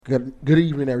Good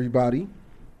evening, everybody.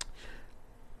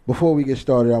 Before we get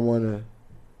started, I want to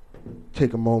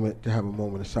take a moment to have a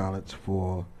moment of silence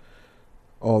for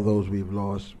all those we've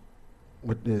lost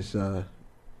with this,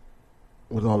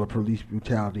 with all the police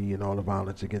brutality and all the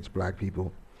violence against black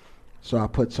people. So I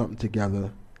put something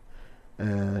together,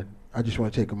 and I just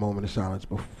want to take a moment of silence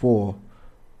before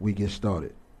we get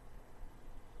started.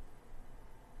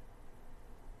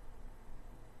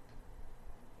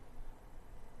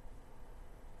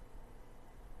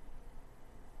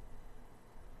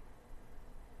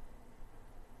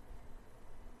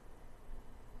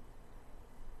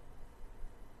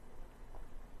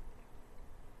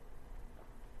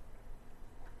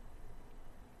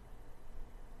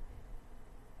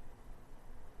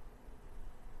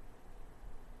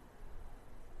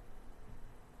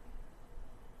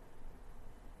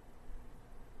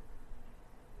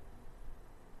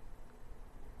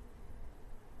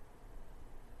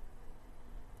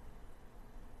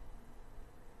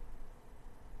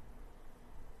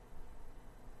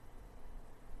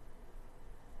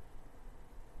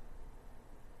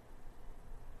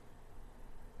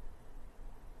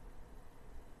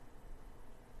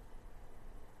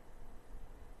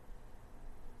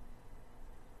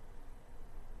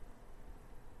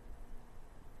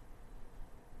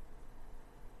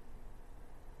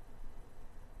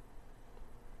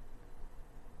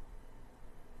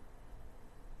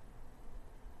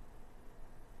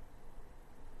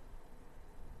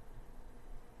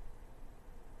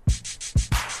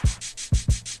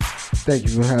 Thank you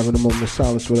for having a moment of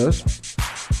silence with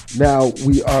us. Now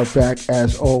we are back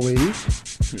as always.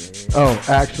 Yeah. Oh,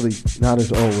 actually, not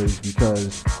as always,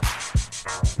 because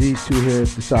these two here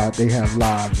decide they have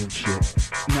lives and shit.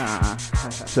 Nah.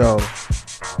 So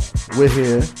we're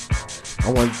here.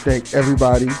 I want to thank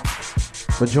everybody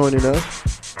for joining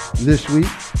us this week.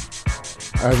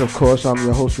 As of course, I'm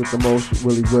your host with the most,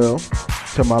 Willie Will.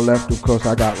 To my left, of course,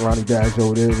 I got Ronnie Dags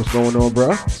over there. What's going on, bro?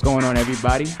 What's going on,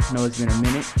 everybody? I know it's been a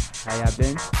minute. How y'all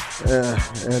been?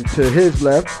 And to his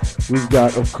left, we've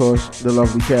got, of course, the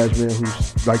lovely Cashmere, who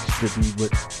likes to be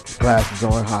with glasses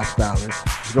on, hot styling.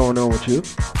 What's going on with you?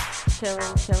 Chilling.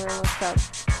 What's up?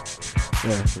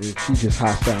 Yeah, she's just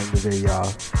hot styling today,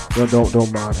 y'all.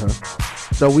 Don't mind her.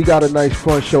 So we got a nice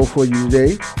fun show for you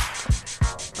today.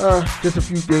 Just a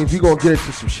few things. We're going to get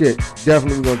into some shit.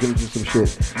 Definitely going to get into some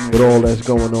shit with all that's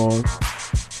going on.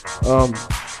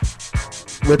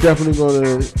 We're definitely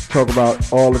going to talk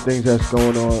about all the things that's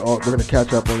going on. We're going to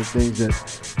catch up on the things that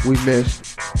we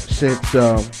missed since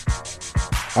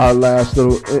our last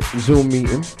little Zoom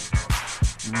meeting.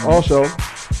 Also,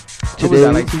 today... Was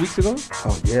that like 2 weeks ago?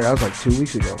 Oh, yeah, that was like 2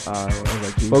 weeks ago. Yeah. That was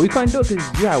like 2 weeks. But we couldn't do it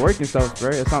because you had work and stuff,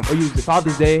 right? Or something. Or you was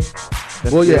Father's Day.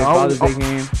 Well, yeah, Father's Day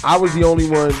game. I was the only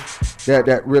one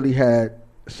that really had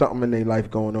something in their life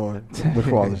going on with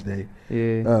Father's Day.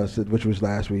 Yeah. Which was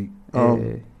last week.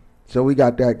 Yeah. So we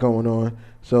got that going on.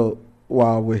 So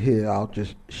while we're here, I'll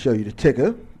just show you the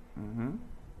ticker. Mm-hmm.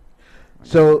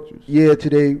 So, yeah,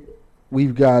 today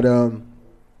we've got,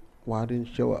 why didn't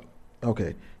it show up?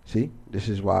 Okay, see, this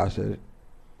is why I said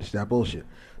it's that bullshit.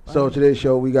 So today's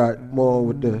show, we got more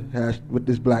with with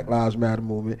this Black Lives Matter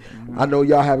movement. Mm-hmm. I know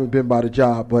y'all haven't been by the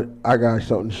job, but I got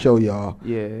something to show y'all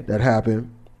that happened.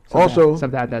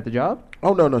 Something happened at the job?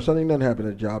 Oh, no, something didn't happen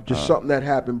at the job. Just something that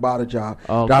happened by the job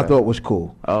that I thought was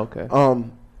cool. Oh, okay.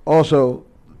 Also,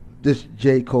 this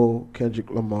J. Cole, Kendrick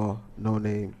Lamar, No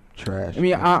Name, trash. I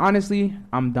mean, honestly,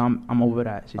 I'm dumb. I'm over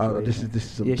that situation. This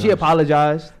is some yeah, she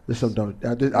apologized. This is some dumb.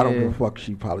 I don't give a fuck.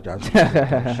 She apologized.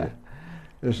 Shit.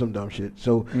 There's some dumb shit.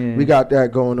 So we got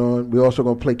that going on. We're also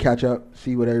going to play catch up,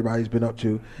 see what everybody's been up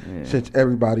to since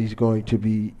everybody's going to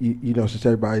be, since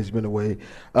everybody's been away.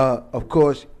 Of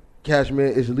course, Cashmere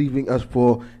is leaving us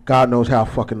for God knows how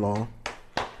fucking long.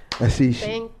 And see,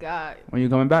 thank God. When you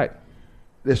coming back?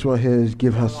 This one here is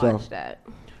give herself. Watch that.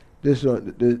 This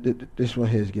one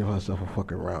here is give herself a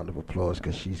fucking round of applause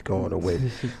because she's going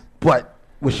away. But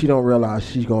what she don't realize,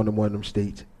 she's going to one of them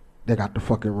states. They got the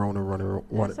fucking Rona running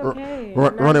wild.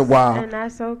 And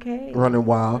that's okay. Running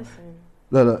wild.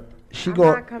 Listen, I'm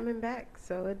not coming back,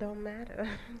 so it don't matter.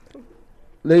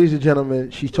 Ladies and gentlemen,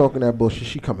 she's talking that bullshit.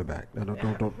 She coming back. No,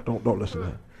 don't listen to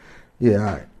her. Yeah,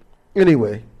 all right.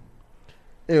 Anyway,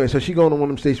 so she going to one of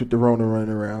them states with the Rona running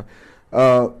around.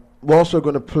 We're also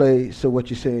going to play So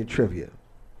What You Saying trivia.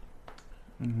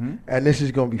 Mm-hmm. And this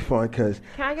is going to be fun because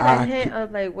can I get a hint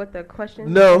of like what the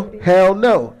question? No, hell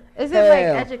no. Is it like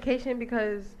education?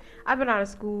 Because I've been out of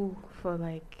school for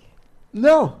like.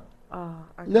 No.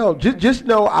 No, just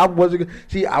know I wasn't.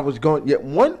 See, I was going. Yeah,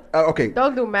 one. Okay.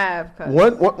 Don't do math.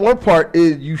 One part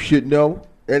is you should know,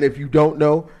 and if you don't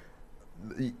know,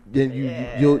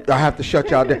 then I have to shut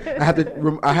y'all down.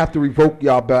 I have to revoke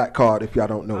y'all black card if y'all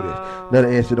don't know this. Another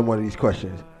answer to one of these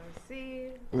questions. See,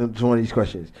 It's one of these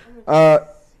questions.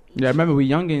 Yeah, remember we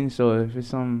youngins, so if it's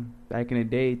some back in the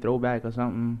day throwback or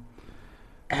something.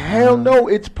 Hell no,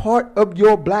 it's part of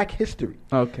your black history.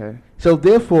 Okay. So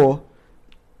therefore,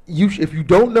 if you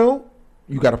don't know,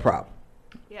 you got a problem.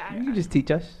 yeah, You can just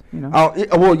teach us, you know.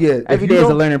 Well, yeah. Every day is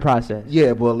a learning process.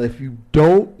 Yeah, well, if you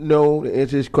don't know the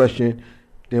answer to this question,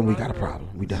 then we got a problem.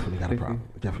 We definitely got a problem.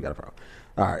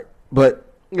 All right. But,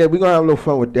 yeah, we're going to have a little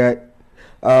fun with that.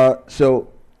 So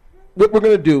what we're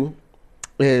going to do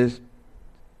is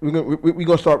we're going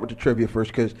to start with the trivia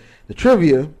first, because the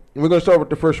trivia, we're going to start with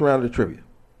the first round of the trivia.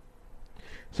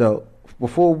 So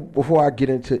before I get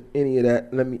into any of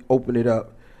that, let me open it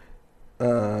up.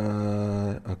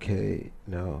 Okay,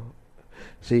 no.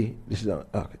 See, this is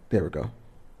okay. There we go.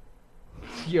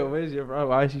 Yo, what is your problem?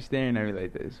 Why is she staring at me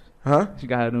like this? Huh? She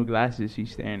got her new glasses.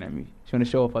 She's staring at me. She want to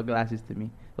show off her glasses to me.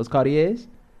 Those Cartiers?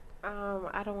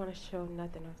 I don't want to show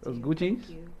nothing else. Those to you. Gucci's? Thank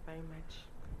you very much.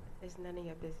 It's none of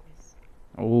your business.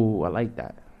 Oh, I like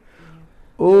that.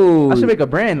 Yeah. Ooh. I should make a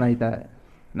brand like that.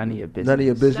 None of your business. None of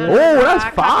your business. Oh, that's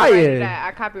I fire.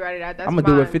 I copyrighted that. That's I'm going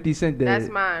to do mine. what 50 Cent did. That's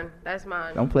mine. That's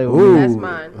mine. Don't play with Ooh. me. That's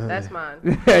mine. That's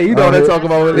mine. Yeah, you know what I'm talking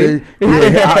about, Willie.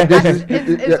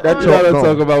 It's That on- You know what I'm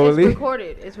talking about, It's Willie.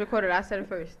 recorded. It's recorded. I said it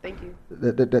first. Thank you.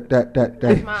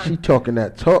 That's mine. She talking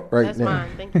that talk right That's now. mine.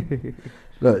 Thank you.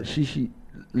 Look, she,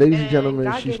 ladies and And gentlemen,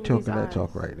 God she's gave me these talking that eyes.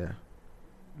 talk right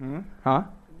now. Huh?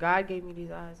 God gave me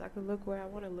these eyes. I can look where I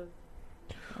want to look.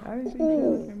 I didn't see you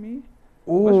look at me.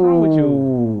 Ooh. What's wrong with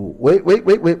you? Wait.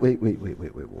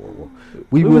 Whoa.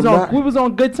 We will was not-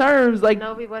 on good terms like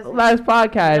No, we wasn't. last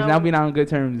podcast. No. Now we not on good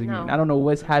terms again. No. I don't know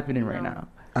what's happening right No.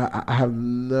 now. I have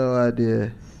no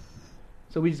idea.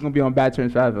 So we just gonna be on bad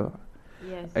terms forever.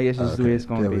 Yes. I guess it's the way it's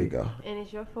gonna there be. we go. And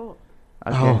it's your fault.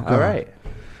 Okay. Oh, God. All right.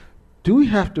 Do we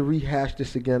have to rehash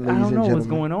this again, I ladies don't and know gentlemen? what's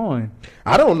going on.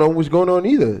 I don't know what's going on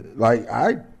either. Like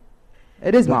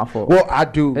It is my fault. Well, I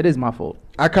do. It is my fault.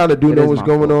 I kind of do It know is what's my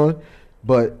going fault. on,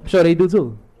 but I'm sure they do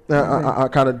too. I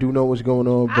kind of do know what's going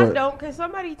on. I But don't. Can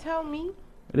somebody tell me?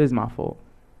 It is my fault.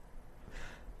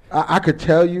 I could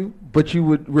tell you, but you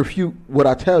would refute what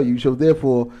I tell you. So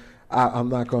therefore, I'm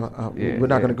not gonna. We're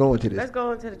not gonna go into this. Let's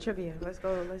go into the trivia. Let's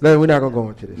go. No, we're not gonna go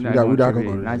into this. Not We're not going gonna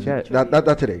trivia. go into Not this. yet.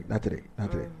 Not today. Not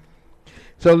today.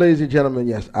 So, ladies and gentlemen,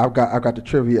 yes, I've got the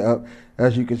trivia up.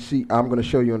 As you can see, I'm gonna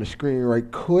show you on the screen right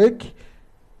quick.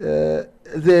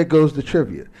 There goes the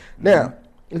trivia. Now,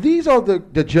 these are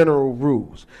the general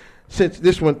rules. Since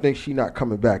this one thinks she not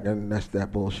coming back, and that's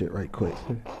that bullshit right quick.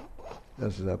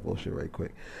 That's that bullshit right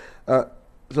quick. So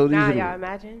these Now, are the y'all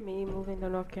imagine me moving to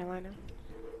North Carolina.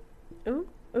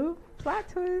 Ooh, plot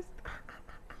twist.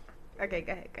 Okay,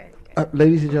 go ahead.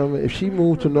 ladies and gentlemen, if she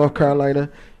moved to North Carolina,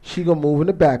 she gonna move in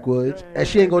the backwoods, and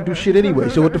she ain't gonna do shit anyway.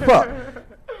 So what the fuck?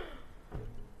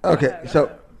 Okay,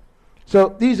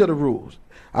 so these are the rules.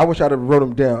 I wish I'd have wrote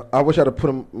them down. I wish I'd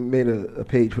have made a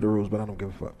page for the rules, but I don't give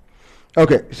a fuck.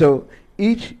 Okay, so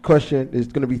each question is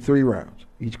going to be 3 rounds.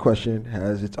 Each question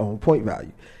has its own point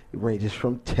value. It ranges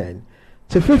from 10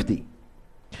 to 50.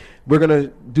 We're going to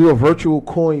do a virtual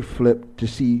coin flip to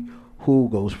see who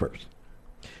goes first.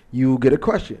 You get a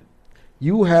question.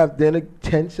 You have then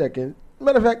 10 seconds.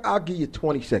 Matter of fact, I'll give you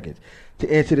 20 seconds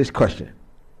to answer this question.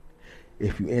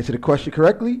 If you answer the question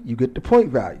correctly, you get the point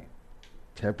value.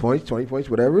 10 points, 20 points,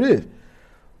 whatever it is.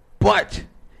 But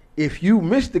if you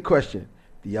miss the question,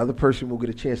 the other person will get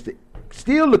a chance to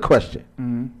steal the question.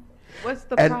 Mm-hmm. What's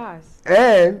the And- prize?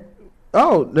 And,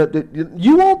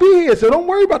 you won't be here, so don't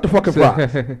worry about the fucking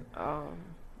prize. Oh.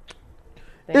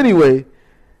 Anyway,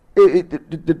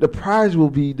 the prize will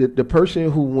be the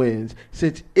person who wins.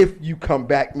 Since if you come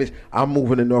back, I'm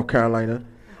moving to North Carolina,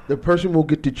 the person will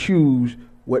get to choose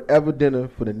whatever dinner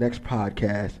for the next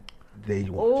podcast they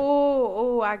want.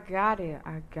 Oh, I got it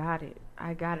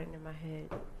in my head.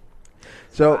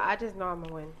 So I just know I'm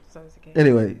gonna win. So it's okay.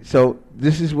 anyway, so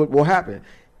this is what will happen.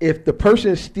 If the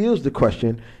person steals the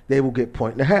question, they will get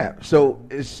 1.5. So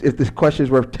if the question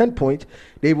is worth 10 points,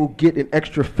 they will get an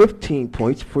extra 15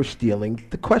 points for stealing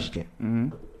the question. Mm-hmm.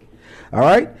 All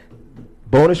right?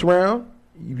 Bonus round.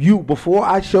 Before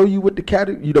I show you what the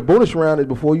category, the bonus round is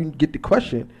before you get the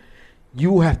question,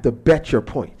 you have to bet your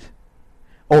points.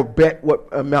 Or bet what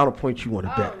amount of points you want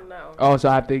to bet. Oh no. Oh, so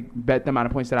I have to bet the amount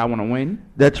of points that I want to win?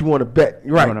 That you want to bet. I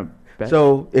Right. wanna bet.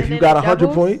 So if And you then got it 100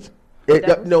 doubles? points,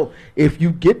 Doubles? no, if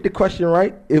you get the question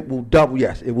right, it will double.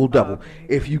 Yes, it will double. okay.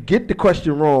 If you get the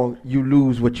question wrong, you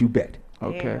lose what you bet.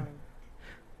 Okay. Damn.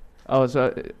 Oh,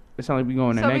 so It sounds like we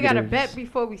going to So we negatives. gotta bet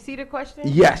before we see the question.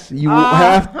 Yes, you will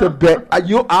have to bet.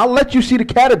 I'll let you see the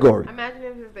category. Imagine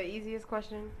if it's the easiest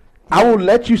question. I will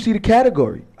let you see the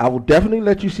category. I will definitely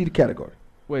let you see the category.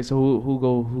 Wait, so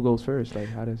who goes first? Like,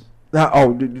 how does? Now,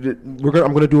 I'm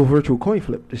gonna do a virtual coin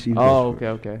flip to see who goes first.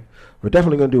 Okay. We're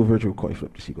definitely gonna do a virtual coin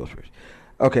flip to see who goes first.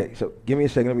 Okay, so give me a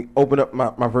second. Let me open up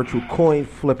my virtual coin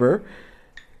flipper.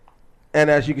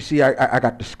 And as you can see, I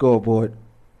got the scoreboard.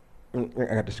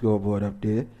 I got the scoreboard up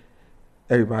there.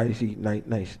 Everybody see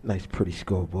nice pretty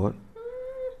scoreboard.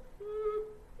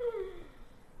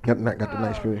 Got the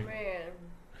nice pretty. Man.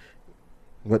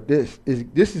 But this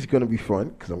is gonna be fun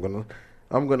because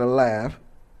I'm gonna laugh.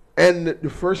 And the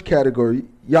first category,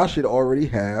 y'all should already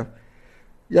have.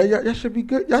 Y'all should be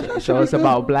good. Y'all should So be it's good.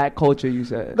 about black culture, you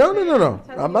said. No.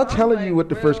 I'm not telling you like what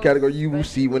the first real category you will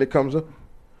special. see when it comes up.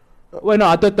 Wait, no,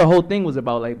 I thought the whole thing was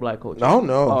about like black culture. No.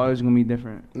 Oh, it's gonna be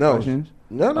different No. questions.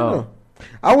 No.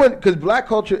 I wouldn't, because black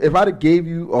culture. If I'd have gave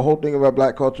you a whole thing about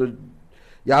black culture,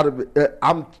 y'all.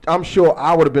 I'm sure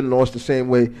I would have been lost the same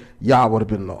way y'all would have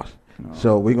been lost. No.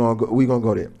 So we're gonna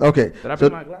go there. Okay. Did I So,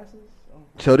 bring my glasses? Oh,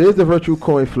 so there's the virtual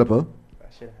coin flipper. I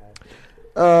should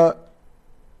have.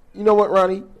 You know what,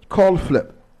 Ronnie? Call a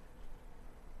flip.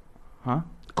 Huh?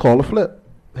 Call a flip.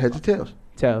 Heads or tails?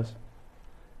 Tails.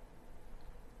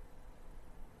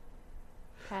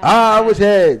 I was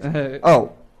heads.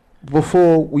 Oh,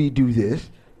 before we do this,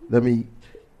 let me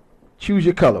choose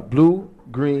your color. Blue,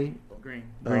 green. Green.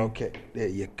 Okay, there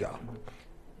you go.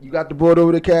 You got the board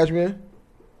over there, Cashmere?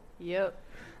 Yep.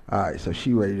 All right, so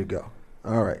she ready to go.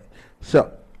 All right,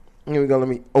 so here we go. Let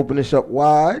me open this up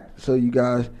wide so you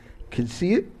guys can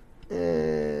see it.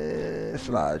 And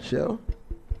slideshow.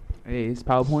 Hey, it's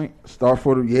PowerPoint. Start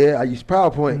photo. Yeah, I use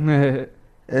PowerPoint.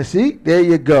 And see, there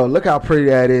you go. Look how pretty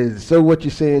that is. So what you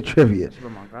saying trivia? Should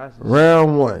bring my glasses.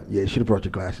 Round one. Yeah, you should have brought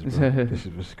your glasses, bro. This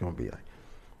is what it's going to be like.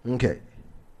 Okay.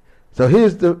 So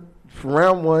here's for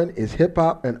round one is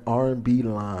hip-hop and R&B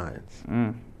lines.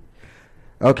 Mm.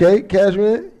 Okay,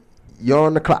 Cashmere, you're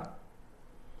on the clock.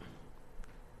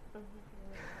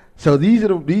 So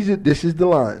this is the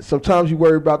line. Sometimes you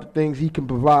worry about the things he can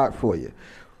provide for you.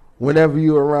 Whenever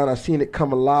you're around, I've seen it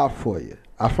come alive for you.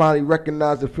 I finally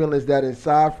recognize the feelings that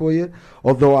inside for you.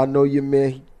 Although I know you're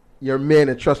man,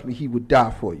 and trust me, he would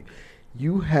die for you.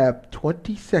 You have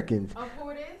 20 seconds. Of who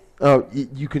it is?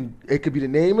 You can. It could be the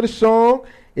name of the song.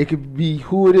 It could be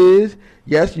who it is.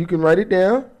 Yes, you can write it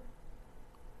down.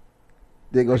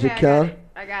 There goes your count.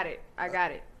 I got it.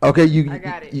 Okay, I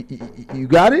got it. You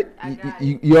got it. I got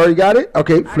You already got it.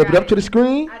 Okay, flip it got up to it. the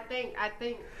screen. I think.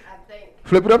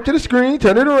 Flip it up to the screen.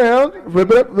 Turn it around.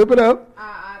 Flip it up.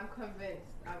 I'm convinced.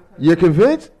 You're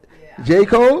convinced? Yeah. J.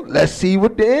 Cole, let's see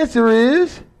what the answer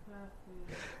is.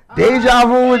 Deja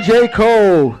Vu with J.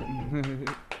 Cole. How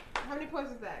many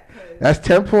points is that? 'Cause That's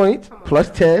 10 points Come on. plus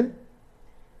 10.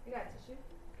 you got tissue?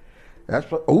 That's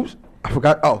oops, I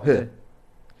forgot. Oh, here.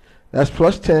 That's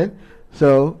plus 10.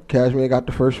 So Cashmere got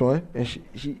the first one, and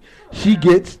she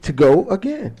gets to go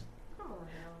again. Come on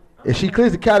now. If she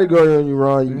clears the category on you,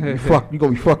 Ron, you're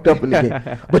gonna be fucked up in the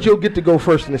game. But you'll get to go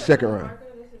first in the second round.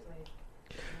 This is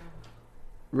like,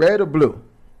 Red or blue?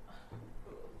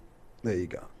 There you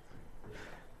go.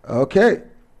 Okay.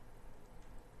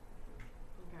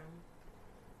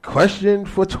 Question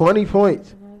for 20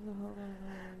 points.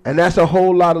 And that's a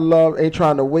whole lot of love. Ain't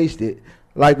trying to waste it.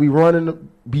 Like be running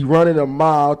a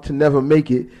mile to never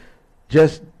make it.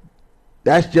 That's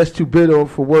just too bitter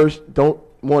for worse. Don't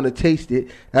want to taste it.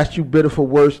 That's too bitter for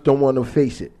worse. Don't want to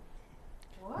face it.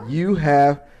 what? You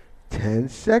have 10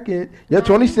 seconds. You have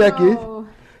 20 seconds. No.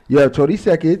 You have 20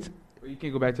 seconds. You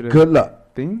can't go back to the Good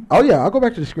luck. thing. Oh yeah, I'll go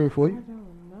back to the screen for I you. don't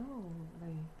know.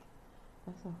 Like,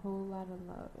 that's a whole lot of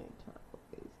love. Ain't trying to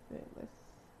waste it. Let's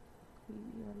see.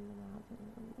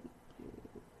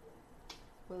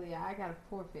 Well, yeah, I got a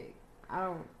forfeit. I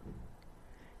don't.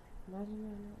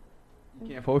 Imagine that.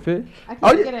 You can't forfeit. I Oh,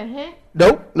 can't yeah. get a hint.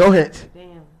 Nope, no hints.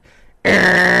 Damn.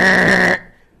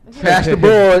 Pass the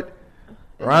board.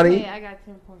 It's Ronnie. okay, I got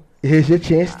 10 points. Here's your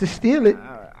chance to steal it.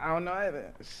 I don't know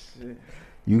either. Shit.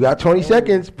 You got 20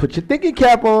 seconds. Put your thinking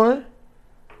cap on.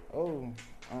 Oh.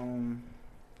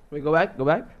 Wait, go back.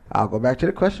 I'll go back to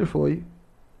the question for you.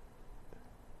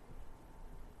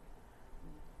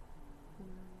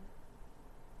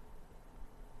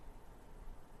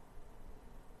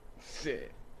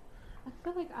 Shit. I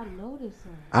feel like I know this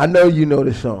song. I know you know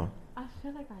this song. I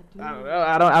feel like I do. I don't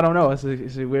know. I don't know.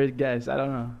 It's a weird guess. I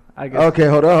don't know. I guess. Okay,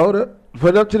 hold up.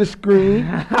 Put it up to the screen.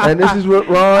 And this is what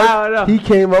I don't know. Ron, he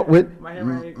came up with My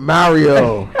handwriting-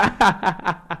 Mario.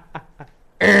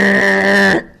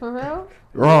 For real?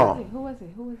 Wrong. Who was it?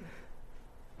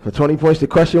 For 20 points, the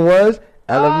question was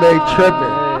LMA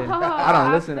Yeah. I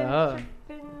don't listen to her.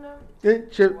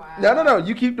 tripping. No.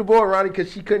 You keep the board, Ronnie,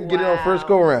 because she couldn't get it on first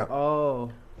go round.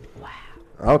 Oh.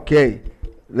 Okay.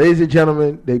 Ladies and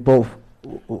gentlemen, they both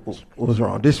was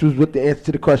wrong. This was what the answer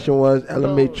to the question was.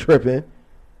 LMA tripping.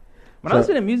 When I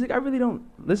listen to music, I really don't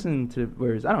listen to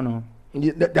words. I don't know.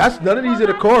 That's none of these are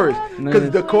the chorus. Because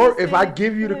the chorus, if I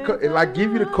give you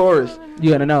the chorus,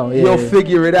 You gotta know. Yeah. you'll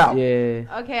figure it out.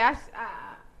 Yeah. Okay, I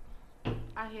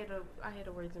hear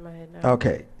the words in my head now.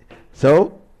 Okay.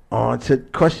 So on to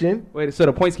question. Wait, so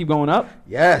the points keep going up?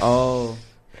 Yes. Oh.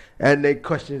 And the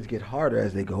questions get harder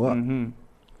as they go up. Mm-hmm.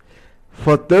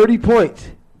 For 30 points,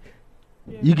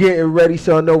 you getting ready,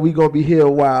 so I know we going to be here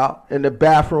a while. In the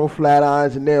bathroom, flat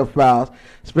irons and nail files.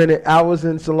 Spending hours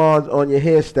in salons on your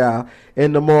hairstyle.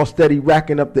 In the mall, steady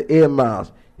racking up the air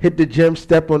miles. Hit the gym,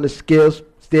 step on the scales,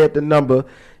 stare at the number.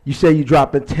 You say you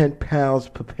dropping 10 pounds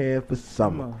preparing for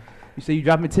summer. You say you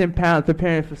dropping 10 pounds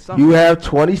preparing for summer. You have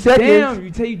 20 seconds. Damn,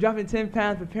 you say you dropping 10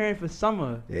 pounds preparing for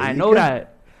summer. There I you know go.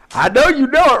 that. I know you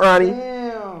know it, Ronnie.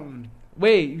 Damn.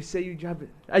 Wait, you say you dropping.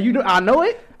 I know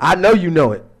it? I know you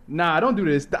know it. Nah, don't do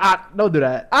this. Don't do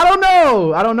that. I don't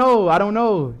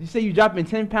know. You say you dropping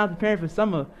 10 pounds preparing for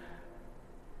summer.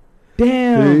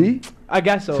 Damn. 3, I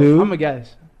guess so. 2, I'm going to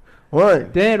guess.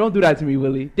 1. Damn, don't do that to me,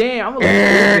 Willie. Damn, I'm going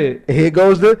to lose it. Here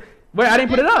goes the... Wait, I didn't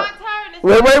put it up.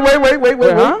 Wait.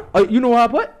 Wait, huh? Oh, you know what I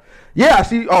put? Yeah, I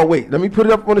see. Oh, wait. Let me put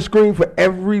it up on the screen for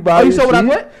everybody. Oh, you saw what I see.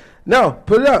 put? No,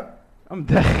 put it up. I'm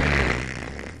dead.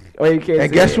 Wait, you can't And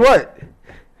see guess it. what?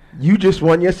 You just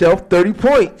won yourself 30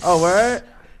 points. Oh, word?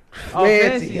 Oh,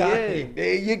 Fancy. yeah.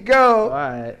 There you go. All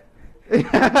right.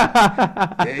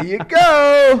 There you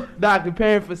go. Nah,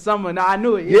 preparing for summer. Nah, I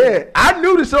knew it. Yeah, I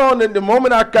knew the song the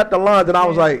moment I got the lines, and I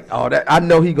was like, "Oh, that I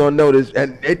know he gonna know this."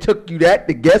 And it took you that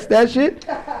to guess that shit.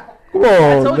 Come I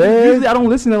on, told you, man. usually I don't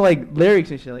listen to like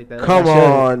lyrics and shit like that. Come Like, I should.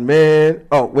 on, man.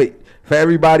 Oh, wait. For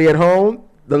everybody at home,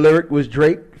 the lyric was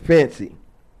Drake Fancy.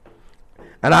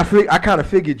 And I kind of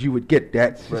figured you would get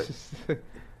that. But.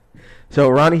 So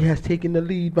Ronnie has taken the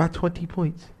lead by 20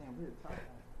 points.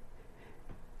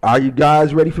 Are you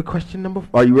guys ready for question number?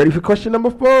 Are you ready for question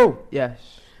number 4? Yes.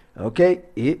 Okay,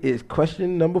 it is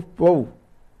question number 4.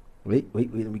 Wait.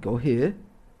 Let me go here.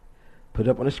 Put it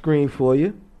up on the screen for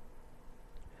you.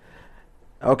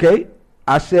 Okay,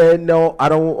 I said no. I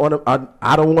don't want to.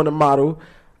 I don't want to model.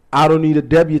 I don't need a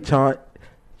debutante.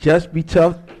 Just be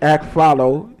tough, act,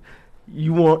 follow.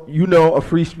 You want, a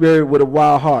free spirit with a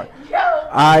wild heart.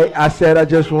 I said I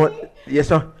just want. Yes,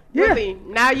 sir. Yeah. Really,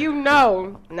 now you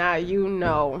know.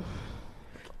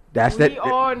 That's We that.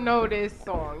 all know this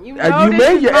song. You know you this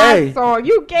made is your my A. song.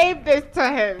 You gave this to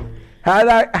him. How did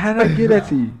I get that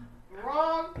to you?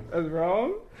 Wrong. That's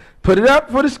wrong. Put it up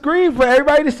for the screen for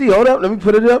everybody to see. Hold up, let me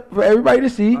put it up for everybody to I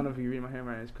see. don't know if you read my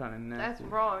handwriting. It's kind of nasty.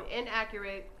 That's wrong.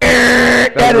 Inaccurate.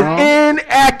 That is wrong?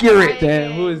 inaccurate.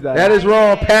 Damn, who is that? That is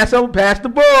wrong. Pass the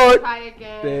board. Try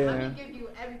again. Damn. Let me give you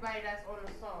everybody that's on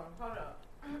the song. Hold up.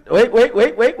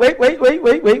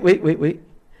 Wait.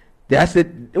 That's it.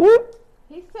 Ooh.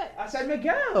 He said. I said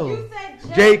Miguel. You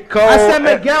said J. Cole. I said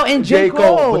Miguel and J.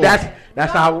 Cole. But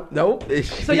that's how. No.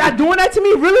 So y'all doing that to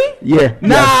me, really? Yeah.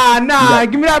 Nah. Yeah.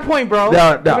 Give me that point, bro.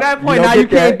 No. Give me that point. don't Now you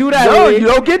get can't do that. No, Willie. you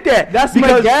don't get that. That's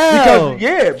because, Miguel.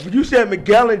 Because you said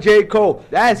Miguel and J. Cole.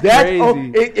 That's crazy.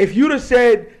 crazy. If you'd have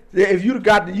said, you'd have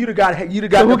got. So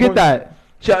who get that?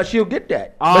 She'll get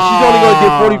that. But she's only gonna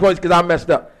get 40 points because I messed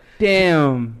up.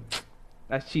 Damn.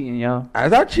 That's cheating, yo.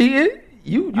 As I cheated,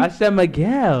 you I said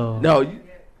Miguel. no.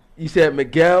 You said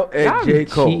Miguel and Y'all J.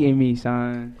 Cole. cheating me,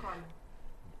 son.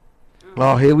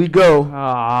 Oh, here we go.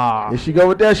 Ah. Here she go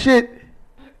with that shit.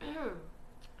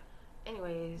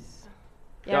 Anyways.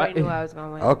 Yeah, I already knew I was going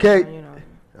to win. Okay. You know.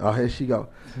 Oh, here she go.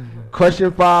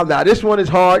 Question 5. Now this one is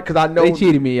hard because I know They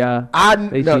cheated me, y'all.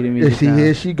 They cheated me this See, time.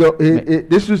 here she go.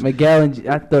 This was Miguel and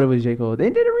I thought it was J. Cole. They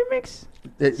did a remix.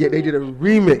 yeah. They did a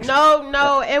remix.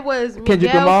 No, it was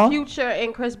Kendrick Lamar? Miguel, Future,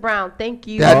 and Chris Brown. Thank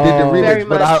you. That did the very remix,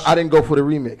 but much. I didn't go for the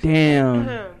remix. Damn.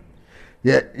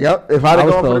 Yeah, yep. If I'd have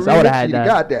was gone close. for I the would've remix, had you'd have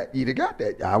got that. You'd have got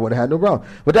that. I would have had no problem.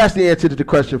 But that's the answer to the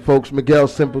question, folks.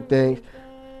 Miguel's Simple Things.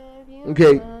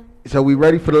 Okay, so we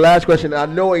ready for the last question. I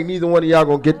know ain't neither one of y'all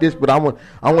gonna get this, but I want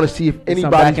to see if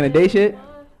Some back in anybody. the day shit.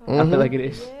 I Mhm. feel like it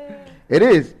is. It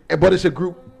is, but it's a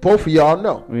group. Both of y'all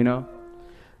know. You know.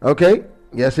 Okay.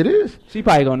 Yes, it is. She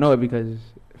probably gonna know it because.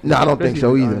 No, I don't think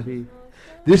so especially either. with R&B.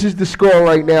 This is the score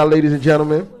right now, ladies and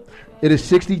gentlemen. It is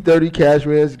 60-30.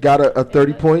 Cashmere's got a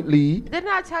 30-point lead. Didn't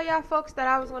I tell y'all folks that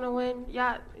I was going to win?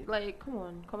 Y'all, come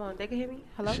on. They can hear me?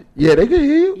 Hello? Yeah, they can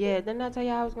hear you. Yeah, didn't I tell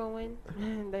y'all I was going to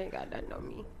win? They ain't got nothing on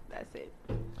me. That's it.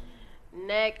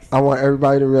 Next. I want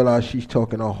everybody to realize she's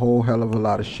talking a whole hell of a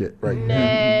lot of shit right now.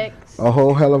 Next. A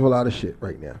whole hell of a lot of shit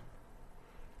right now.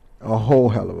 A whole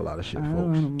hell of a lot of shit,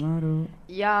 folks.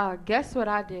 Y'all, guess what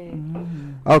I did?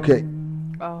 Okay,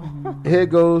 Oh. here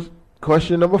goes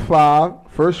question number 5,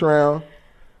 first round.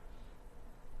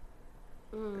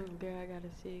 Girl, I gotta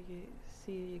see if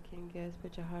you can guess.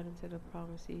 Put your heart into the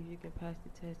problem. See if you can pass the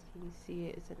test. Can you see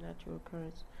it? It's a natural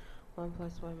occurrence. 1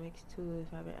 + 1 makes 2.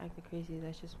 If I've been acting crazy,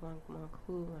 that's just one more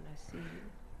clue when I see you.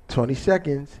 20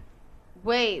 seconds.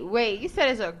 Wait. You said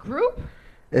it's a group?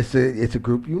 It's a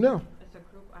group you know. It's a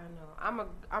group I know.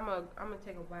 I'm gonna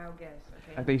take a wild guess.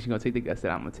 Okay. I think she's gonna take the guess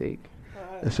that I'm gonna take.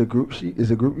 It's a group.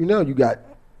 It's a group you know. You got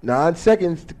 9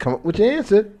 seconds to come up with your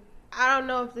answer. I don't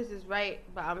know if this is right,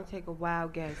 but I'm gonna take a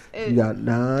wild guess. You got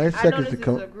 9 I know seconds this to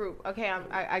come. is a group. Okay,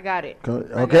 I got it.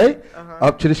 Okay, Uh-huh.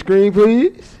 up to the screen,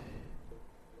 please.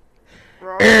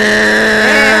 Wrong.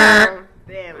 Damn.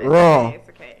 It's Wrong. Okay, it's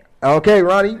okay. Okay,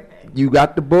 Ronnie, you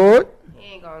got the board.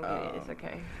 He ain't gonna get it. It's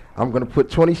okay. I'm gonna put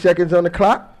 20 seconds on the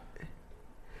clock.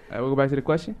 We'll go back to the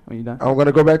question. When you done? I'm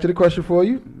gonna go back to the question for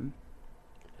you.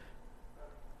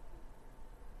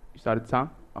 You started the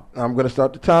time. Oh. I'm gonna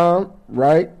start the time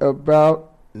right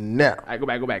about now. All right, go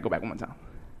back one more time.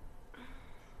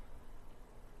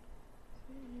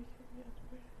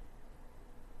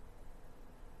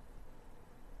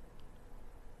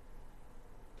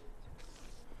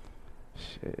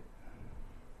 Shit.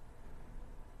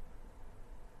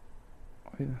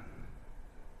 Wait.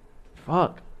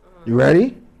 Fuck. You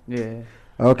ready? Yeah.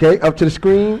 Okay, up to the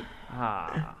screen.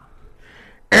 Ah.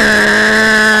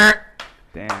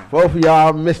 Damn. Both of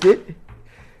y'all missed it.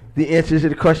 The answer to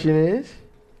the question is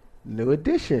New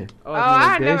Edition. Oh,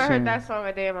 I never heard that song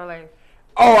a day in my life.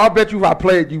 Oh, I bet you if I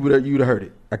played, you'd have heard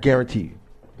it. I guarantee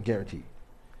you.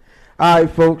 All right,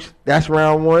 folks, that's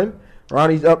round 1.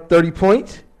 Ronnie's up 30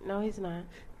 points. No, he's not.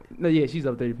 No, yeah, she's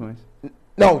up 30 points.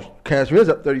 No, Cashmere's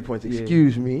up 30 points. Yeah.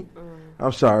 Excuse me.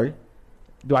 I'm sorry.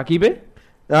 Do I keep it?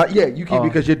 Yeah, you keep it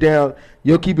because you're down.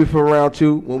 You'll keep it for round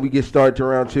 2 when we get started to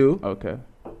round 2. Okay.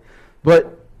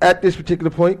 But at this particular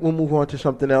point, we'll move on to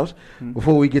something else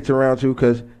before we get to round 2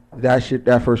 because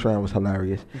that first round was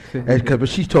hilarious. But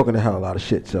she's talking a hell of a lot of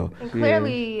shit, so. And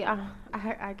clearly,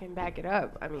 I can back it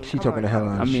up. I mean, she's talking a hell of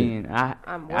a lot of shit.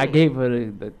 I mean, I gave her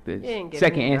the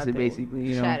second answer, basically.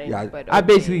 You know, Chatting, Yeah, but I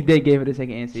basically did give her the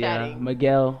second answer. Yeah, Chatting.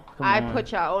 Miguel. I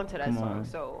put y'all onto that Come song, on.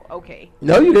 so okay.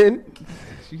 No, you didn't.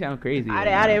 She sound crazy.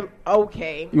 I didn't.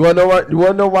 Okay. You wanna know what? You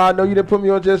wanna know why I know you didn't put me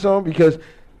on this song? Because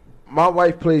my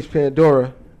wife plays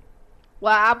Pandora.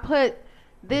 Well, I put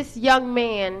this young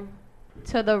man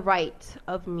to the right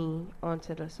of me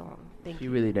onto the song. Thank She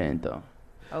you. really didn't though.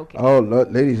 Okay. Oh, look,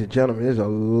 ladies and gentlemen, there's a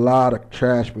lot of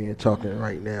trash being talking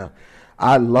right now.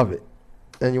 I love it.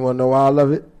 And you want to know why I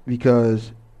love it?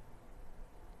 Because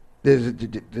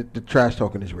the trash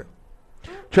talking is real.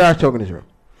 Trash talking is real.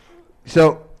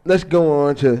 So let's go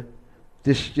on to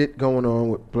this shit going on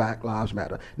with Black Lives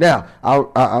Matter. Now,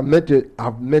 I meant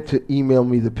to email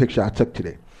me the picture I took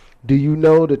today. Do you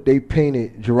know that they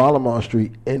painted Girolamo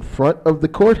Street in front of the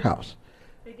courthouse?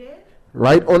 They did?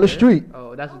 Right on the street.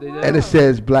 Oh, that's what they did. And it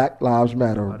says Black Lives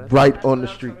Matter right on the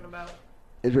street.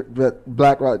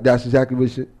 That's exactly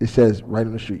what it says right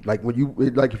on the street. Like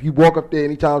if you walk up there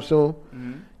anytime soon,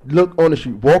 look on the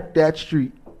street. Walk that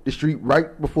street, the street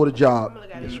right before the job.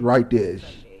 It's right there.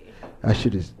 That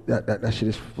shit is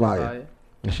fire.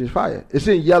 That shit is fire. It's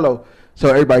in yellow, so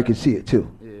everybody can see it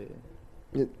too.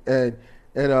 Yeah.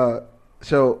 And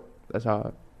so That's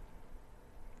hard.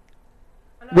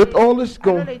 with all this I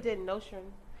know going, they did Notion.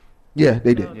 yeah,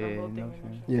 they did. Yeah, whole thing no with shit.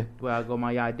 Notion. Yeah, Well, I go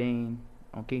my Yardane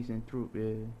on Kingston Troop.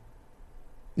 Yeah.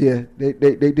 yeah,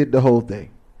 they did the whole thing.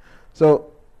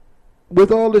 So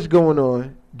with all this going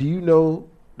on, do you know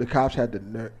the cops had the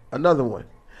nerve? Another one.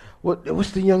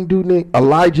 What's the young dude name?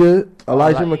 Elijah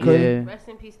McClain. Yeah. Rest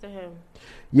in peace to him.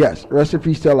 Yes, rest in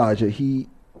peace to Elijah.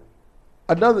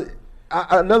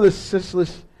 Another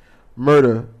senseless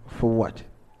murder for what?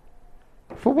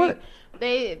 For what?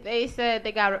 They said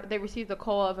they received a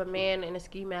call of a man in a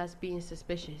ski mask being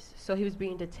suspicious. So he was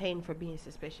being detained for being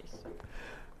suspicious.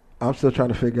 I'm still trying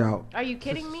to figure out. Are you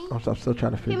kidding me? I'm still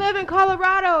trying to He figure. live in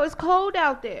Colorado. It's cold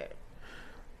out there.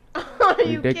 Are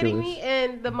you kidding Ridiculous. me?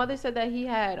 And the mother said that he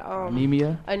had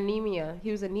Anemia. Anemia. He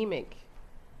was anemic.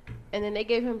 And then they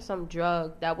gave him some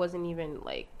drug that wasn't even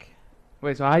like.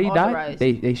 Wait, so how he died? Authorized.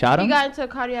 They shot him? He got into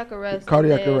cardiac arrest.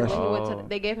 Cardiac and then arrest. when he went to Oh.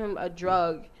 they gave him a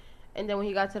drug, and then when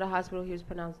he got to the hospital, he was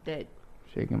pronounced dead.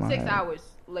 Shaking my 6 head. hours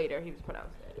later, he was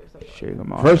pronounced dead or something. Shaking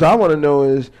my First, head. I want to know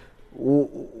is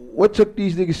what took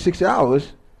these niggas 6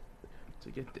 hours To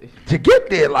get there. to get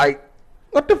there? Like,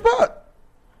 what the fuck?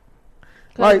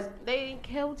 Like, they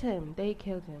killed him. They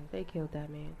killed that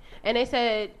man. And they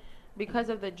said because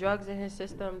of the drugs in his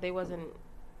system, they wasn't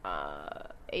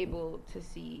able to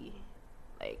see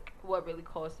like what really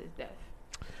caused his death.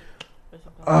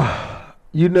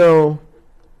 you know,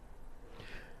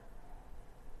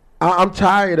 I'm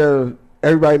tired of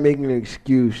everybody making an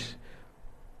excuse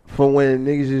for when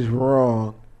niggas is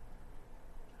wrong,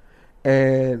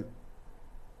 and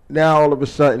now all of a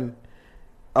sudden,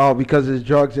 oh, because there's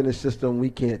drugs in the system, we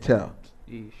can't tell.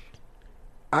 Yeesh.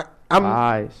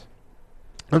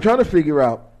 I'm trying to figure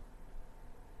out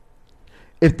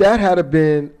if that had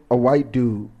been a white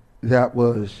dude that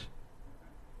was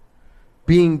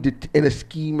being in a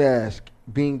ski mask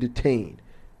being detained,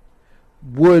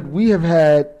 would we have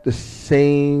had the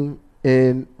same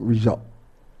end result?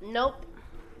 Nope.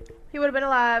 He would have been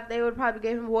alive. They would probably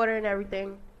gave him water and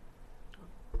everything.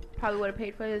 Probably would have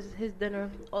paid for his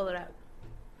dinner, all of that.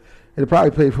 It'd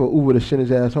probably pay for Uber to send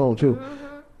his ass home too,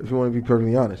 if you want to be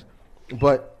perfectly honest.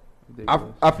 But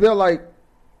I feel like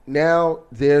now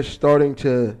they're starting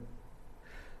to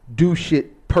do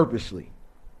shit purposely.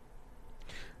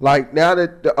 Like now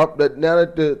that the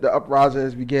uprising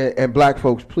has began, and black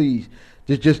folks, please,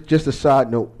 just a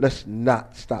side note, let's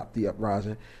not stop the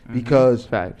uprising because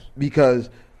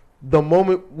the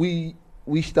moment we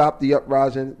stop the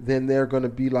uprising, then they're going to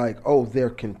be like, oh, they're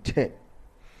content.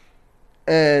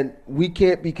 And we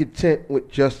can't be content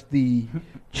with just the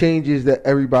changes that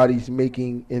everybody's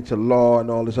making into law and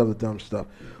all this other dumb stuff.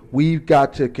 We've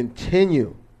got to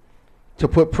continue to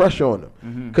put pressure on them.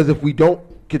 Because if we don't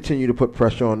continue to put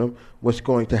pressure on them, what's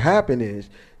going to happen is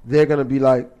they're going to be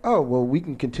like, oh, well, we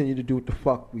can continue to do what the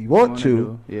fuck we want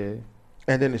to. Yeah.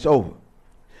 And then it's over.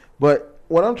 But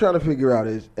what I'm trying to figure out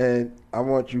is, and I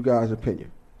want you guys'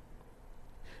 opinion.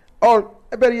 Oh,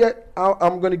 better yet,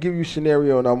 I'm going to give you a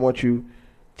scenario, and I want you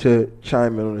to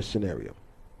chime in on the scenario.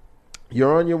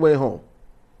 You're on your way home,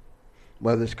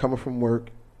 whether it's coming from work,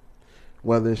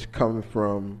 whether it's coming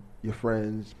from your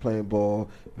friends, playing ball,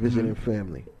 visiting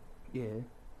family. Yeah.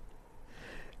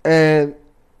 And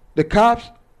the cops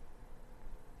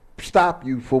stop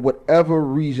you for whatever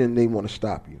reason they want to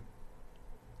stop you.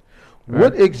 Right.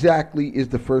 What exactly is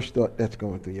the first thought that's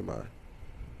going through your mind?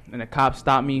 And the cops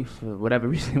stop me for whatever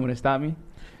reason they want to stop me?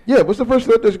 Yeah, what's the first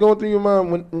thought that's going through your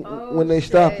mind when they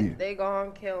stop you? They gonna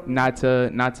kill me. Not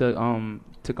to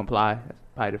comply. That's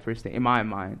probably the first thing in my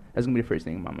mind. That's gonna be the first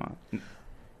thing in my mind.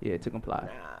 Yeah, to comply.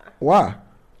 Why?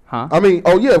 Huh? I mean,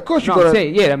 oh yeah, of course you're gonna.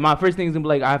 Yeah, my first thing is gonna be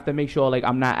like I have to make sure like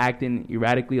I'm not acting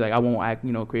erratically. Like I won't act,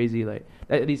 crazy. Like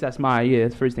at least that's that's the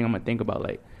first thing I'm gonna think about.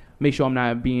 Like make sure I'm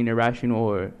not being irrational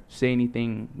or say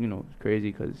anything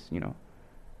crazy because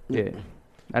yeah.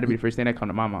 That'd be the first thing that come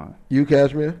to my mind. You,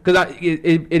 Cashmere? Because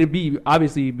it'd be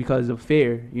obviously because of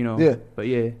fear, Yeah. But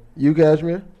yeah. You,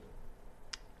 Cashmere?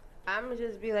 I'm gonna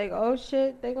just be like, oh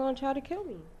shit, they gonna try to kill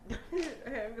me.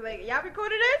 And be like, y'all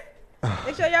recorded this?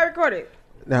 Make sure y'all record it.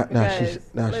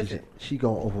 She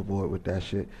going overboard with that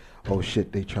shit. Oh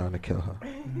shit, they trying to kill her.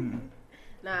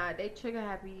 Nah, they trigger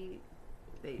happy.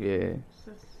 Yeah.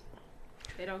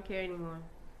 They don't care anymore.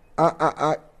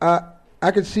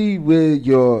 I can see where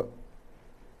your.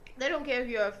 They don't care if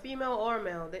you're a female or a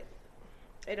male.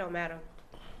 It don't matter.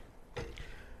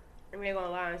 And they're going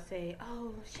to lie and say,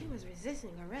 oh, she was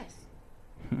resisting arrest.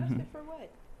 Arrested for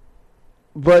what?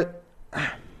 But,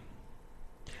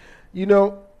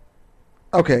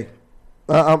 okay.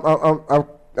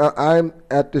 I'm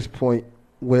at this point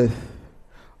with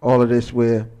all of this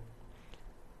where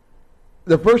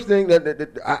the first thing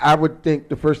that I would think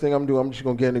the first thing I'm doing, I'm just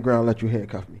going to get in the ground and let you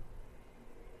handcuff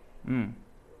me.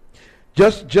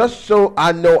 Just so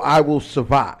I know I will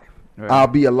survive. Right. I'll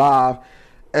be alive,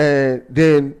 and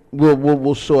then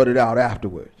we'll sort it out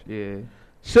afterwards. Yeah.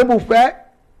 Simple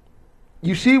fact.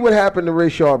 You see what happened to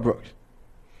Rayshard Brooks.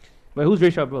 Wait, who's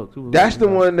Rayshard Brooks? That's the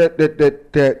one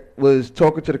that was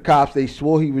talking to the cops. They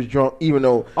swore he was drunk, even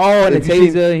though. Oh, and the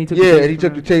taser. He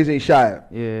took the taser and he shot him.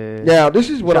 Yeah. Now this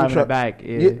is what I'm trying.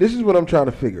 This is what I'm trying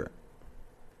to figure out.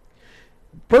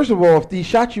 First of all, if he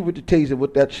shot you with the taser,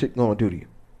 what that shit gonna do to you?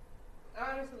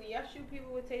 Honestly, I shoot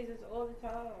people with tasers all the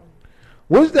time.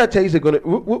 What is that taser gonna?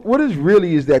 What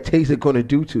is that taser gonna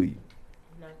do to you?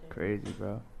 Nothing. Crazy,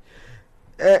 bro.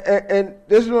 And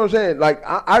this is what I'm saying. Like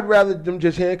I'd rather them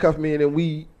just handcuff me and then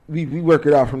we work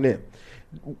it out from there.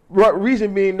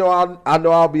 Reason being, I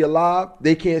know I'll be alive.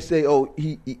 They can't say, oh,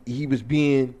 he was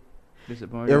being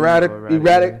erratic.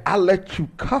 Yeah. I let you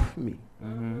cuff me.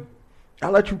 Mm-hmm. I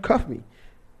let you cuff me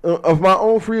of my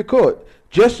own free accord,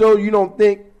 just so you don't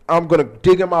think I'm gonna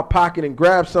dig in my pocket and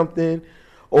grab something,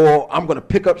 or I'm gonna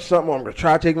pick up something, or I'm gonna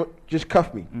try to take it. Just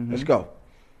cuff me. Mm-hmm. Let's go.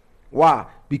 Why?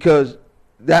 Because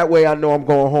that way I know I'm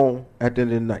going home at the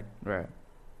end of the night. Right.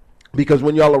 Because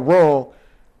when y'all are wrong,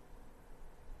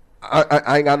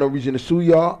 I ain't got no reason to sue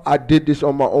y'all. I did this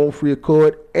on my own free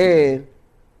accord, and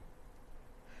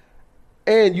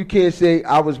you can't say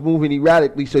I was moving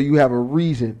erratically, so you have a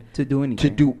reason To do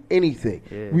anything.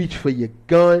 Yeah. Reach for your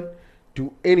gun,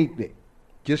 do anything.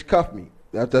 Just cuff me.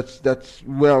 That's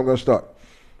where I'm gonna start.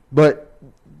 But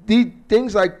these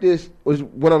things like this was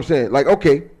what I'm saying. Like,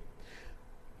 okay,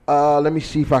 let me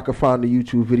see if I can find the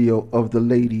YouTube video of the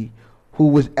lady who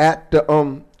was at the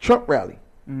Trump rally.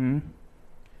 Mm-hmm.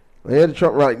 At the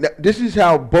Trump rally. Now, this is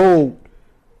how bold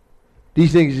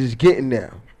these things is getting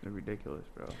now. They're ridiculous,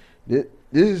 bro. This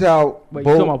is how Wait, you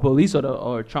bold. talking about police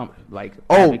or Trump? Like,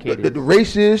 the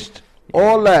racist,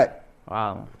 all that.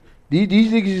 Wow.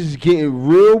 These niggas is getting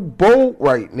real bold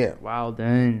right now. Wow,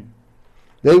 then.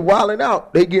 They wilding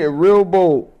out. They getting real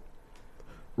bold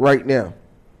right now.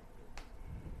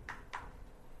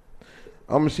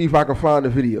 I'm gonna see if I can find the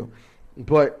video,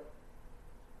 but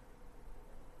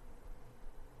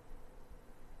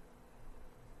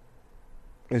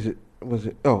it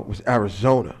was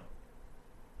Arizona.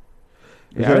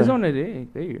 Yeah, Arizona, they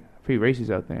pretty racist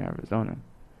out there in Arizona.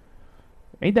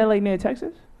 Ain't that like near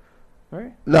Texas?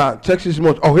 Right? Nah, Texas is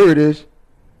most. Oh, here it is.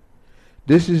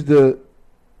 This is this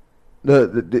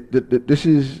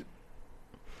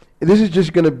is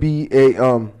just gonna be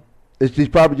a it's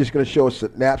probably just gonna show a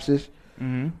synopsis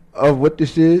of what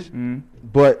this is,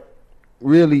 but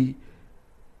really,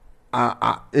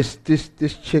 it's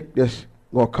this chick that's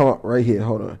gonna come up right here.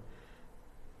 Hold on.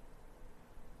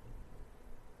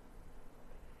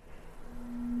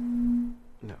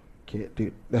 No, can't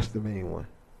do. That's the main one.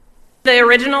 The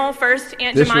original first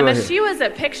Aunt This Jemima, right here. she was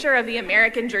a picture of the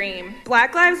American dream.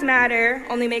 Black Lives Matter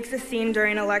only makes a scene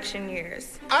during election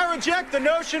years. I reject the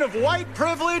notion of white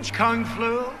privilege. Kung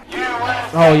flu.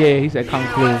 Oh, yeah, he said Kung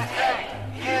Flu.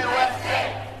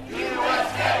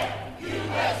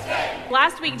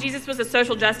 Last week, Jesus was a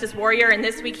social justice warrior, and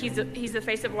this week, he's the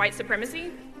face of white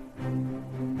supremacy.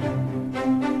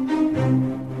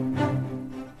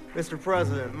 Mr.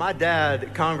 President, my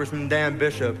dad, Congressman Dan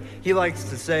Bishop, he likes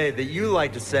to say that you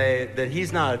like to say that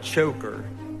he's not a choker.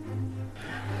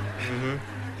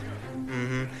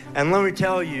 And let me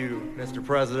tell you, Mr.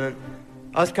 President,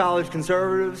 us college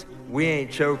conservatives, we ain't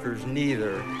chokers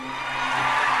neither.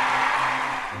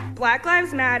 Black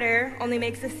Lives Matter only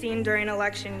makes a scene during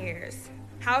election years.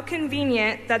 How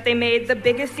convenient that they made the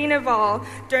biggest scene of all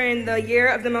during the year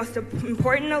of the most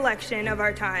important election of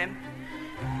our time.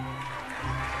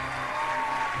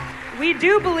 We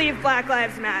do believe Black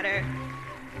Lives Matter.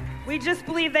 We just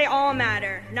believe they all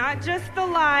matter, not just the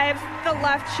lives the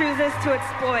left chooses to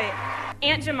exploit.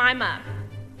 Aunt Jemima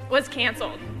was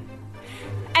canceled.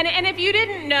 And if you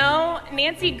didn't know,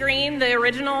 Nancy Green, the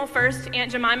original first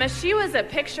Aunt Jemima, she was a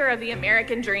picture of the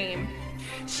American dream.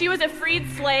 She was a freed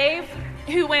slave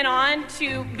who went on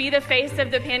to be the face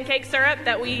of the pancake syrup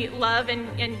that we love and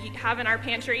have in our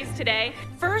pantries today.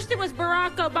 First, it was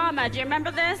Barack Obama. Do you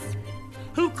remember this?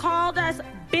 Who called us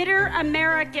bitter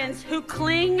Americans who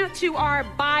cling to our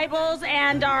Bibles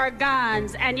and our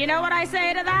guns. And you know what I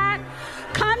say to that?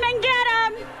 Come and get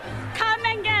them! Come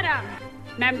and get them!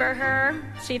 Remember her?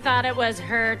 She thought it was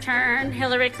her turn,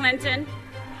 Hillary Clinton.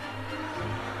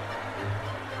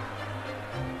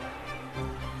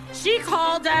 She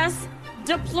called us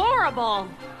deplorable.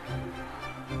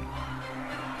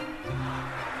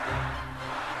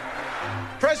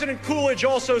 President Coolidge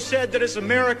also said that as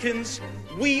Americans,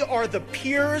 we are the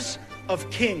peers of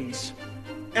kings.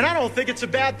 And I don't think it's a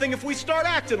bad thing if we start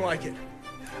acting like it.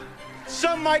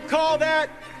 Some might call that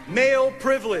male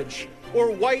privilege or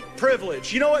white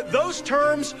privilege. You know what? Those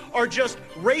terms are just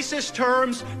racist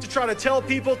terms to try to tell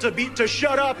people to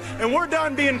shut up, and we're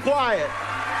done being quiet.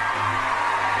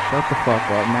 Shut the fuck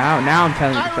up. Now I'm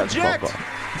telling you to shut the fuck up.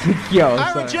 Yo,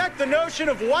 I sorry. reject the notion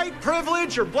of white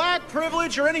privilege or black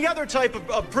privilege or any other type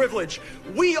of privilege.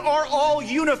 We are all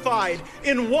unified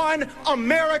in one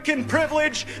American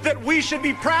privilege that we should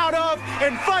be proud of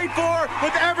and fight for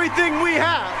with everything we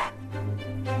have.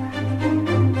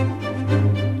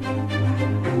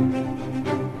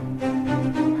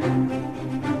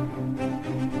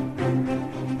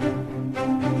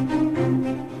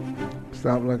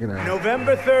 Stop looking at it.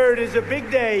 November 3rd is a big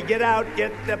day. Get out,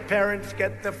 get the parents,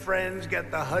 get the friends,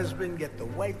 get the husband, get the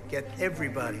wife, get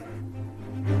everybody.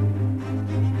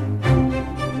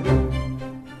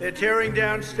 They're tearing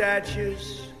down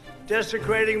statues,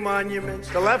 desecrating monuments.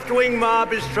 The left-wing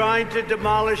mob is trying to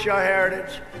demolish our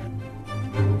heritage.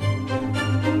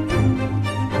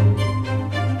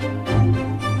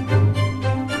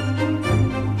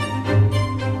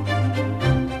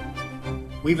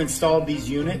 We've installed these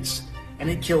units, and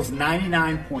it kills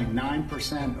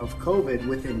 99.9% of COVID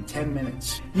within 10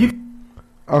 minutes.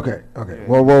 Okay.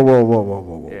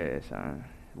 Whoa. Yeah, son.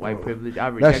 White privilege. I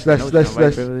reject the notion of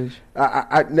white privilege.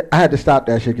 I had to stop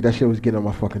that shit because that shit was getting on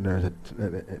my fucking nerves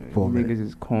for a minute. Niggas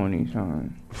is corny,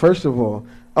 son. First of all,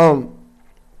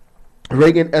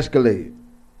 Reagan Escalade.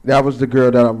 That was the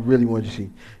girl that I really wanted to see.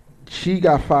 She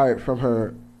got fired from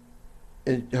her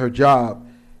job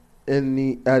at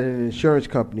an insurance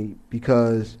company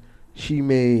because she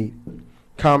made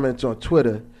comments on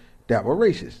Twitter that were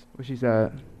racist. What she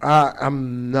said?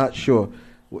 I'm not sure.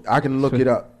 I can look it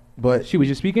up. But she was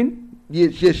just speaking? Yeah.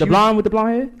 The blonde with the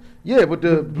blonde hair? Yeah, with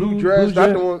the blue dress.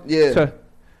 Not the one. Yeah.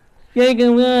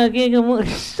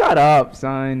 Shut up,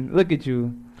 son. Look at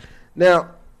you.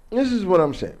 Now, this is what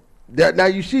I'm saying. Now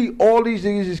you see all these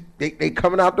things they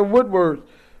coming out the woodwork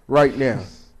right now.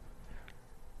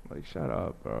 Like, shut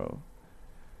up, bro.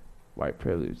 White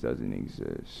privilege doesn't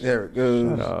exist. There it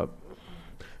goes. Shut up.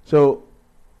 So,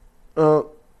 here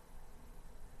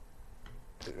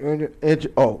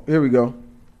we go.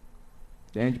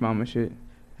 The Aunt Mama shit.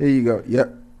 Here you go.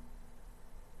 Yep.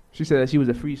 She said that she was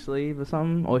a free slave or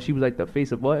something, or she was like the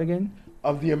face of what again?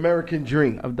 Of the American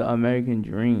dream. Of the American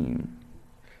dream.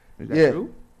 Is that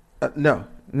true? No.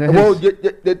 Well,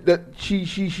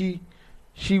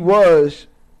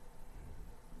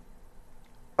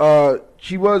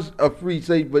 she was a free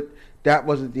slave, but that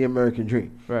wasn't the American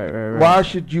dream. Right. Why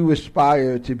should you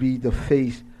aspire to be the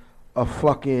face of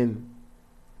fucking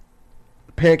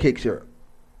pancake syrup?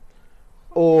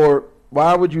 Or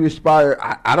why would you aspire?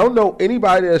 I don't know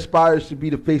anybody that aspires to be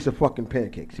the face of fucking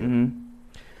pancake syrup.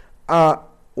 Mm-hmm.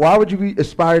 Why would you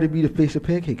aspire to be the face of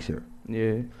pancake syrup?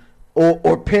 Yeah.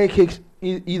 Or pancakes,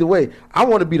 either way. I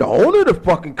want to be the owner of the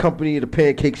fucking company of the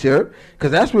pancake syrup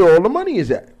because that's where all the money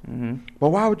is at. Mm-hmm. But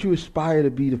why would you aspire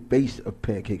to be the face of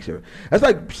pancake syrup? That's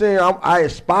like saying I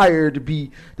aspire to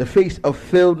be the face of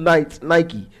Phil Knight's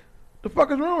Nike. The fuck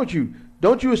is wrong with you?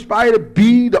 Don't you aspire to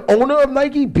be the owner of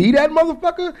Nike? Be that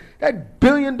motherfucker? That $1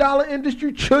 billion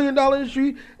industry, $1 trillion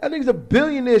industry? That nigga's a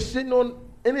billionaire sitting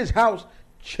in his house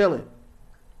chilling.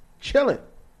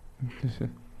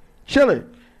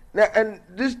 Now, and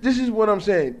this is what I'm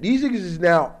saying. These niggas is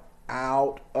now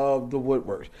out of the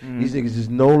woodworks. These niggas is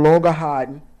no longer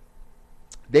hiding.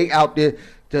 They out there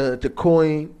to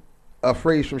coin a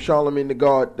phrase from Charlemagne the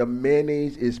God. The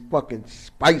mayonnaise is fucking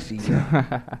spicy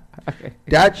now.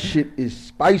 That shit is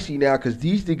spicy now because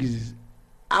these niggas is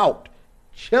out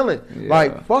chilling. Yeah.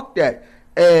 Like, fuck that.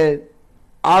 And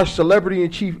our celebrity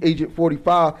in chief, Agent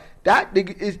 45, that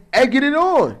nigga is egging it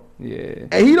on. Yeah.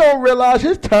 And he don't realize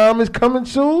his time is coming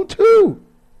soon, too.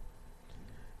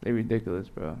 They ridiculous,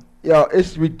 bro. Yo,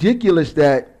 it's ridiculous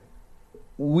that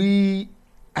we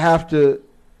have to,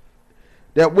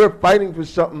 that we're fighting for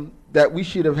something that we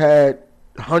should have had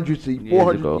 400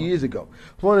 years ago,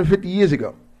 450 years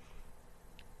ago.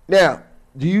 Now,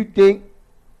 do you think,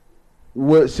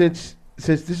 since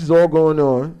this is all going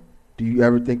on, do you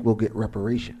ever think we'll get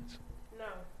reparations? No.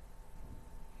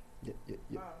 Yeah.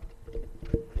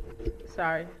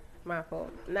 Sorry, my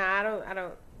fault. Nah, I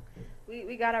don't.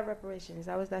 We got our reparations.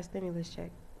 That was that stimulus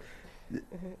check.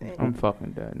 I'm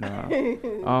fucking dead. Nah.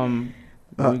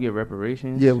 Do we get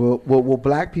reparations? Yeah. Will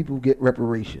black people get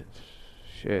reparations?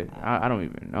 Shit, I don't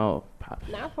even know.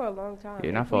 Not for a long time.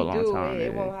 Yeah, not for a long time.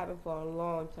 It won't happen for a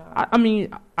long time. I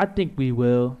mean, I think we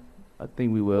will.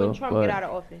 When Trump get out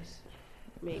of office,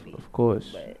 maybe. Of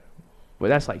course. But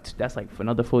that's like for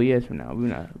another 4 years from now.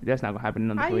 That's not gonna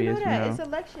happen another 4 years from now. How you know that? It's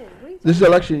election. This is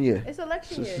election year. It's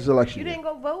election year. This is election year. You didn't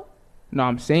go vote? No,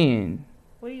 I'm saying.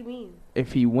 What do you mean?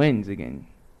 If he wins again.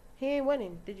 He ain't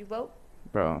winning. Did you vote?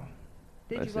 Bro.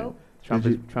 Did you vote? Trump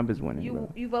is winning.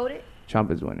 You voted?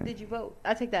 Trump is winning. Did you vote?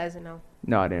 I take that as a no.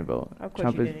 No, I didn't vote. Of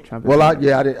course you didn't. Trump I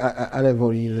didn't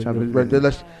vote either.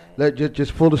 Let's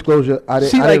just full disclosure.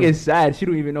 It's sad. She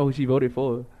don't even know who she voted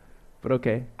for. But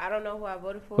okay. I don't know who I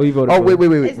voted for. Who you voted for?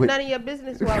 Wait. It's none of your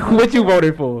business who I voted what you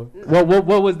voted for?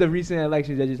 What was the recent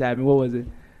elections that just happened? What was it?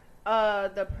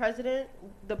 The president.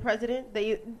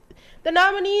 The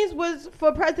nominees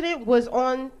for president was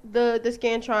on the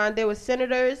Scantron. There was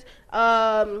senators.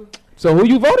 So who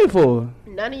you voted for?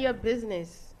 None of your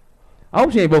business. I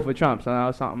hope she ain't vote for Trump.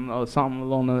 So something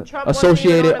along the Trump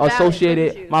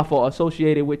associated. My fault.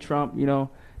 Associated with Trump. You know,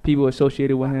 people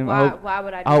associated with him. Why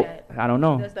would I do that? I don't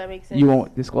know. Does that make sense? You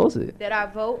won't disclose it. Did I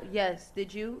vote? Yes.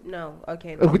 Did you? No.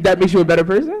 Okay. That makes you a better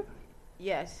person?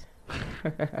 Yes.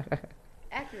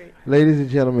 Accurate. Ladies and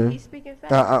gentlemen, He's speaking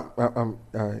facts.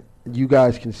 you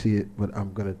guys can see it, but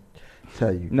I'm gonna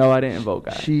tell you. No, I didn't vote,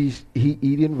 guys. He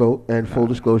didn't vote, and full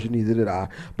disclosure, neither did I.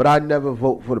 But I never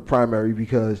vote for the primary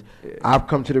because I've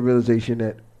come to the realization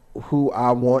that who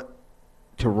I want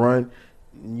to run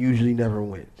usually never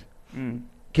wins.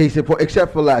 Case in point,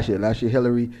 except for last year. Last year,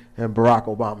 Hillary and Barack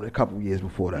Obama, a couple of years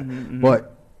before that.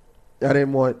 But I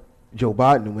didn't want Joe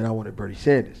Biden to win. I wanted Bernie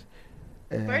Sanders.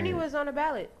 And Bernie was on the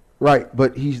ballot. Right,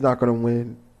 but he's not going to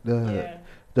win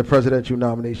the presidential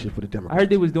nomination for the Democrats. I heard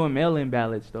they was doing mail-in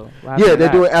ballots though. Yeah,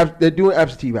 they're doing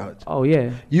absentee ballots. Oh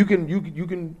yeah. You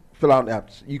can fill out an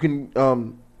apps. You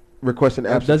can request an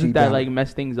absentee. Doesn't that ballot. like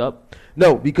mess things up?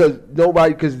 No, because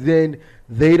then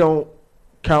they don't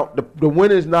count the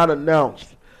winner is not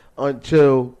announced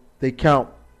until they count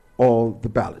all the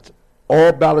ballots.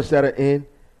 All ballots that are in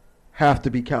have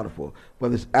to be counted for,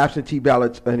 whether it's absentee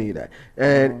ballots or any of that.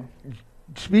 And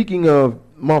speaking of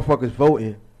motherfuckers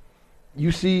voting, did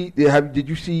you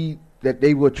see that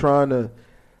they were trying to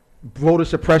voter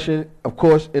suppression, of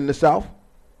course, in the South?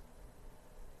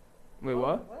 Wait,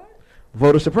 what?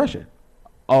 Voter suppression.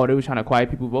 Oh, they were trying to quiet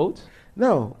people's votes?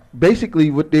 No.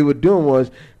 Basically, what they were doing was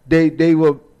they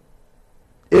were,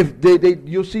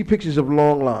 you'll see pictures of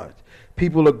long lines.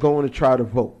 People are going to try to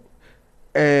vote.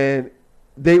 And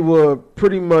they were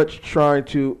pretty much trying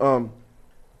to,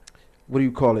 what do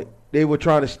you call it? They were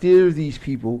trying to steer these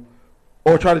people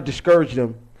or try to discourage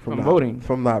them from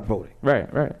not voting.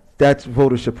 Right. That's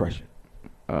voter suppression.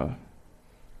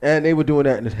 And they were doing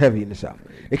that heavy in the South.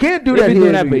 They can't do that They've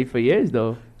here. been doing that for years,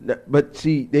 though. But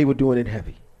see, they were doing it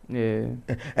heavy. Yeah.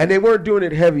 And they weren't doing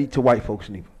it heavy to white folks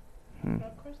neither.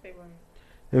 Of course they weren't.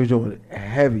 They were doing it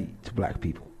heavy to black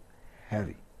people.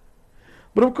 Heavy.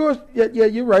 But of course, yeah,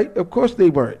 you're right. Of course they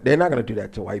weren't. They're not going to do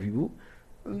that to white people.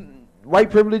 White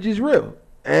privilege is real.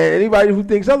 And anybody who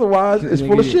thinks otherwise is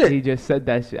full of shit. He just said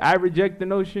that shit. I reject the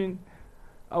notion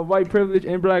of white privilege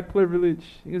and black privilege.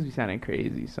 He must be sounding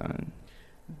crazy, son.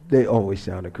 They always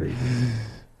sounded crazy.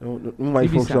 White He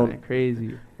be folks sounding don't.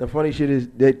 crazy. The funny shit is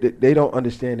they don't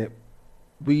understand that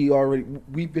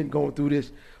we've been going through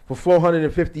this for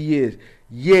 450 years.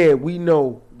 Yeah, we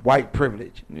know white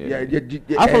privilege. Yeah. Yeah,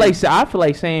 I feel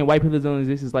like saying white privilege don't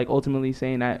exist is like ultimately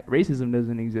saying that racism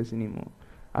doesn't exist anymore.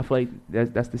 I feel like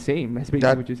that's the same. That's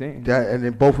basically what you're saying. And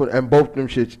then both of them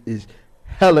shits is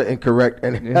hella incorrect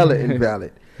and hella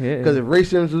invalid. Yeah. Because if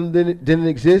racism didn't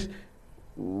exist,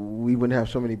 we wouldn't have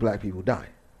so many black people dying.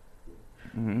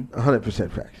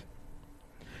 100% facts.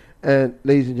 And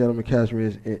ladies and gentlemen,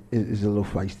 Cashmere is a little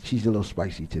feisty. She's a little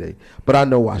spicy today, but I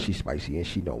know why she's spicy, and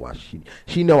she know why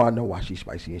I know why she's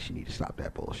spicy, and she need to stop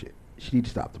that bullshit. She need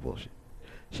to stop the bullshit.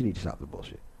 She need to stop the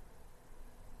bullshit.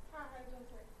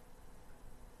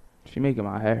 She making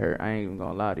my head hurt. I ain't even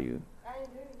gonna lie to you.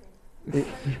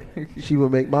 She will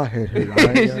make my head hurt.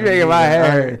 She making my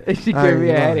head hurt. She gave me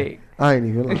a headache. I ain't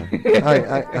even lying.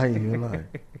 I ain't even lying.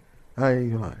 I ain't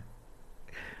even lying.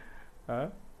 Huh?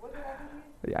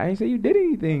 I ain't say you did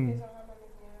anything.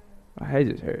 My head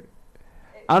just hurt.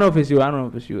 I don't know if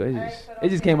it's you. It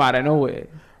just came out of nowhere.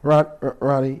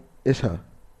 Ronnie, it's her.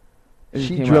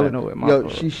 She drilling.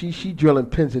 She drilling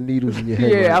pins and needles in your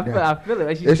head. Yeah, right now. I feel it.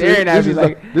 Like she's staring at me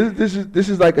like this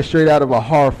is like a straight out of a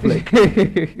horror flick.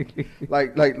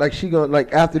 like she gonna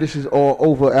like after this is all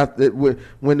over, after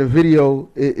when the video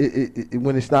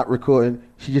when it's not recording,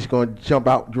 she just gonna jump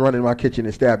out, run in my kitchen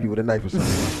and stab you with a knife or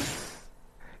something.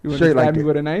 You want to stab me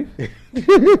with a knife?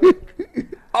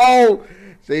 Oh,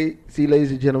 see,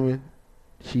 ladies and gentlemen,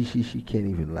 she can't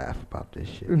even laugh about this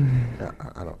shit.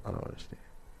 I don't understand.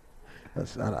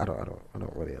 I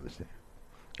don't really understand.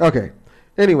 Okay.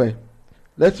 Anyway,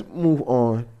 let's move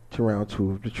on to round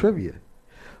 2 of the trivia.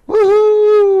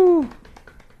 Woohoo!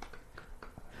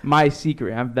 My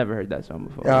Secret. I've never heard that song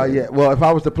before. Yeah. Well, if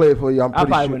I was to play it for you,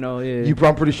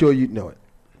 I'm pretty sure you'd know it.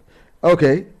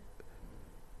 Okay.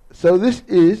 So this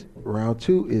is round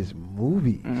 2 is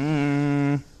movies.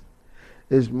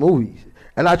 It's movies,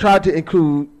 and I tried to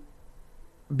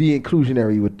be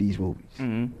inclusionary with these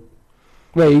movies.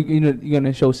 Wait, you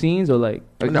gonna show scenes or like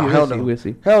no, hell no. We'll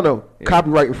see. Hell no. Yeah.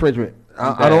 Copyright infringement.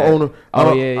 I don't own them. I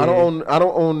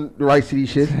don't own the rights to these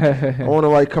shit. I own the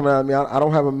right coming out of me. I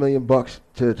don't have $1 million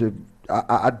to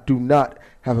I do not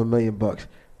have $1 million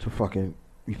to fucking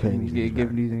be paying these.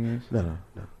 Give these things. No.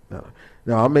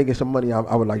 I'm making some money.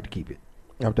 I would like to keep it.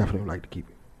 I would definitely like to keep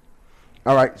it.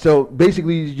 All right. So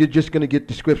basically, you're just gonna get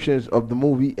descriptions of the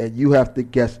movie, and you have to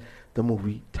guess the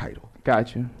movie title.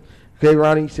 Gotcha. Okay,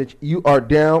 Ronnie, since you are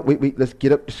down, wait, let's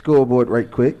get up the scoreboard right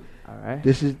quick. All right.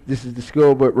 This is the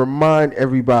scoreboard. Remind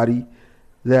everybody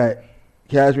that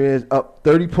Cashmere is up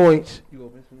 30 points. You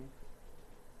open for me,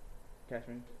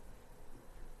 Cashmere.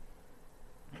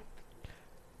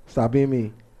 Stop being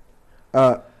mean.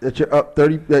 That you're up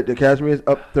 30. That the Cashmere is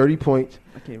up 30 points.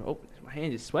 I can't even open this. My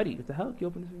hand is sweaty. What the hell? Can you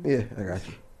open this? Yeah, I got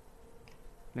you.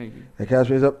 Thank you. The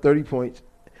Cashmere is up 30 points,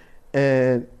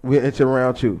 and we're into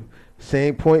round 2.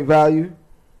 Same point value,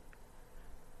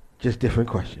 just different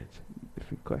questions.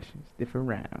 Different questions, different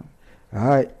round. All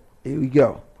right, here we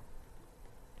go.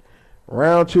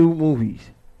 Round 2 movies.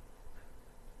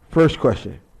 First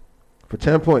question for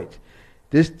 10 points.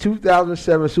 This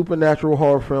 2007 supernatural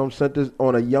horror film centers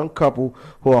on a young couple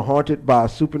who are haunted by a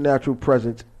supernatural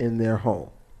presence in their home.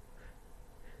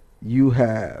 You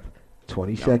have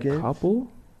 20 seconds. Couple?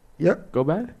 Yep. Go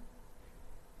back.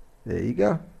 There you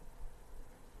go.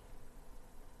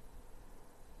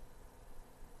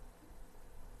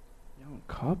 Young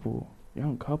couple. Go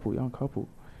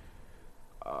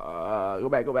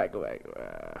back.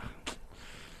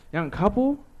 Young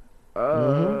couple?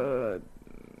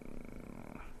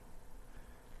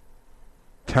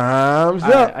 Time's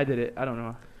up. I did it. I don't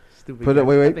know. Stupid. Put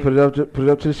it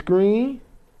up to the screen. I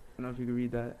don't know if you can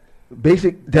read that.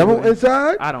 Basic Devil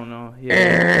Inside? I don't know.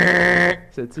 Yeah.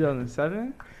 So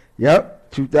 2007?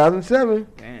 Yep, 2007.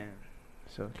 Damn.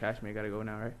 So Cashmere got to go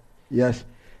now, right? Yes.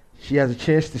 She has a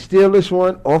chance to steal this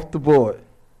one off the board.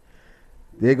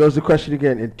 There goes the question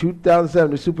again. In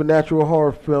 2007, the supernatural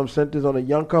horror film centers on a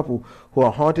young couple who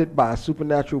are haunted by a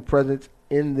supernatural presence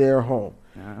in their home.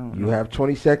 You have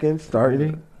 20 seconds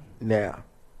starting now.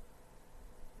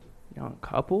 Young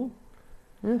couple?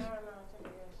 Yes.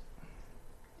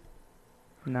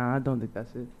 Nah, I don't think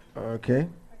that's it. Okay.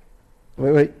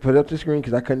 Wait. Put it up the screen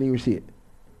because I couldn't even see it.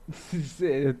 I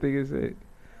think it's it.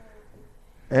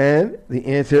 And the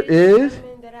answer is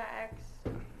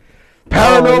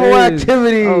Paranormal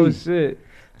Activity. Oh, shit.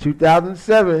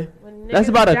 2007. That's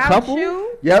about a couple?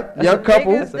 Yep, young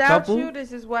couple. That's a couple. You,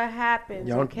 this is what happens.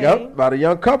 Yep, about a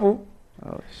young couple.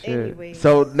 Oh shit. Anyways.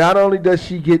 So not only does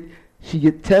she get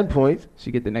 10 points, she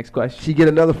get the next question. She get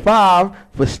another 5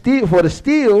 for the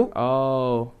steal.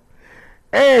 Oh.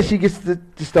 And she gets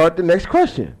to start the next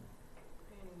question.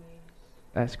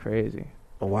 That's crazy.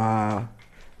 Wow.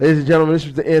 Ladies and gentlemen, this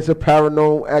was the answer.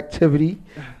 Paranormal Activity.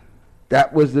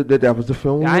 That was the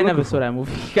film. Yeah, I never saw that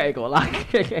movie. I ain't gonna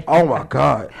lie. Oh my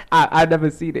God. I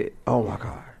never seen it. Oh my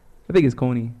God. I think it's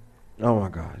Coney. Oh my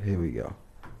God. Here we go.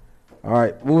 All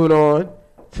right, moving on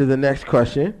to the next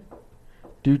question.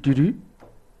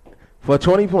 For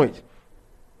 20 points.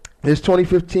 This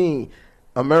 2015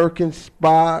 American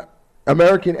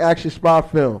action spy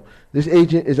film. This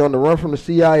agent is on the run from the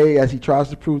CIA as he tries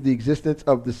to prove the existence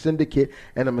of the syndicate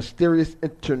and a mysterious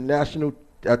international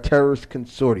terrorist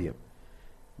consortium.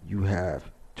 You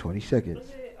have 20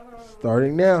 seconds.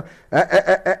 Starting now.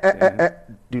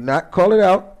 Do not call it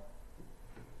out.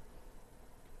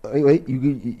 Wait.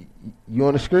 You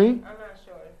on the screen? I'm not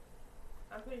sure.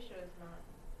 I'm pretty sure it's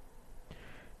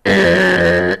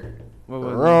not.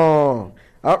 Wrong.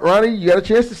 Ronnie, you got a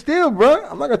chance to steal, bro.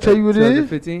 I'm not going to tell you what it is.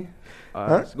 2015?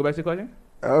 So go back to the question.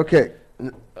 Okay.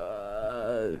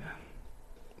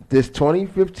 This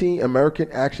 2015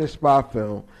 American action spy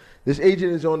film. This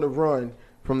agent is on the run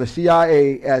from the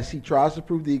CIA as he tries to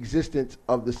prove the existence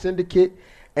of the syndicate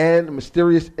and the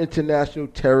mysterious international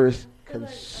terrorist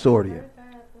consortium.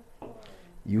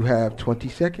 You have 20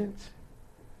 seconds.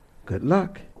 Good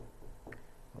luck.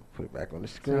 I'll put it back on the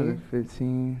screen.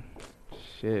 2015.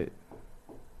 Shit.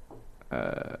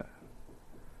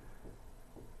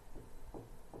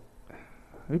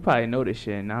 We probably know this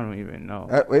shit, and I don't even know.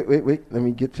 Wait. Let me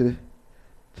get to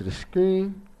the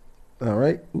screen. All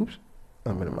right. Oops.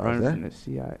 I'm going to minimize that. From the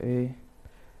CIA.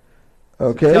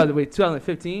 Okay.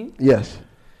 2015? Yes.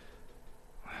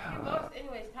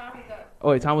 Anyways, time is up. Oh,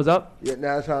 wait, time was up? Yeah,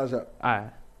 now time's up. All right.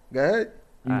 Go ahead.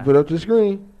 You All put up the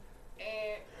screen.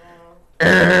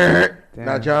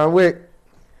 Now, John Wick.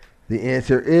 The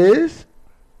answer is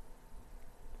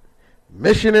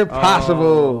Mission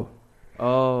Impossible.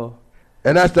 Oh.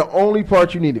 And that's the only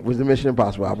part you needed was the Mission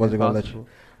Impossible. I wasn't going to let you.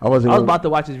 I was about to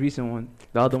watch his recent one.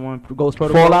 The other one, Ghost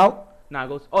Protocol. Fallout? Nah,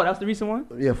 Ghost. Oh, that's the recent one?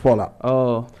 Yeah, Fallout.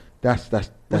 Oh. That's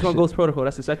Which one, Ghost Protocol?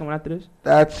 That's the second one after this?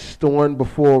 That's the one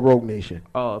before Rogue Nation.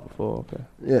 Oh, before, okay.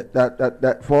 Yeah,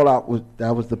 that Fallout was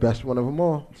the best one of them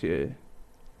all. Yeah.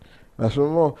 Best one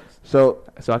of them all. So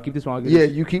I'll keep this one.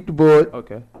 You keep the board.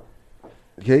 Okay.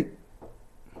 Okay.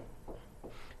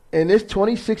 In this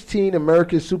 2016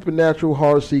 American supernatural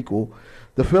horror sequel,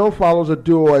 the film follows a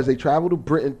duo as they travel to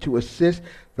Britain to assist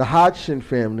the Hodgson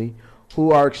family,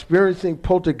 who are experiencing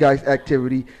poltergeist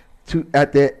activity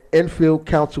at their Enfield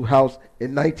Council House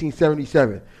in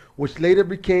 1977, which later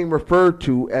became referred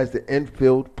to as the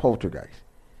Enfield Poltergeist.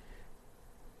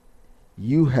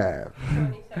 You have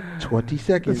 20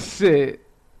 seconds. Shit.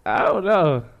 I don't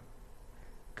know.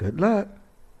 Good luck.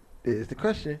 Here's the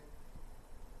question.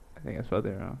 I think I spelled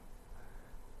it wrong.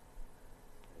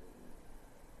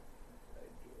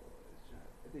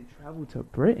 They traveled to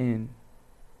Britain.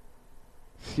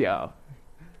 Yo,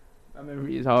 my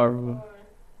memory is horrible. 4,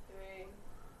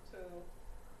 3,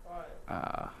 2,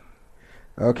 1.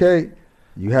 Okay.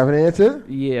 You have an answer?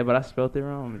 Yeah, but I spelled it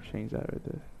wrong. I'm gonna change that right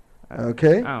there.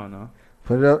 Okay. I don't know.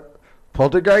 Put it up.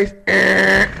 Poltergeist.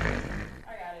 I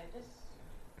got it.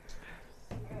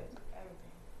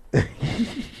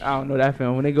 Just I don't know that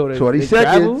film. When they go to 20 they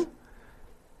seconds. travel?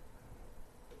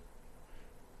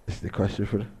 This is the question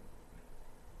for the.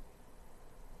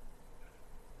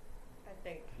 I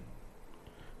think.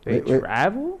 They Wait.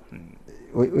 travel?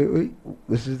 Wait.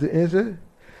 This is the answer.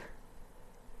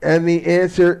 And the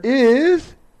answer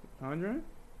is Conjuring?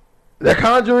 The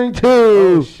Conjuring 2.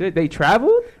 Oh shit! They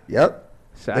traveled? Yep.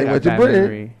 So They I got went to bad Britain.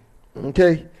 memory.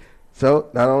 Okay. So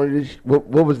not only did what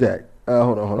was that?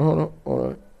 Hold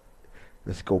on.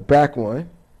 Let's go back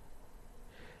one.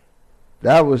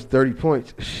 That was 30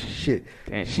 points. Shit.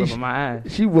 Damn, she whooping my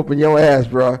ass. She whooping your ass,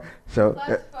 bro. So +5,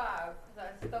 because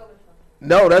I stole it from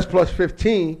no, that's plus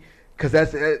 15, because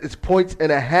it's points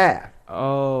and a half.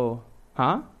 Oh,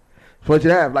 huh? Points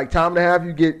and a half. Like time and a half,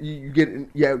 you get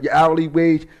your hourly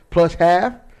wage plus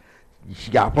half.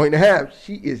 She got a point and a half.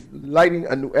 She is lighting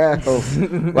a new asshole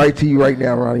right to you right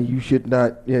now, Ronnie. You should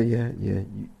not. Yeah.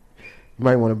 You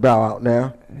might want to bow out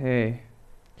now. Hey.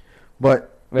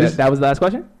 But Wait, that was the last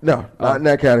question? No, not in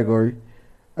that category.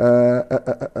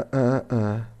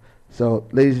 So,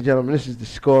 ladies and gentlemen, this is the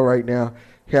score right now.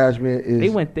 Cashmere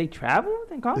is. They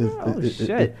traveled in Conjuring? Oh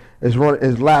shit. Is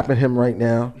lapping him right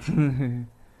now.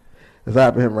 Is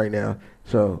lapping him right now.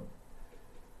 So,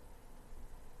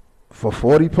 for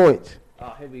 40 points.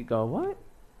 Oh, here we go. What?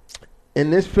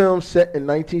 In this film set in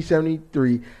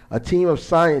 1973, a team of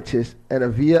scientists and a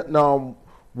Vietnam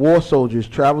War soldiers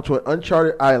travel to an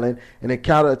uncharted island and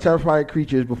encounter terrifying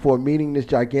creatures before meeting this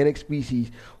gigantic species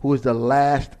who is the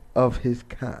last of his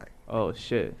kind. Oh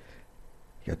shit.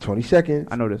 You got 20 seconds.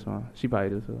 I know this one. She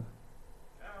probably does too.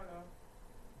 I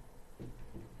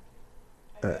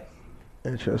don't know.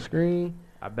 Intro screen.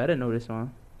 I better know this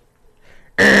one.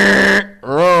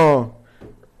 Wrong.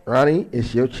 Ronnie,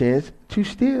 it's your chance to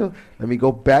steal. Let me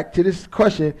go back to this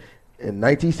question. In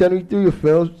 1973, a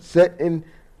film set in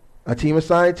a team of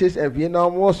scientists and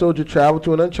Vietnam War soldiers travel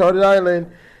to an uncharted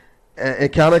island and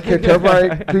encounter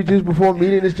terrifying creatures before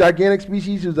meeting this gigantic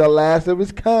species who's the last of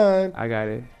its kind. I got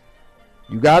it.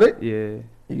 You got it? Yeah.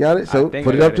 You got it? So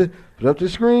put it up to the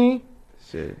screen.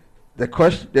 Shit. The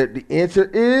question the answer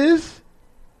is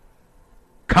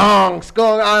Kong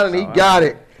Skull Island. He got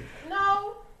it.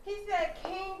 No, he said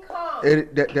King Kong.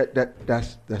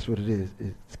 That's what it is.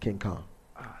 It's King Kong.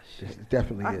 Oh shit. It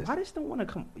definitely is. I just don't want to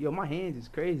come. Yo, my hands is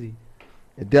crazy.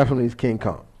 It definitely is King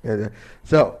Kong.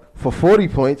 So for 40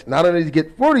 points, not only does he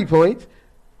get 40 points,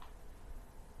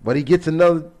 but he gets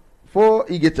another 4.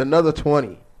 He gets another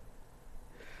 20.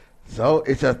 So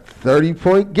it's a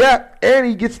 30-point gap, and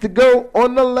he gets to go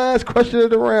on the last question of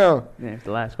the round. Yeah, it's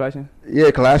the last question. Yeah,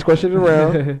 last question of the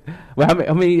round. Well,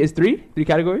 how many is 3? 3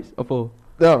 categories or 4?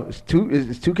 No, it's 2.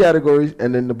 It's 2 categories,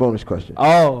 and then the bonus question.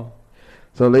 Oh.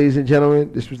 So, ladies and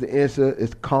gentlemen, this was the answer.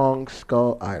 It's Kong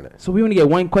Skull Island. So we only get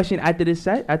 1 question after this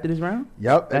round?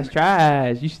 Yep. That's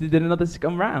trash. You should have did another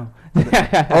scum round.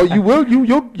 Oh, you will.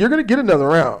 You're gonna get another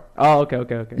round. Oh, okay.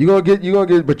 You're gonna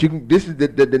get. But you can. This is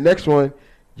the next one.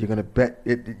 You're gonna bet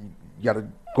it. You gotta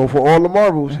go for all the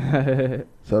marbles.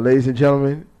 So, ladies and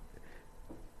gentlemen,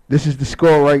 this is the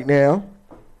score right now.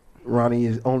 Ronnie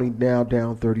is only now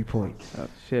down 30 points. Oh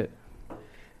shit.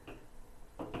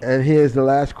 And here's the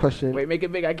last question. Wait, make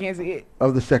it big. I can't see it.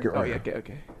 Of the second round. Oh, yeah,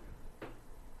 okay.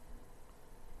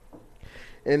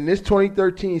 In this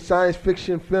 2013 science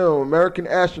fiction film, American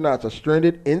astronauts are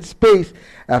stranded in space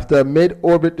after a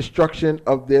mid-orbit destruction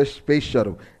of their space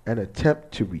shuttle and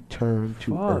attempt to return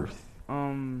to Earth.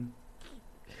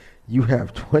 You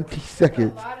have 20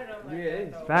 seconds. Yeah,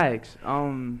 it's facts.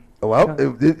 Well,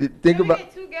 think about.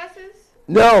 Get 2 guesses?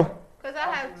 No. Because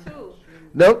I have 2.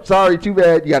 Nope. Sorry. Too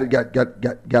bad. You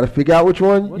gotta figure out which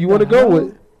one you want to go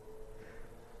with.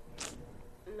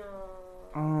 No.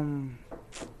 I'm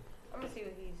gonna see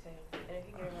what he's saying, and if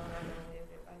you get it wrong, I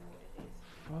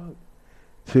know what it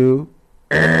is. 2.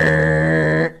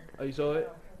 Oh, you saw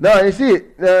it? No, I didn't see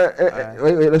it.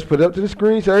 Wait. Let's put it up to the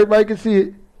screen so everybody can see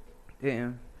it.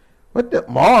 Damn. What the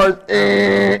Mars?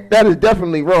 That is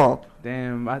definitely wrong.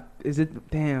 Damn.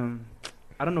 Damn.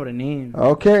 I don't know the name.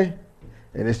 Okay.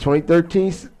 And it's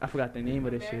 2013. I forgot the name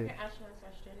of this shit. American astronauts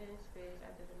are stranded in space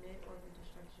after the mid-orbit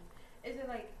destruction. Is it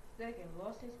like they're getting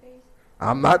lost in space?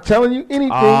 I'm not telling you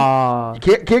anything. Ah.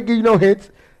 Can't give you no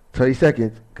hints. 30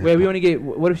 seconds. Wait, we only get.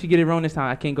 What if she get it wrong this time?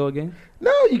 I can't go again.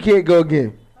 No, you can't go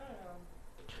again.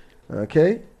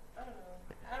 Okay.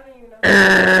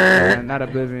 Not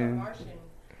Oblivion.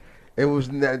 It was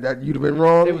that you'd have been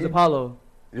wrong. It was Apollo.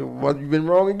 You've been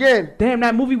wrong again. Damn,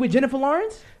 that movie with Jennifer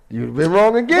Lawrence? You'd have been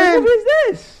wrong again. What movie is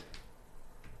this?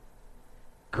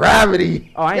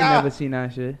 Gravity. Oh, I ain't never seen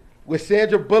that shit. With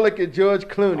Sandra Bullock and George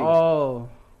Clooney. Oh,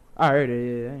 I heard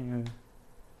it. Yeah, I ain't heard it.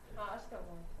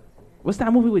 What's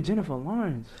that movie with Jennifer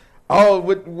Lawrence? Oh,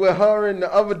 with her and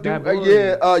the other dude. That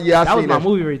Yeah, I that seen was my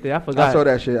movie right there. I forgot. I saw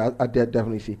that shit. I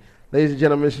definitely see. Ladies and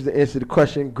gentlemen, this is the answer to the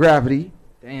question. Gravity.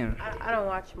 Damn. I don't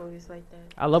watch movies like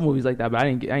that. I love movies like that, but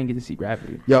I didn't get to see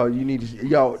Gravity. Yo, you need to see.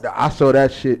 Yo, I saw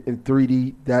that shit in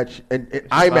 3D. And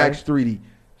IMAX 3D.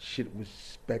 Shit was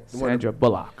spectacular. Sandra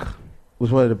Bullock.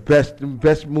 Was one of the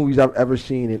best movies I've ever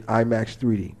seen in IMAX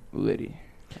 3D. Liddy.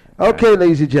 Okay,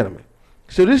 ladies and gentlemen.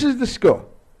 So this is the score.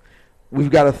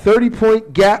 We've got a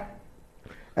 30-point gap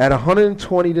at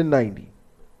 120 to 90.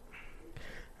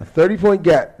 A 30-point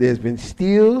gap. There's been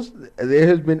steals. There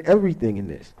has been everything in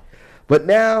this. But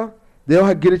now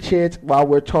they'll get a chance while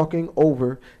we're talking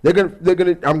over. I'm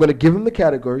gonna give them the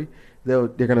category. They're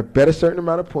gonna bet a certain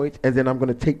amount of points, and then I'm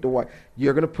gonna take the white.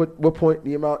 You're gonna put what point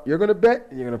the amount you're gonna bet,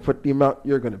 and you're gonna put the amount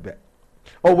you're gonna bet.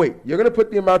 Oh wait, you're gonna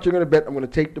put the amount you're gonna bet. I'm gonna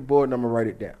take the board and I'm gonna write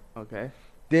it down. Okay.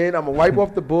 Then I'm gonna wipe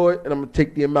off the board and I'm gonna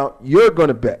take the amount you're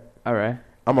gonna bet. All right.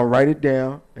 I'm gonna write it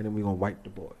down and then we're gonna wipe the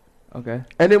board. Okay.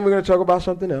 And then we're gonna talk about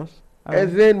something else. All and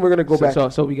right. then we're gonna go back.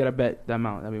 So we gotta bet the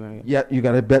amount that we want to get. Yeah, you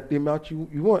gotta bet the amount you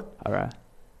want. All right.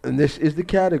 And this is the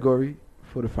category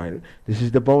for the final. This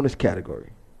is the bonus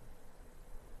category.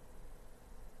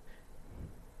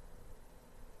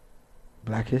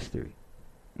 Black history.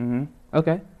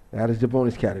 Okay. That is the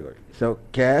bonus category. So,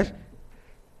 Cash,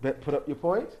 put up your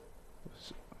points.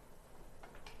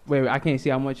 Wait, I can't see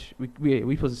how much.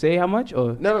 We supposed to say how much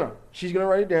or? No. She's gonna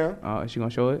write it down. Oh, is she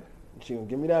gonna show it? She's gonna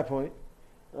give me that point.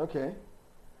 Okay.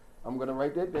 I'm gonna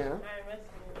write that down.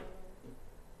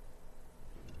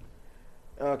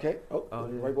 Okay. Oh,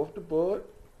 yeah. Wipe off the board.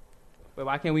 Wait,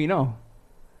 why can't we know?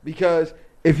 Because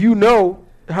if you know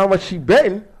how much she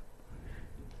betting,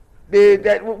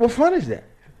 then what fun is that?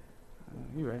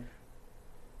 You're right.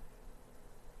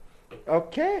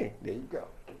 Okay, there you go.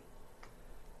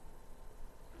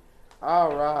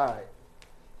 All right.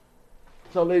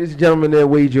 So, ladies and gentlemen, their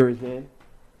wagers in.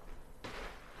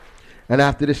 And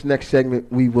after this next segment,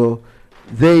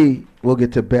 they will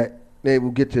get to bet. They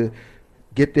will get to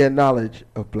get their knowledge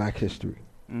of Black history.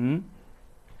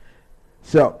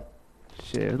 So,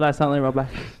 shit, it was last time I learned about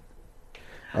Black.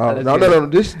 No.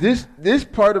 This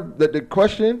part of the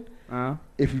question.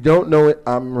 If you don't know it,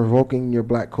 I'm revoking your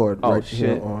black card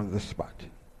here on the spot.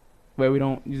 Wait, we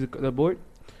don't use the board?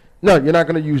 No, you're not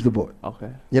going to use the board.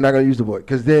 Okay. You're not going to use the board.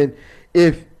 Because then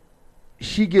if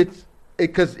she gets it,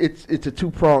 because it's a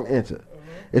two-prong answer.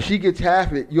 If she gets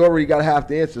half it, you already got half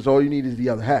the answer, so all you need is the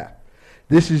other half.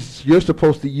 You're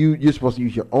supposed to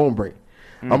use your own brain.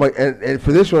 I'm like, and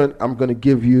for this one, I'm going to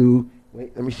give you,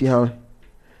 wait, let me see how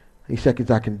many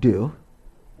seconds I can do.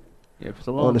 Yeah, if it's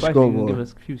a long question, you can give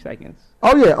us a few seconds.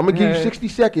 Oh, yeah. I'm going to give you 60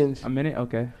 seconds. A minute?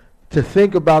 Okay. To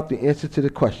think about the answer to the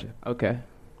question. Okay.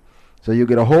 So you'll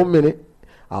get a whole minute.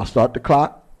 I'll start the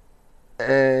clock.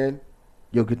 And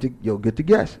you'll get to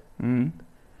guess. And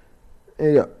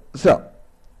yeah. So,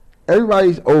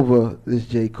 everybody's over this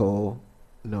J. Cole,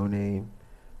 No Name,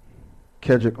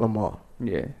 Kendrick Lamar.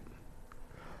 Yeah.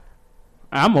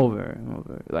 I'm over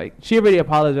it. Like, she already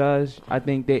apologized. I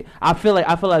feel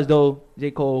as though J.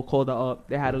 Cole called her up.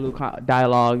 They had a little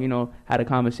dialogue, had a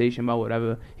conversation about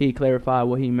whatever. He clarified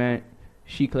what he meant.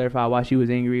 She clarified why she was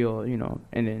angry, and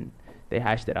then they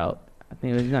hashed it out. I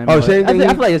think it was nothing. I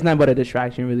feel like it's nothing but a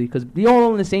distraction, really, because they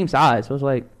all on the same side. So it's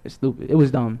like, it's stupid. It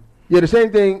was dumb. Yeah, the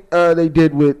same thing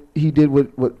he did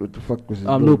with what the fuck was his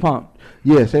name? Lil Pump.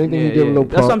 Yeah, same thing he did with Lil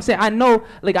Pump. That's what I'm saying. I know,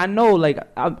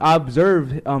 I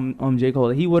observed J. Cole.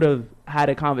 He would have had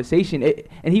a conversation,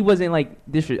 and he wasn't I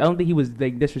don't think he was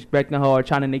disrespecting her or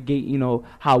trying to negate,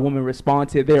 how women respond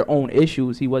to their own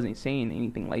issues. He wasn't saying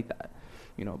anything like that,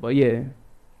 But yeah,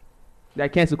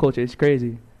 that cancel culture is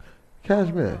crazy.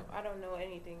 Cashmere. I don't know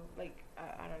anything. I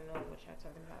don't know what y'all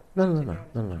talking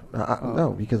about. No,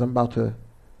 because I'm about to.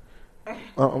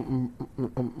 I'm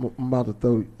about to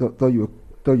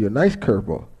throw you a nice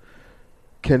curveball.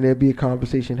 Can there be a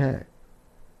conversation had?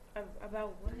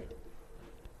 About what?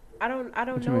 I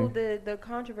don't know the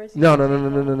controversy. No.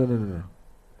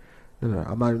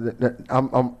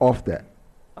 I'm off that.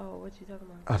 Oh, what you talking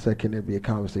about? I said, can there be a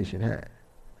conversation had?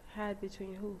 Had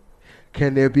between who?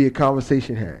 Can there be a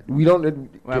conversation had? We don't.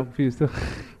 Well, I'm confused too.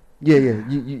 Yeah.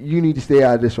 You need to stay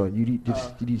out of this one. You need to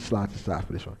slide to the side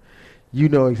for this one. You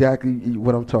know exactly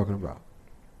what I'm talking about.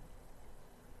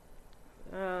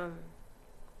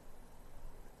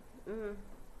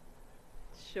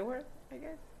 Sure, I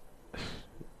guess.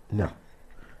 No.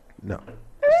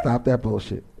 Stop that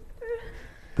bullshit.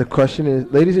 The question is,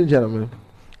 ladies and gentlemen,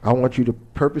 I want you to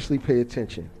purposely pay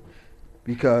attention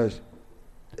because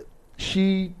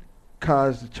she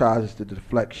tries to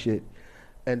deflect shit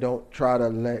and don't try to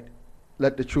let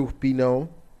the truth be known.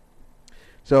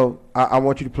 So I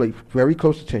want you to pay very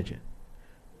close attention.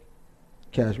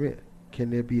 Cashmere, can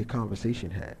there be a conversation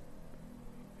had?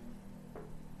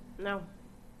 No.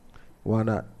 Why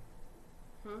not?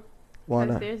 Why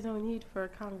not? There's no need for a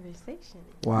conversation.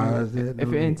 Why is there If no it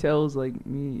need? entails like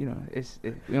me, you know,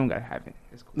 we don't gotta have it.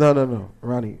 It's cool. No.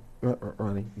 Ronnie, Yeah,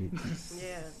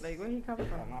 like where he coming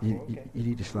from? you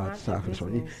need to slide Mind to the side your for this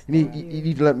one. business. You Thank you.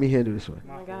 need to let me handle this one.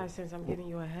 Oh my God, since I'm giving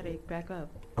you a headache, back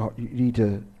up. Oh, you need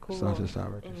to Cool. slide to the side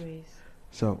right there. Anyways,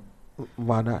 So,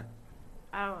 why not?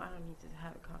 I don't need to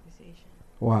have a conversation.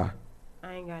 Why?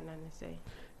 I ain't got nothing to say.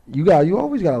 You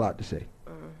always got a lot to say.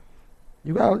 Mm.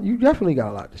 You definitely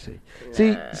got a lot to say.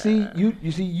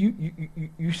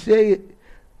 You say it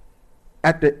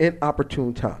at the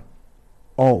inopportune time.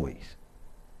 Always.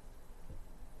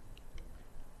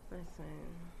 Listen,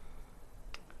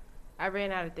 I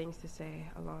ran out of things to say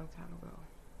a long time ago.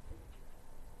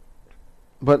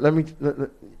 But no,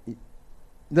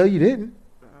 you didn't.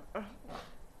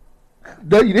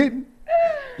 No, you didn't.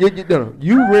 No.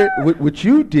 You read what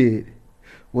you did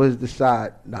was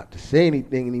decide not to say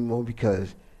anything anymore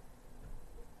because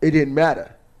it didn't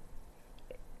matter.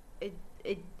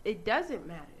 It doesn't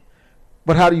matter.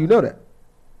 But how do you know that?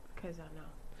 Because I know.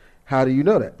 How do you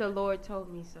know that? The Lord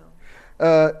told me so.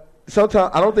 Sometimes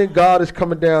I don't think God is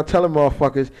coming down telling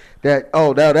motherfuckers that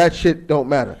that shit don't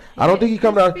matter. I don't think he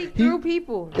coming down. Speak through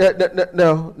people. No. You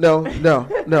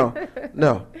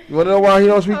want to know why he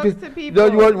don't speak to people? No,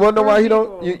 you want to know why he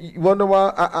don't? You want to know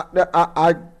why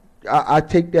I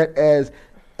take that as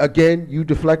again you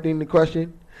deflecting the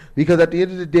question because at the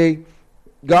end of the day,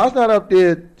 God's not up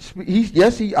there.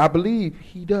 I believe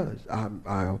he does.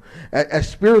 I'm as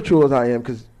spiritual as I am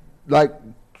because like.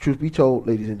 Truth be told,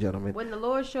 ladies and gentlemen. When the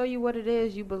Lord show you what it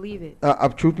is, you believe it.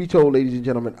 Truth be told, ladies and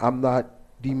gentlemen, I'm not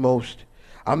a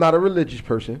religious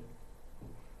person.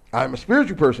 I'm a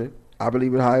spiritual person. I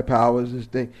believe in higher powers.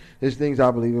 There's things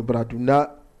I believe in, but I do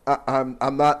not. I'm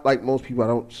not like most people. I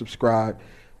don't subscribe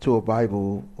to a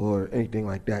Bible or anything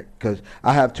like that because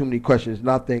I have too many questions.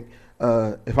 And I think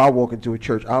if I walk into a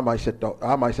church, I might set that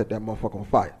motherfucker on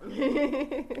fire.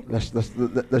 Let's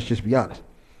just be honest.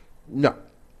 No.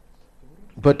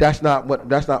 But that's not what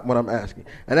I'm asking,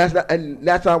 and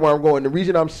that's not where I'm going. The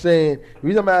reason I'm asking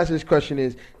this question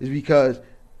is because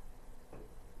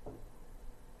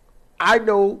I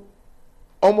know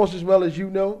almost as well as you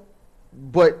know,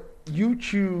 but you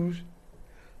choose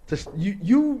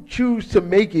to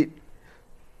make it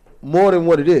more than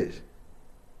what it is.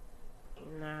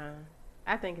 Nah,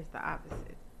 I think it's the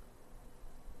opposite.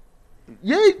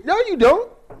 Yeah, no, you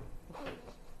don't.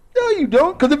 No, you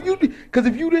don't. Because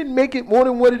if you didn't make it more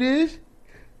than what it is,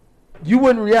 you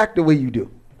wouldn't react the way you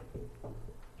do.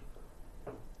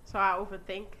 So I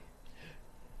overthink.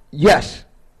 Yes.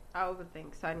 I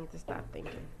overthink, so I need to stop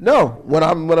thinking. No,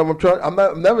 I'm never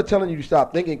telling you to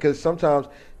stop thinking because sometimes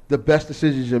the best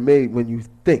decisions are made when you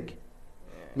think.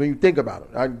 When you think about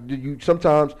it,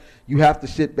 sometimes you have to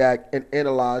sit back and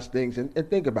analyze things and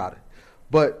think about it.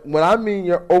 But when I mean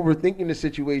you're overthinking the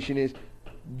situation is.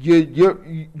 You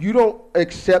don't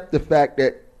accept the fact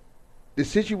that the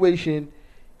situation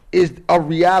is a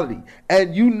reality,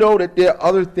 and you know that there are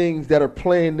other things that are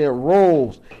playing their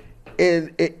roles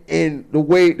in the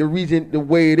way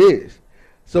it is.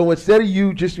 So instead of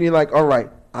you just being like, all right,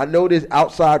 I know there's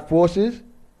outside forces,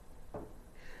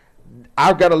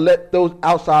 I've got to let those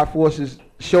outside forces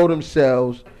show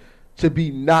themselves to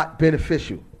be not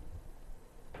beneficial.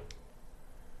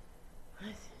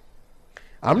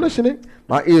 I'm listening.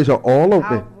 My ears are all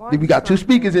open. We got two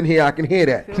speakers in here. I can hear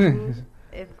that.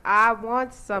 If I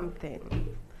want something,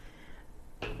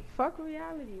 fuck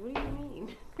reality. What do you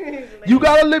mean? You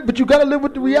gotta live with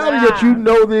the reality that you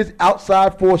know there's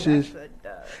outside forces.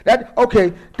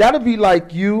 That'll be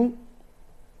like you.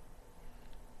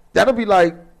 That'll be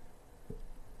like,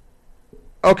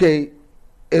 okay,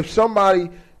 if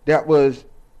somebody that was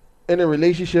in a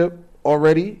relationship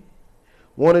already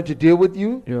wanted to deal with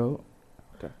you.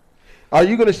 Are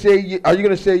you gonna say you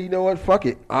know what? Fuck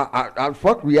it. I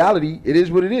fuck reality. It is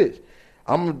what it is.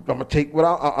 I'm gonna take what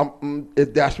I'm.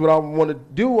 If that's what I want to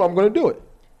do, I'm gonna do it.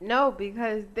 No,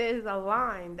 because there's a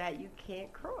line that you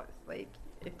can't cross. Like,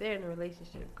 if they're in a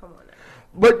relationship, come on now.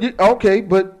 But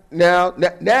but now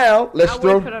let's I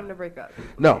throw. wait for them to break up.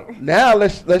 No, now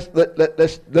let's throw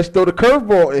the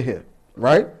curveball in here,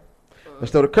 right?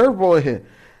 Let's throw the curveball in here.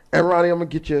 And Ronnie, I'm gonna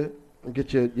get your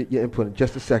input in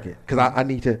just a second, because I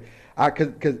need to,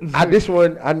 because this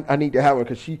one I need to have her,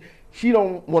 because she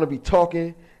don't want to be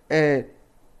talking, and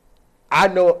I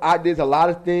know there's a lot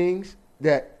of things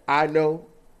that I know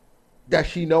that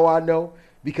she know I know,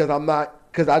 because I'm not,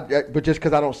 but just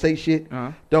because I don't say shit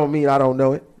don't mean I don't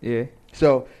know it. Yeah.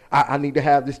 So I need to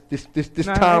have this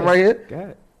time right here.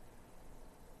 Go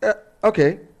ahead.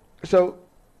 Okay, so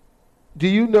do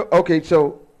you know? Okay,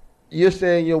 so you're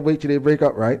saying you'll wait till they break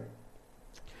up, right?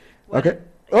 What? Okay.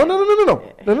 Oh no.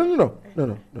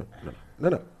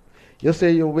 You'll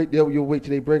say you'll wait till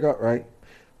they break up, right?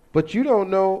 But you don't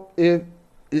know if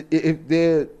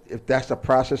that's a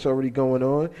process already going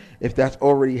on, if that's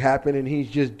already happened, and he's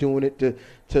just doing it to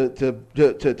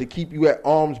keep you at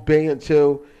arm's bay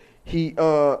until he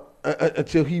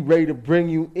ready to bring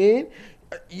you in.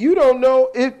 You don't know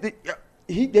if they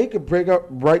could break up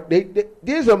right.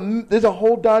 There's a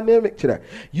whole dynamic to that.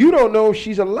 You don't know if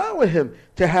she's allowing him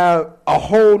to have a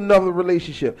whole nother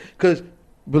relationship, because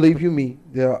believe you me,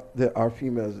 there are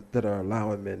females that are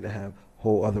allowing men to have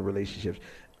whole other relationships.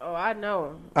 Oh, I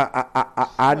know.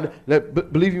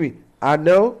 Believe me, I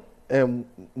know, and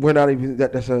we're not even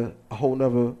that's a whole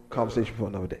nother conversation for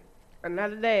another day.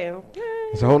 Another day. Okay.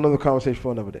 It's a whole nother conversation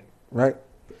for another day, right?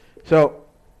 So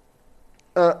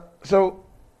how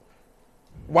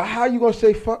you gonna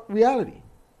say fuck reality?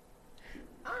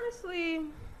 Honestly,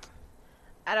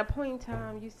 at a point in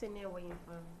time, you sitting there waiting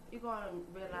for him. You're gonna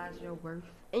realize your worth,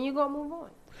 and you're gonna move on.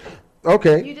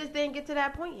 Okay. You just didn't get to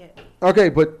that point yet. Okay,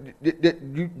 but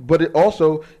it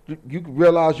also you can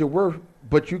realize your worth,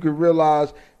 but you can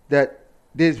realize that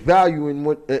there's value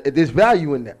in there's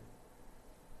value in that.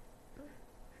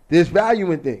 There's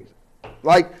value in things,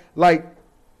 like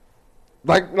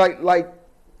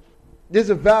there's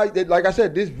a value that, like I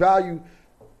said, this value,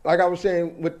 like I was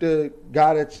saying with the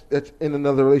guy that's in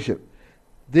another relationship.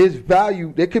 There's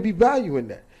value. There could be value in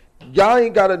that. Y'all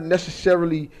ain't gotta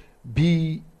necessarily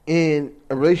be in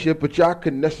a relationship, but y'all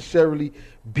could necessarily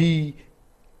be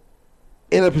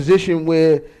in a position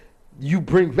where you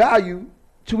bring value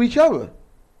to each other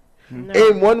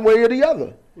in one way or the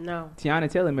other. No.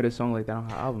 Tiana Taylor made a song like that on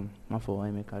her album. My fault, I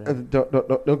ain't cut it.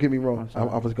 Don't get me wrong.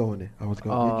 I was going there.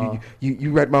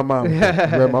 You read my mind. You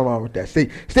read my mind with that. Stay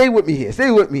with me here. Stay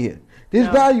with me here. There's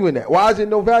value in that. Why is there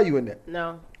no value in that?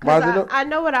 No. Because I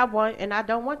know what I want, and I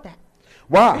don't want that.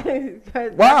 Why?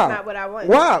 Because Why? that's not what I want.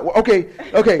 Why?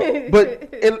 Okay.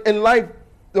 But in life,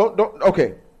 don't.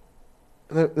 Okay.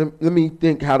 Let me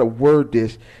think how to word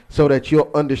this so that you'll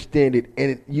understand it,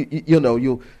 and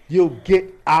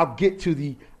I'll get to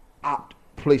the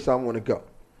place I want to go.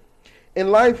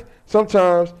 In life,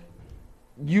 sometimes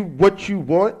what you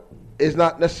want is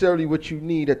not necessarily what you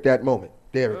need at that moment.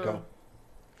 There we go.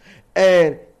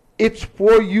 And it's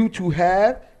for you to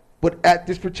have, but at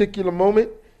this particular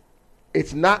moment,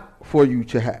 it's not for you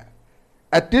to have.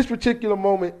 At this particular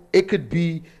moment, it could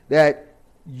be that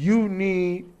you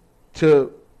need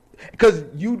to, because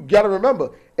you got to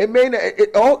remember, you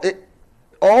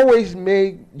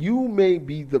may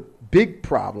be the big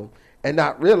problem and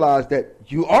not realize that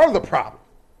you are the problem.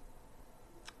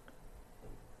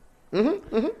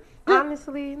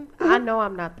 Honestly, I know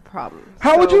I'm not the problem.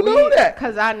 How would you know that?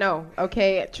 Because I know,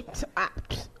 okay?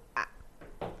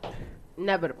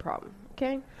 Never the problem,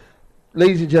 okay?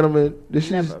 Ladies and gentlemen,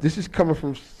 this is coming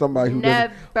from somebody who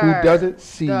doesn't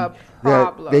see that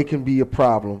they can be a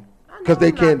problem, because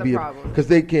they can be because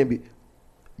they can be.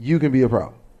 You can be a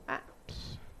problem. I know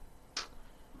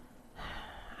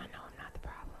I'm not the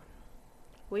problem.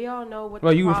 We all know what.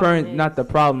 Well, the you problem referring is. not the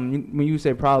problem. When you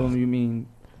say problem, you mean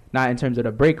not in terms of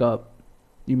the breakup.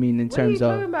 You mean in terms of.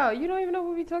 What are you talking about? You don't even know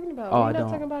what we're talking about. Oh, we're not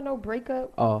talking about no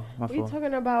breakup. Oh, my fault. We're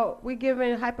talking about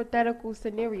giving hypothetical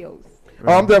scenarios.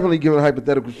 Oh, I'm definitely giving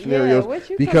hypothetical scenarios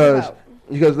because,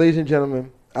 ladies and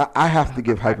gentlemen, I have to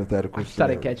give hypothetical scenarios. Try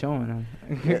to catch on. No.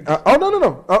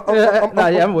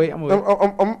 I'm waiting.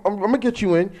 I'm gonna get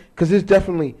you in, because there's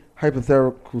definitely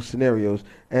hypothetical scenarios,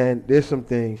 and there's some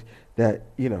things that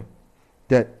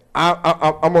that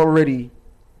I'm already.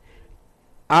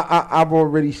 I've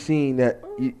already seen that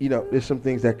there's some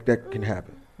things that can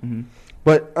happen,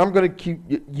 but I'm gonna keep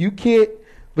you can't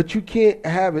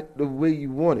have it the way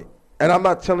you want it. And I'm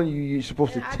not telling you you're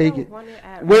supposed to take it.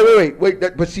 Wait.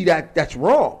 But see, that's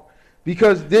wrong,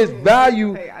 because there's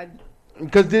value.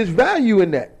 Because there's value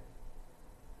in that.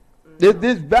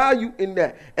 There's value in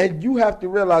that. And you have to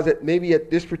realize that maybe at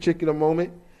this particular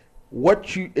moment,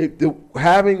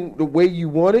 having the way you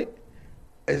want it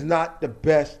is not the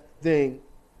best thing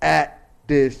at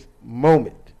this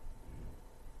moment.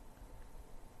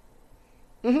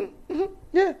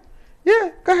 Yeah.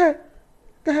 Go ahead.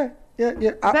 Yeah.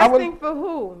 Best thing for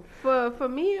who? For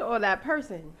me or that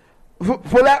person? For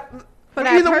either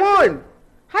person. One.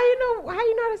 How you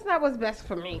know that's not what's best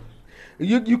for me?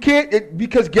 You can't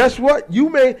because guess what?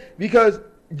 Because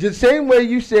the same way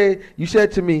you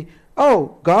said to me,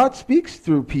 oh, God speaks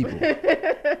through people.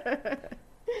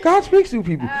 God speaks through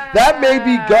people. That may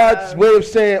be God's way of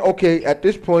saying, okay, at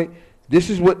this point, this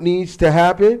is what needs to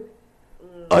happen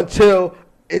until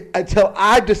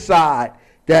I decide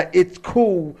that it's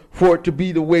cool for it to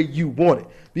be the way you want it.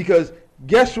 Because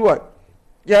guess what,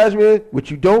 Yasmin, what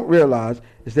you don't realize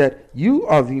is that you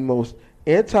are the most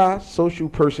anti-social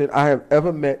person I have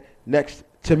ever met next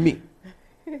to me.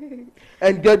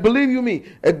 And believe you me,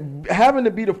 having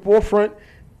to be the forefront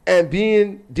and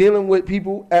dealing with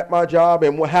people at my job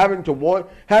and having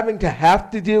to have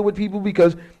to deal with people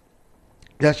because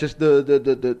that's just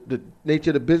the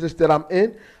nature of the business that I'm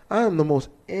in. I am the most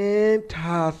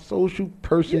anti-social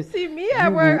person. You see me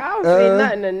at work, I don't say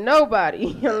nothing to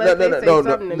nobody unless they say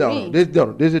something to me.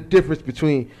 There's a difference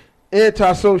between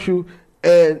anti-social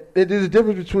and there's a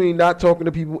difference between not talking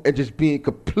to people and just being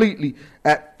completely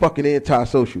at fucking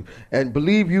anti-social. And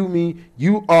believe you me,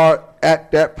 you are at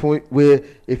that point where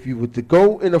if you were to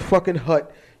go in a fucking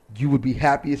hut, you would be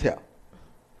happy as hell.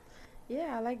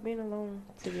 Yeah, I like being alone,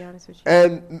 to be honest with you.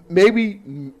 And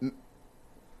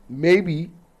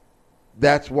maybe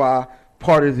that's why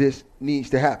part of this needs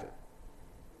to happen.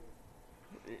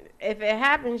 If it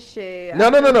happens, shit.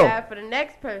 No. For the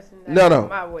next person. No.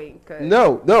 My way.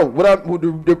 No.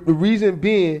 The reason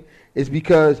being is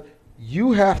because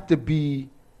you have to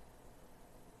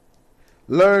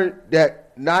learn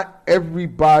that not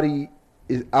everybody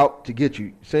is out to get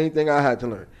you. Same thing I had to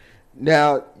learn.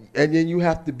 Now, and then you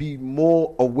have to be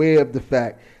more aware of the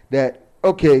fact that,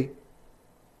 okay,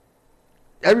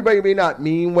 everybody may not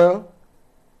mean well,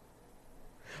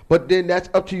 but then that's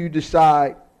up to you to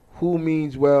decide who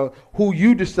means well, who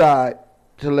you decide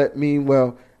to let mean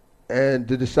well, and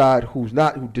to decide who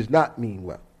does not mean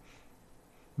well.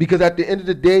 Because at the end of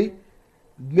the day,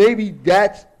 maybe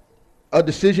that's a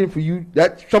decision for you.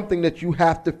 That's something that you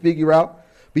have to figure out,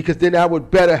 because then that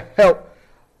would better help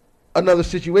another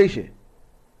situation.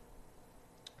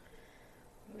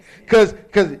 Because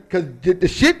the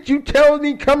shit you tell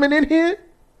me coming in here,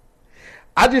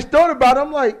 I just thought about it.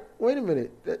 I'm like, wait a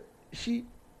minute.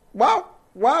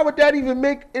 Why would that even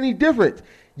make any difference?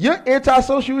 You're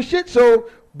antisocial as shit,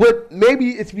 but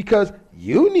maybe it's because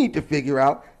you need to figure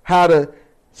out how to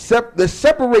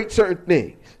separate certain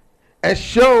things and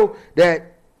show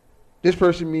that this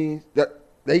person means that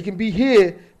they can be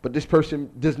here, but this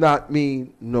person does not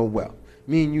mean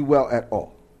you well at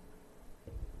all.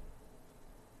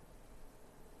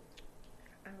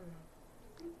 I don't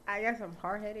know. I guess I'm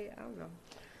hard-headed. I don't know.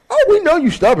 Oh, we know you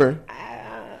stubborn.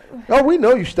 We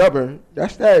know you stubborn.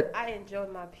 That's that. I enjoy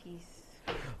my peace.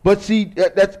 But see,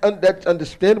 that's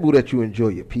understandable that you enjoy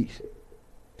your peace.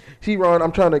 See, Ron,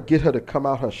 I'm trying to get her to come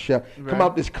out her shell, come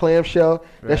out this clamshell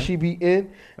that she be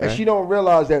in, and she don't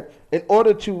realize that in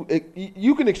order to,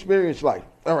 you can experience life.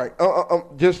 All right,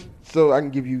 just so I can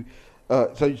give you,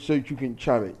 so you can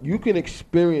chime in. You can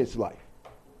experience life.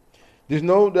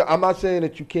 I'm not saying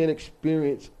that you can't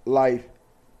experience life.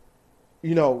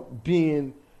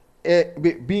 Being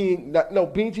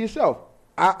to yourself.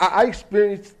 I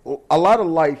experienced a lot of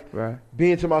life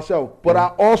being to myself, but I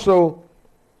also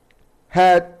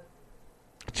had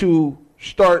to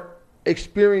start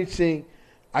experiencing,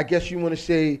 I guess you want to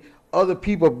say, other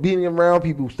people, being around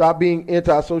people, stop being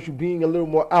antisocial, being a little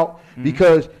more out,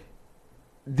 because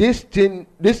this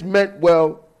meant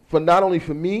well for not only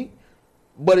for me,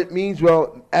 but it means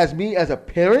well as me as a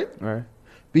parent. Right.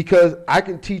 Because I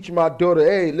can teach my daughter,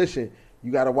 hey, listen,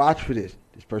 you got to watch for this.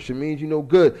 This person means you no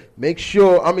good. Make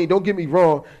sure, don't get me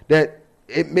wrong, that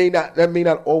may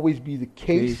not always be the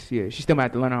case. Yeah, she still might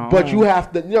have to learn on her own. But you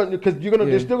have to, because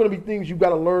there's still going to be things you got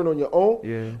to learn on your own.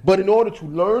 Yeah. But in order to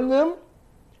learn them,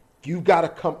 you got to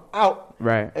come out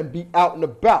and be out and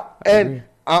about. And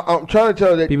I'm trying to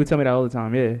tell her that. People tell me that all the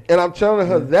time, yeah. And I'm telling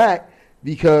her that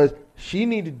because she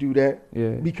need to do that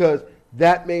because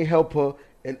that may help her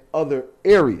in other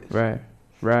areas.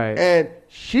 Right. And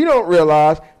she don't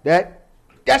realize that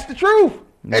that's the truth.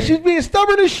 And she's being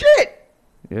stubborn as shit.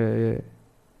 Yeah.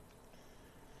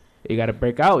 You got to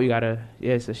break out. You got to,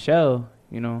 it's a shell,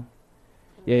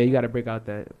 Yeah, you gotta break out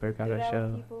that Do shell.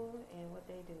 with people, and what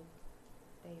they do,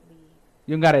 they leave.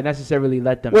 You don't gotta necessarily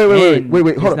let them Wait, in. hold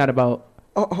It's on. not about.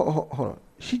 Hold on.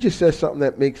 She just said something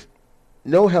that makes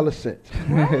no hella sense.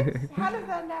 What? How does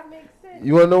that not make sense?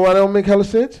 You want to know why that don't make hella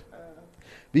sense?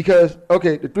 Because,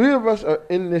 okay, the three of us are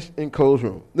in this enclosed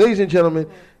room. Ladies and gentlemen,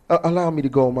 allow me to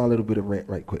go on my little bit of rant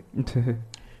right quick.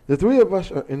 The three of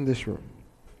us are in this room,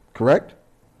 correct?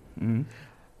 Mm-hmm.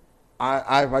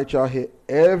 I invite y'all here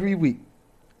every week.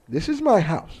 This is my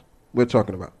house we're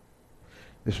talking about.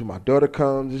 This is where my daughter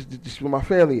comes. This is where my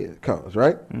family comes,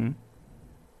 right? Mm-hmm.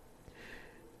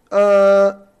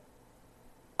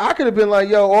 I could have been like,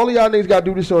 yo, all of y'all niggas got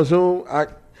to do this on Zoom.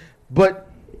 But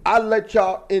I let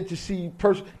y'all in to see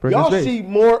y'all space. see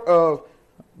more of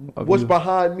what's you.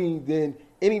 behind me than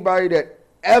anybody that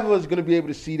ever is going to be able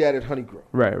to see that at Honeygrove.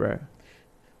 Right.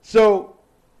 So,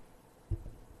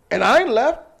 and I ain't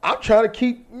left. I'm trying to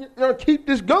keep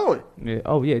this going. Yeah.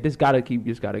 Oh yeah. This gotta keep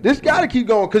This got to keep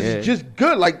going because it's just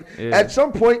good. Like at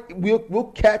some point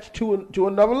we'll catch to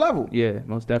another level. Yeah,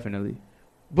 most definitely.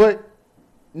 But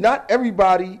not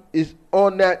everybody is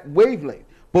on that wavelength.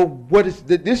 But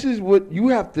this is what you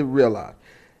have to realize.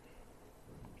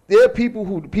 There are people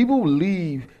who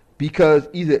leave because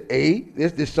either A,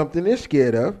 there's something they're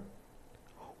scared of,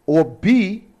 or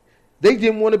B, they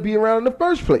didn't want to be around in the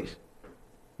first place.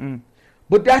 Mm.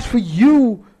 But that's for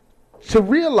you to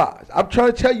realize. I'm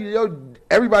trying to tell you,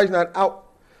 everybody's not out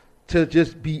to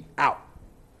just be out.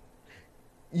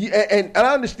 And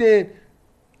I understand.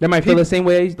 They might feel the same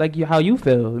way like how you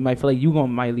feel. They might feel like you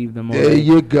might leave them. There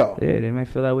you go. Yeah, they might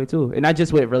feel that way too. And not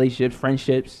just with relationships,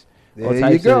 friendships, all There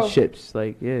types you go. of ships.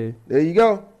 Like, yeah. There you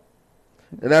go.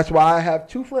 And that's why I have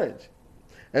two friends.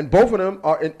 And both of them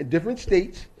are in different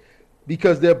states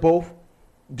because they're both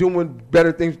doing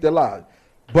better things with their lives.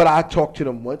 But I talk to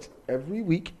them once every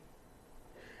week.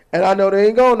 And I know they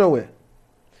ain't going nowhere.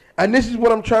 And this is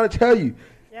what I'm trying to tell you.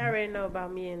 Y'all already know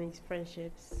about me and these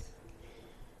friendships.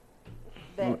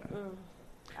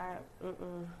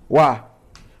 Why?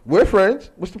 We're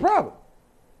friends. What's the problem?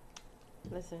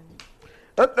 Listen.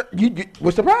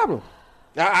 What's the problem?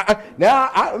 I'm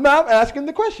asking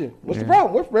the question. What's the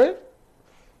problem? We're friends.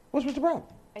 What's the problem?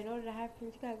 In order to have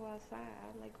friends, you gotta go outside.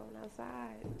 I like going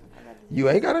outside. You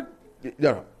ain't gotta.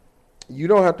 No. You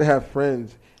don't have to have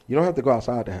friends. You don't have to go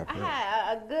outside to have friends. I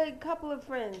had a good couple of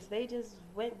friends. They just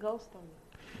went ghost on me.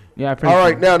 Yeah. All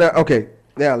right. Now, okay.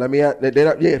 Now, let me.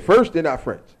 First, they're not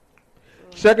friends.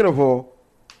 Second of all,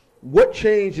 what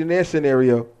changed in their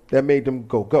scenario that made them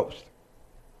go ghost?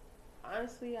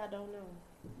 Honestly, I don't know.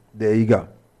 There you go.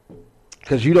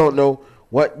 Because you don't know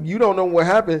what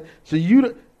happened. So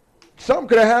something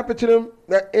could have happened to them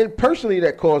personally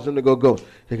that caused them to go ghost.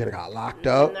 They could have got locked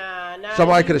up.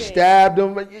 Somebody could have stabbed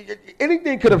them.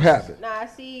 Anything could have happened. Nah,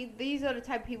 see, these are the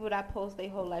type of people that post their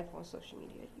whole life on social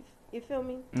media. You feel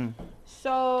me? Mm.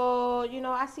 So,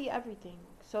 I see everything.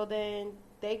 So then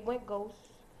they went ghost,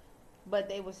 but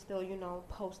they would still,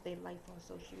 post their life on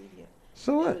social media.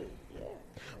 So what? Yeah.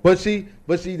 But see,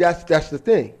 that's the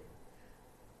thing.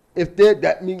 If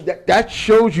that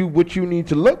shows you what you need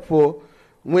to look for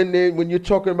when you're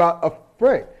talking about a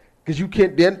friend, because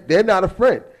they're not a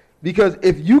friend. Because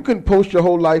if you can post your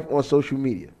whole life on social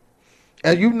media,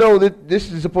 and you know that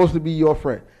this is supposed to be your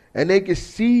friend, and they can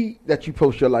see that you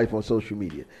post your life on social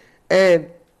media, and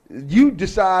you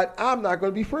decide, I'm not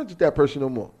going to be friends with that person no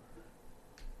more.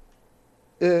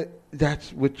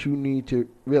 That's what you need to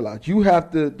realize. You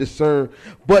have to discern.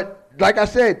 But like I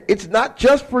said, it's not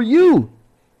just for you.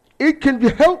 It can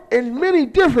help in many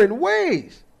different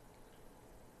ways.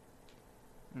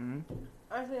 Mm-hmm.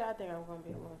 Honestly, I think I'm going to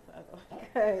be one forever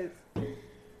because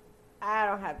I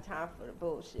don't have time for the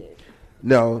bullshit.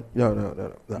 No.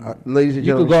 Ladies and gentlemen.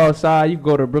 You could go outside. You could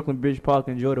go to Brooklyn Bridge Park,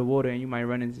 enjoy the water, and you might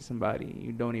run into somebody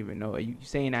you don't even know. You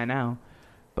saying that now,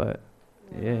 but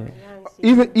yeah.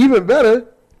 Even better,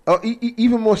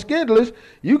 even more scandalous,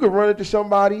 you could run into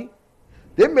somebody.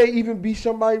 There may even be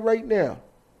somebody right now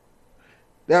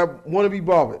that want to be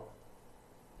bothered.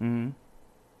 Mm-hmm.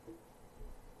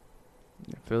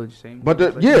 I feel the same. But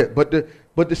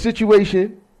the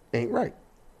situation ain't right.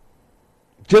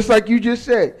 Just like you just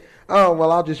said. Oh,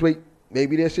 well, I'll just wait.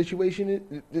 Maybe their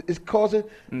situation is causing...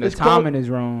 The timing is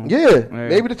wrong. Yeah, right.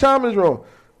 Maybe the timing is wrong.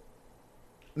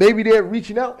 Maybe they're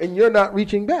reaching out and you're not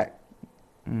reaching back.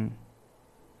 Reaching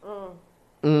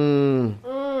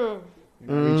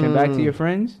back to your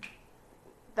friends?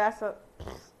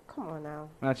 Come on now.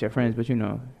 Not your friends, but you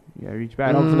gotta reach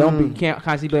back. You can't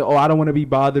constantly be like, I don't want to be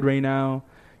bothered right now.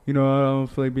 I don't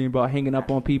feel like being hanging up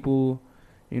on people.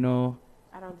 I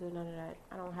don't do none of that.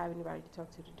 I don't have anybody to talk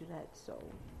to do that. So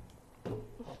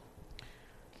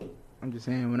I'm just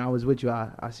saying, when I was with you,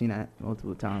 I seen that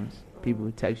multiple times. People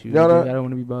would text you. No, no. I don't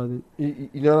want to be bothered. You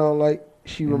know what I don't like?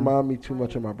 She remind me too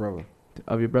much of my brother.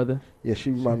 Of your brother? Yeah,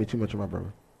 she remind me too much of my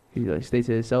brother. He like stay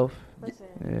to himself.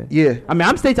 Yeah. I mean,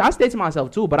 I stay to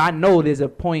myself too, but I know there's a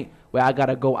point where I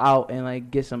gotta go out and like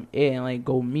get some air and like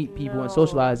go meet people and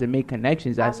socialize and make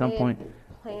connections at some point.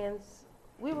 Plans.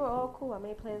 We were all cool. I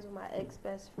made plans with my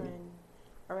ex-best friend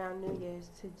around New Year's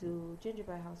to do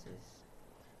gingerbread houses.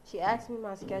 She asked me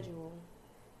my schedule.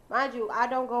 Mind you, I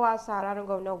don't go outside. I don't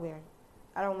go nowhere.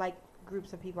 I don't like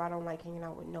groups of people. I don't like hanging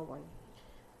out with no one.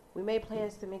 We made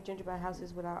plans to make gingerbread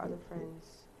houses with our other friends.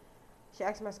 She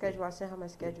asked my schedule. I sent her my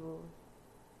schedule.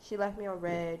 She left me on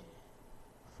red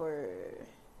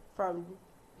from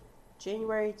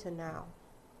January to now.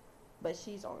 But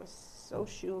she's on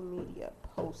social media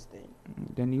posting.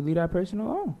 Then you leave that person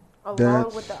alone.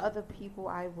 Along with the other people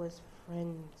I was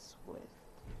friends with.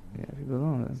 Yeah, people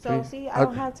alone. So see, I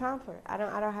don't have time for it. I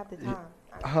don't have the time.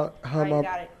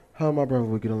 How my brother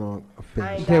would get along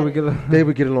famously. They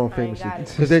would get along famously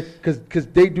because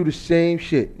they do the same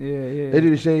shit. Yeah. They do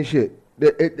the same shit.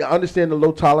 I understand the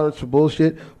low tolerance for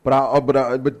bullshit, but I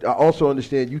also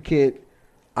understand you can't.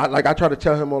 I try to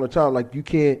tell him all the time, like, you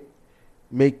can't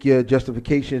make your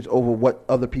justifications over what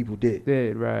other people did.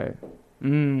 Right.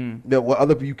 No, what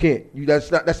other people you can't.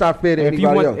 That's not fair to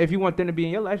anybody else. If you want them to be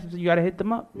in your life, you gotta hit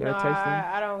them up. You gotta text them.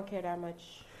 I don't care that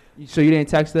much. So you didn't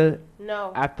text her?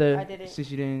 No. After? I didn't. Since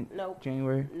you didn't? Nope.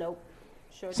 January? Nope.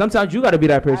 Sure. Sometimes you gotta be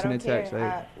that person to care. text.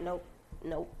 Like, Nope.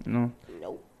 No.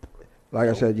 Nope. Like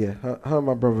I said, yeah, her and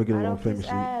my brother get along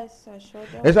famously. Ass. I sure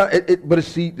don't. It's not. But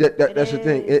see, that's the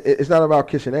thing. It's not about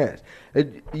kissing ass.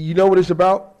 You know what it's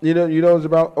about? You know what it's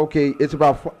about? Okay, it's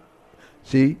about.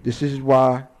 See, this is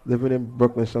why living in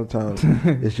Brooklyn sometimes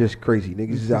it's just crazy.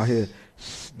 Niggas is out here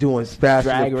doing Fast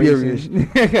and Furious.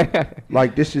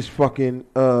 Like, this is fucking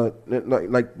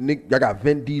like Nick. I got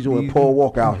Vin Diesel and Paul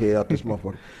Walker out here out this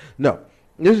motherfucker. No,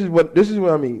 this is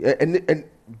what I mean. And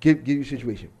give you a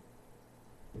situation.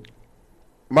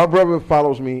 My brother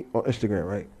follows me on Instagram,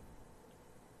 right?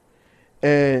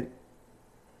 And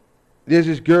there's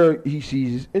this girl he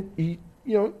sees, and he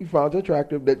finds her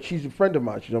attractive, that she's a friend of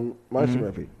mine. She's on my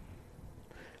Instagram feed.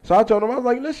 So I told him, I was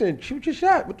like, listen, shoot your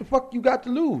shot. What the fuck you got to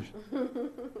lose?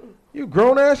 You a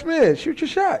grown-ass man. Shoot your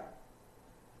shot.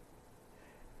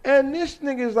 And this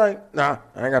nigga is like, nah,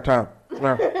 I ain't got time.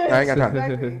 Nah, I ain't got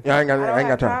time. Yeah, I ain't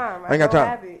got time. I ain't got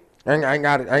time. I ain't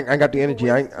got it. I ain't got the energy.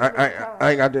 I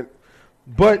ain't got the...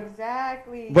 But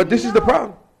this is the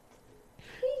problem.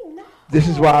 This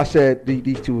is why I said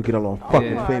these two would get along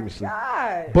fucking famously.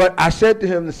 But I said to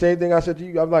him the same thing I said to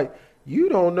you. I'm like, you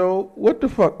don't know what the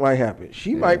fuck might happen.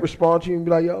 She might respond to you and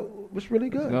be like, yo, what's really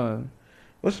good?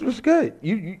 What's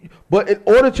good? But in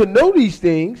order to know these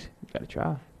things, you gotta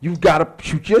try. You gotta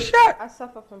shoot your shot. I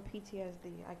suffer from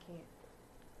PTSD. I can't.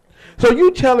 So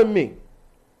you telling me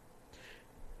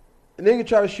a nigga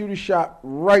try to shoot a shot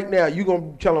right now, you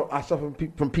gonna tell him I suffer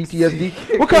from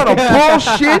PTSD? What kind of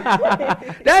bullshit?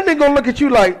 That nigga gonna look at you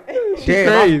like,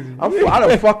 damn, I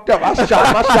done fucked up. I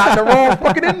shot my shot in the wrong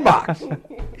fucking inbox.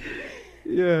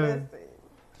 Yeah.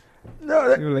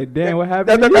 No, you're like, damn, what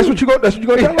happened? That's what you gonna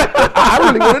tell him? I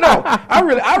really want to know.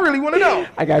 I really want to know.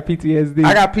 I got PTSD.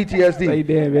 Like,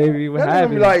 damn, baby, what happened?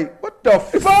 Gonna be like, what the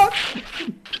fuck?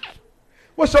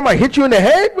 What, somebody hit you in the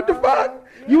head? What the fuck?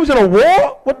 You was in a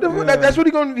war? What the? Yeah. That's what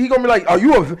he gonna be like. Are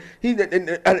you a?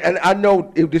 And I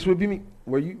know if this would be me.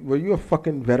 Were you a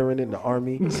fucking veteran in the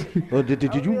army? Or did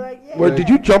you? Like, yeah. Did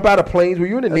you jump out of planes? Were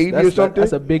you in the Navy or something?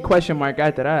 That's a big question mark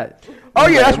after that. Oh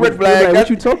yeah, that's red flag. Like, what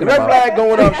you talking about? Red flag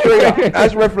going up straight up.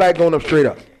 That's red flag going up straight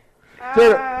up.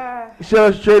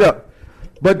 Straight up.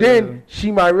 But then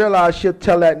she might realize she'll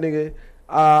tell that nigga,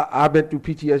 I've been through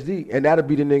PTSD, and that'll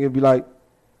be the nigga be like,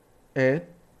 and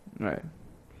right.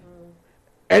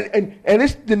 And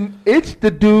it's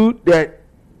the dude that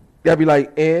be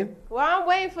like, and well, I'm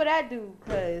waiting for that dude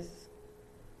because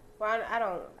I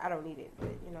don't need it, but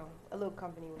a little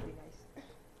company would be nice.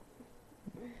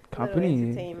 Company,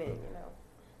 entertainment,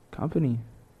 Company.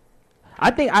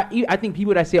 I think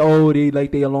people that say, oh,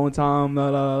 they alone time, la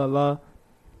la la la,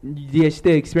 they're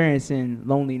still experiencing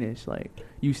loneliness. Like,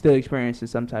 you still experiencing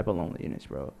some type of loneliness,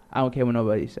 bro. I don't care what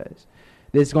nobody says.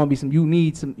 There's gonna be you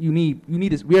need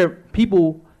this. We're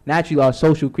people naturally are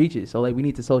social creatures, so like we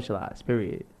need to socialize.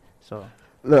 Period. So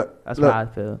that's what I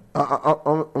feel.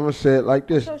 I'm gonna say it like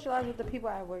this. Socialize with the people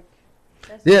at work.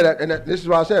 This is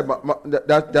why I said.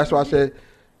 That's why I said.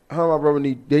 Her and my brother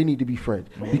need to be friends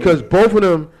because both of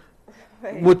them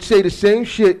would say the same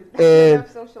shit and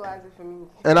socializing for me.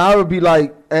 And I would be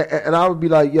like,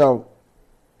 yo,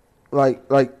 like,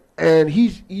 And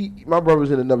my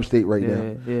brother's in another state right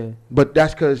now. Yeah. But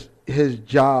that's because his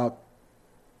job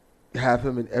have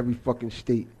him in every fucking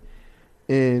state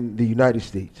in the United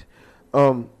States.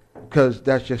 Because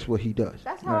that's just what he does.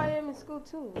 That's how I am in school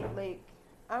too. Like,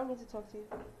 I don't need to talk to you.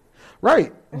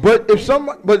 Right. But if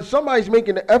somebody's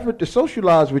making the effort to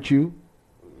socialize with you,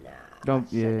 don't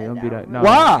be that. No.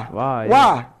 Why?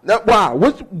 Yeah. Why?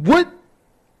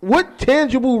 What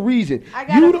tangible reason? I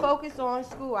gotta focus on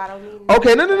school. I don't need.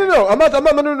 Okay, no.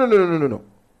 No.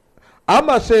 I'm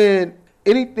not saying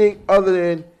anything other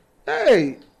than,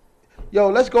 hey, yo,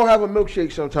 let's go have a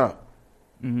milkshake sometime.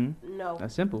 Mm-hmm. No.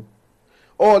 That's simple.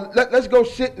 Or let's go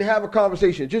sit and have a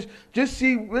conversation. Just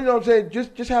see, you know what I'm saying?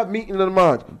 Just have meeting of the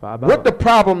minds. What the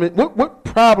problem is? What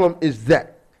problem is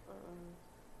that?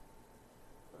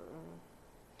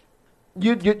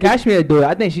 Kashmir do it.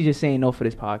 I think she's just saying no for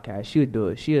this podcast. She would do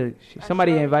it.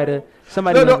 Somebody invite her.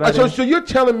 So you're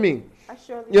telling me?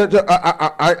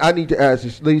 I need to ask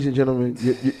this, ladies and gentlemen.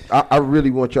 I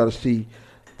really want y'all to see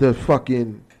the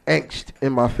fucking angst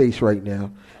in my face right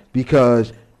now,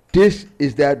 because this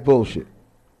is that bullshit.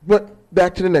 But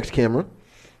back to the next camera.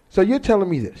 So you're telling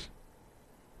me this?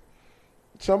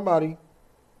 Somebody,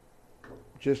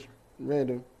 just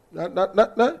random, not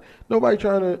nobody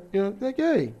trying to, like,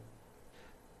 hey.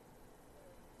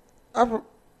 You know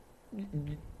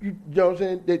what I'm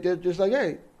saying? They're just like,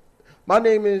 hey, my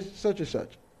name is such and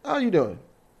such. How you doing?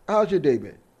 How's your day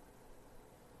been?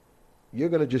 You're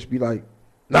gonna just be like,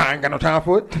 nah, I ain't got no time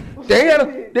for it. They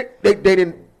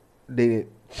didn't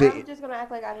say it. I'm just gonna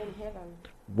act like I didn't hear them.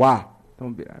 Why?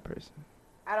 Don't be that person.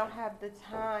 I don't have the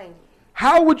time.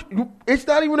 How would you? It's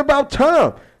not even about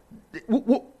time.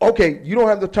 Okay, you don't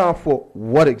have the time for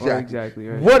what exactly?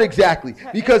 Right. What exactly?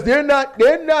 Because they're not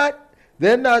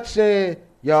saying,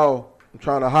 yo, I'm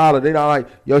trying to holler. They're not like,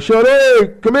 yo, Shorty,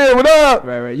 come here, what up?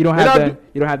 Right. You don't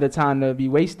have the time to be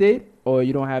wasted, or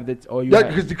you don't have the, or you.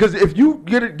 Because if you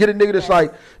get a nigga that's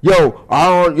like,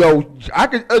 I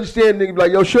can understand nigga be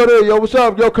like, yo, Shorty, yo, what's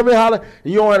up? Yo, come here, holler.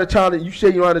 And you don't have the time. You say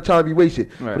you don't have the time to be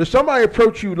wasted. Right. But if somebody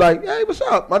approach you like, hey, what's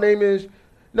up? My name is.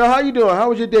 No, how you doing? How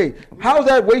was your day? How's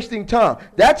that wasting time?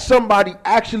 That's somebody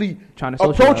actually trying to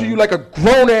approaching you like a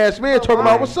grown ass man talking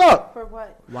about what's up. For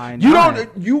what? Why You not?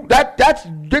 don't. That's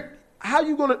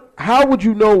how would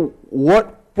you know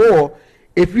what for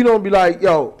if you don't be like,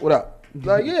 yo, what up?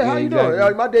 Like, yeah, how you doing?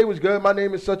 Like, my day was good. My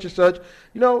name is such and such.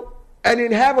 And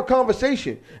then have a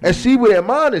conversation and see where their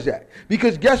mind is at.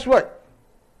 Because guess what?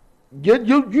 You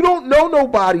don't know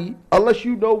nobody unless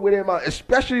you know where their mind,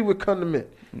 especially with condiment.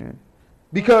 Yeah.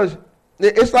 Because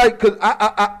it's like, because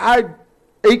I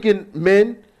aching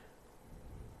men.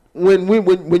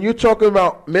 When you're talking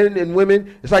about men and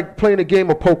women, it's like playing a game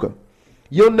of poker.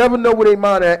 You'll never know where they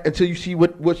mind at until you see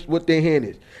what their hand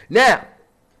is. Now,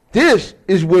 this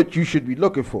is what you should be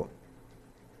looking for.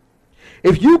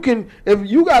 If you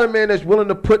got a man that's willing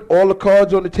to put all the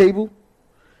cards on the table,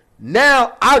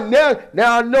 now I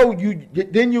know you.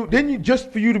 Then you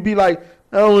just for you to be like,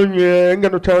 oh yeah, I ain't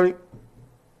got no time.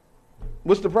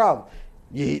 What's the problem?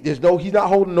 Yeah, he's not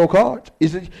holding no cards.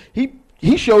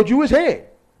 He showed you his hand.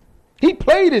 He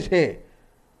played his hand.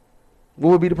 What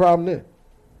would be the problem then?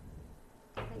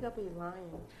 I think I'll be lying.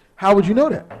 How would you know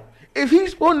that? If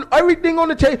he's putting everything on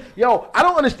the table, yo, I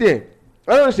don't understand.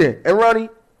 And Ronnie,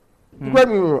 correct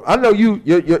me if I'm wrong. I know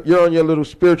you're on your little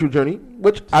spiritual journey,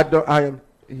 which I am.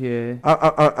 Yeah.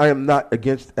 I am not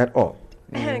against at all.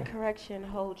 And correction,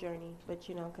 whole journey, but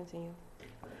continue.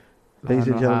 Ladies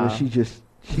and gentlemen, she just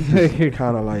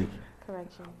kind of like.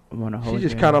 Correction. She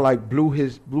just kind of like blew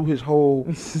his whole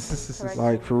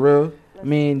like for real. I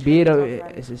mean,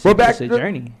 it's a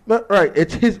journey. Right,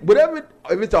 it's his whatever.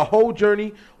 If it's a whole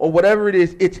journey or whatever it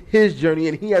is, it's his journey,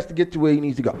 and he has to get to where he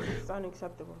needs to go. It's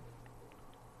unacceptable.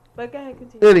 But go ahead,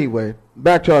 continue. Anyway,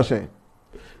 back to our saying.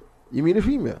 You mean a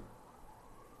female?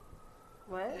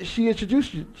 What? She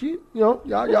introduced you. Y'all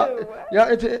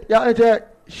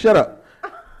interact. Shut up.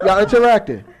 Y'all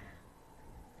interacting.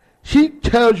 She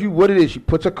tells you what it is. She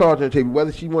puts her cards on the table,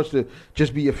 whether she wants to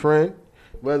just be your friend,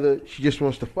 whether she just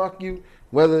wants to fuck you,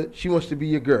 whether she wants to be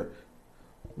your girl.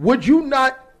 Would you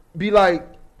not be like,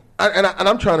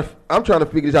 I'm trying to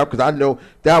figure this out because I know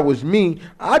that was me.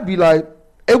 I'd be like,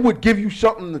 it would give you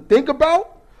something to think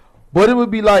about, but it would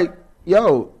be like,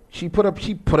 yo, she put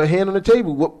her hand on the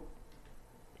table.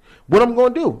 What I'm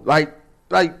gonna do? Like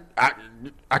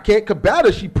I can't combat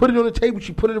her. She put it on the table.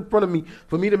 She put it in front of me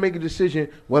for me to make a decision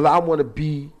whether I want to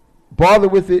be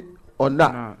bothered with it or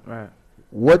not. Right.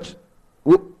 What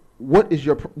is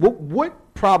your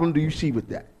what problem do you see with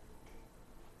that?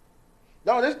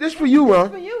 No, this for you,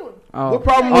 Ron. For you. Oh. What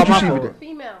problem would you my see fault. with that?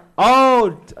 Female.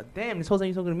 Oh, damn! This whole thing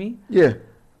you talking to me? Yeah.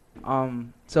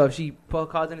 So if she put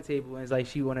cards on the table and it's like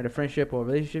she wanted a friendship or a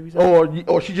relationship, you said?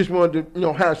 Or she just wanted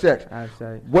to, have sex. Have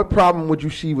sex. What problem would you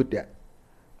see with that?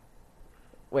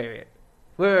 Wait.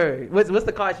 What's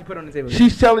the card she put on the table?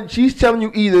 She's telling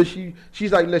you either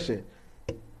she's like, listen,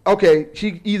 okay,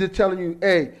 she either telling you,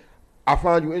 hey, I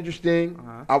find you interesting.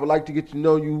 I would like to get to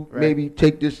know you. Right. Maybe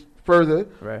take this further.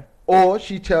 Right. Or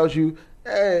she tells you,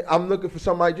 hey, I'm looking for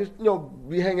somebody. Just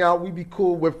we hang out. We be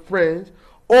cool. We're friends.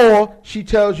 Or she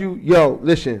tells you, yo,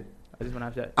 listen, I just want to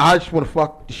have sex. I just want to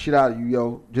fuck the shit out of you,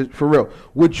 yo. Just for real.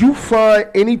 Would you find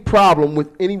any problem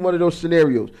with any one of those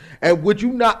scenarios? And would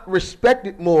you not respect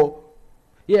it more?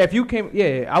 Yeah, if you came,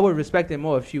 I would respect it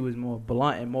more if she was more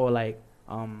blunt and more like,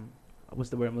 what's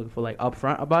the word I'm looking for? Like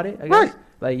upfront about it, I guess. Right.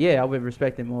 Like, yeah, I would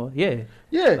respect it more. Yeah.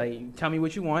 Yeah. Like, tell me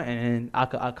what you want and I'll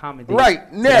accommodate.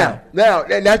 Right. Now,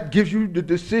 and that gives you the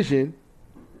decision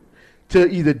to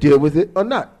either deal with it or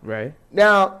not. Right.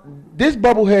 Now, this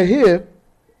bubblehead here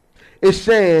is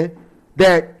saying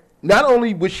that not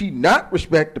only would she not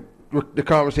respect the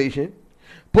conversation,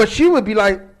 but she would be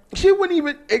like, it'd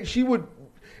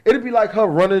be like her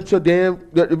running into a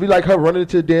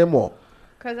damn wall.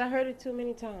 Because I heard it too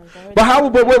many times. Whoa. How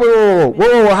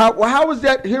is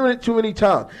that hearing it too many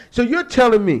times? So you're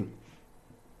telling me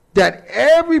that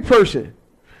every person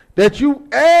that you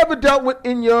ever dealt with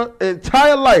in your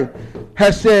entire life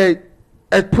has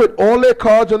put all their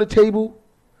cards on the table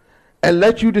and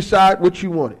let you decide what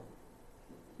you wanted?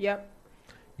 Yep.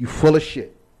 You full of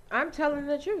shit. I'm telling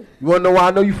the truth. You want to know why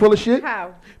I know you full of shit?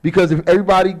 How? Because if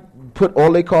everybody put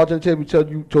all their cards on the table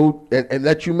and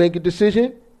let you make a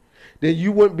decision, then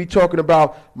you wouldn't be talking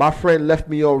about my friend left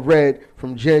me on red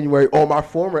from January or my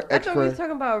former I thought we ex-friend. were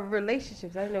talking about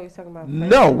relationships. I didn't know we were talking about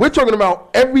No, we're talking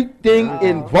about everything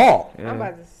involved. Yeah. I'm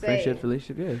about to say. Friendships,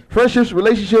 relationships, yeah. Friendships,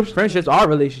 relationships. Friendships are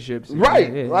relationships.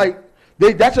 Right. Yeah. Like,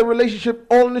 that's a relationship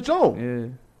all on its own. Yeah.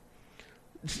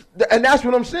 And that's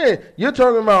what I'm saying. You're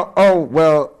talking about,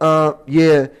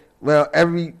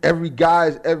 every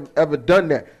guy's ever done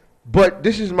that. But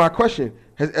this is my question.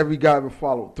 Has every guy ever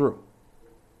followed through?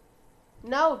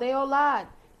 No, they all lied.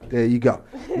 There you go.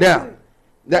 Now,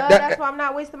 that's why I'm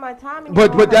not wasting my time anymore.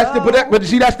 But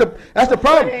see, that's the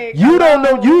problem. You don't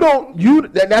know.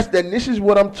 This is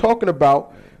what I'm talking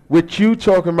about. With you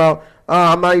talking about,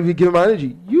 I'm not even giving my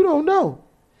energy. You don't know.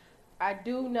 I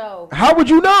do know. How would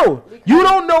you know? You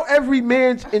don't know every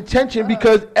man's intention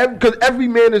because every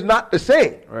man is not the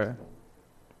same. Right.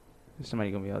 There's somebody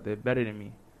gonna be out there better than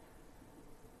me.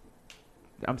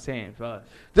 I'm saying for us.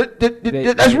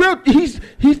 That's real. He's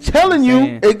telling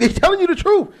you. They're telling you the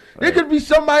truth. Right. There could be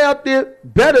somebody out there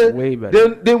way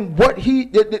better than what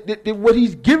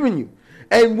he's giving you,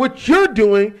 and what you're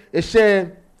doing is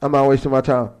saying, "I'm not wasting my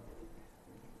time,"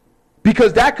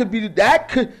 because that could be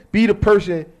the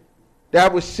person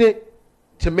that was sent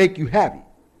to make you happy.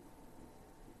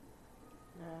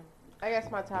 I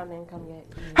guess my time didn't come yet.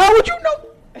 How would you know?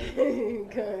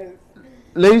 Because,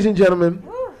 ladies and gentlemen,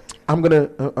 I'm going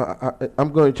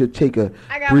to take a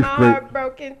I got brief my break. heart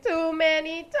broken too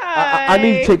many times. I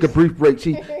need to take a brief break.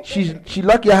 See, she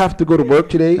lucky I have to go to work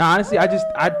today. No, honestly,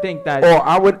 I think that. Or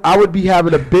I would be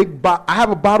having a big I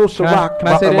have a bottle of Ciroc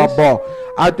in my bar.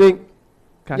 I think.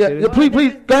 Can I say this?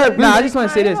 Please go ahead. Nah, I just want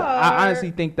to say this. I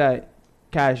honestly think that,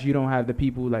 Cash, you don't have the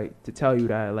people like to tell you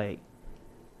that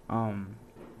I'm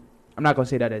not gonna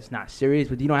say that it's not serious,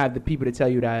 but you don't have the people to tell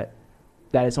you that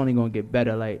it's only gonna get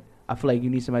better. Like, I feel like you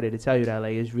need somebody to tell you that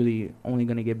like it's really only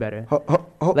gonna get better. Hold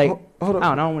on.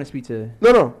 I don't want to speak to.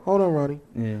 No, hold on, Ronnie.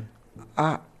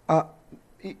 Yeah.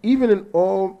 Even in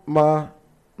all my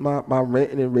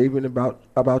ranting and raving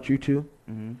about you two,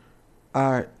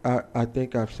 I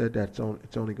think I've said that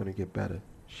it's only gonna get better.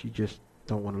 She just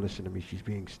don't want to listen to me. She's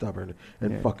being stubborn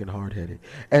and fucking hard-headed.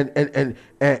 And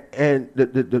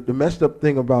the messed up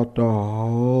thing about the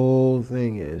whole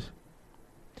thing is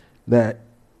that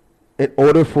in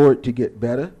order for it to get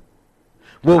better,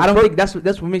 I don't think that's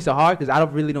what makes it hard, because I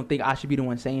don't think I should be the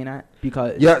one saying that,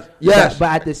 because yes. But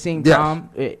at the same time,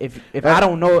 if I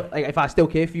don't know, like if I still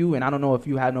care for you and I don't know if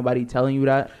you have nobody telling you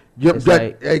that, it's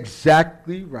like,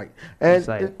 exactly right. And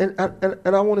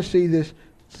I want to say this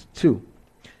too.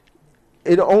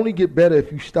 It'll only get better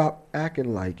if you stop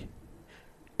acting like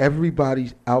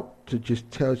everybody's out to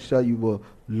just tell you a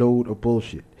load of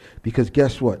bullshit. Because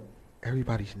guess what?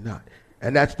 Everybody's not.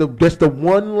 And that's the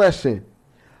one lesson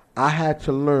I had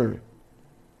to learn.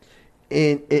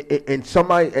 And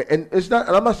somebody, and it's not,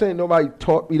 and I'm not saying nobody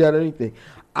taught me that or anything.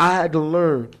 I had to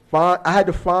learn. I had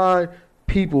to find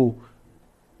people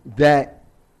that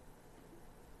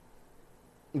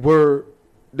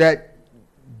that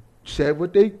said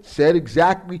what they said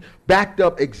exactly, backed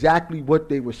up exactly what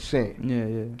they were saying.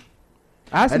 Yeah.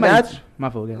 I And that's my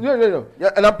fault. Yeah. No. Yeah,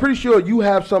 and I'm pretty sure you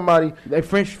have somebody. Like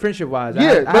friendship wise.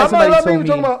 Yeah, I but had I'm not somebody even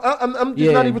talking about. I'm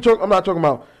just not even talking. I'm not talking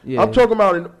about. Yeah. I'm talking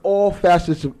about in all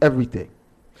facets of everything.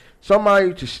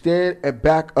 Somebody to stand and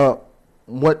back up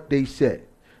what they said.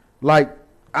 Like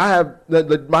I have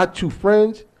my two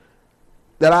friends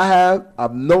that I have.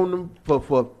 I've known them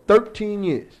for 13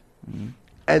 years,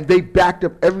 and they backed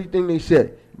up everything they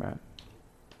said. Right.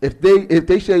 If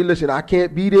they say, listen, I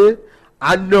can't be there,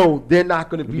 I know they're not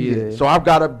going to be there. So I've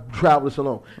got to travel this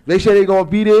alone. If they say they're going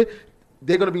to be there,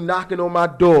 they're going to be knocking on my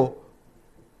door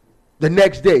the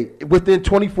next day. Within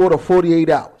 24 to 48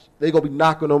 hours, they're going to be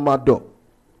knocking on my door.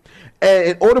 And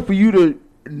in order for you to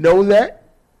know that,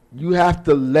 you have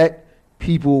to let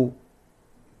people,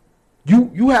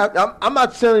 I'm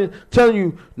not telling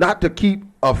you not to keep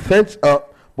a fence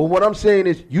up, but what I'm saying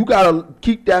is you got to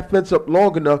keep that fence up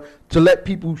long enough to let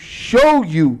people show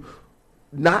you,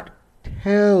 not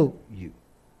tell you.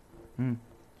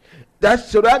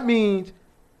 That means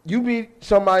you meet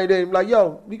somebody that like,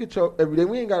 yo, we can talk every day.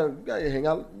 We ain't gotta hang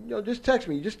out. Yo, just text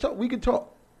me. Just talk. We can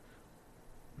talk.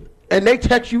 And they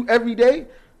text you every day.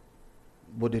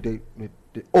 What did they?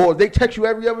 Or they text you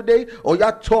every other day, or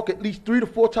y'all talk at least 3 to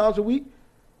 4 times a week.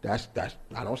 That's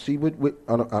I don't see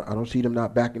I don't see them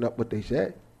not backing up what they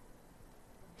said.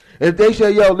 If they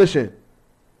say, yo, listen,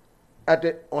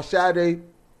 on Saturday,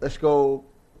 let's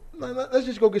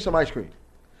just go get some ice cream.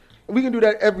 We can do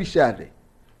that every Saturday.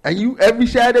 And every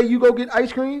Saturday you go get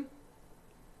ice cream?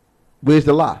 Where's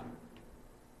the lie?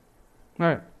 All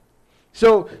right.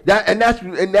 So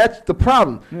that's the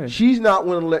problem. Yeah. She's not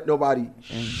willing to let nobody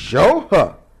show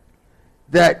her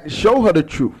the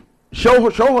truth. Show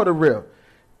her the real.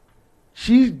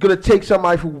 She's gonna take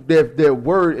somebody for their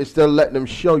word instead of letting them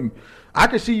show you. I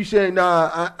can see you saying,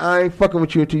 nah, I ain't fucking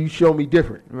with you until you show me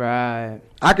different. Right.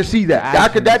 I can see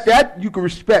that. That you can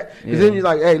respect. Because then you're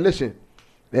like, hey, listen,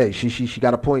 hey, she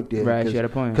got a point there. Right, she had a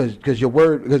point. Because your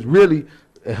word, because really,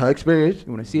 in her experience,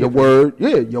 you want to see your word,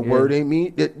 word ain't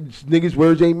mean, niggas'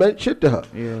 words ain't meant shit to her.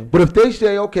 Yeah. But if they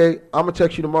say, okay, I'm gonna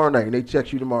text you tomorrow night, and they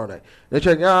text you tomorrow night, they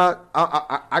check,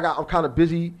 I'm kind of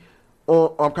busy.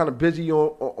 I'm kind of busy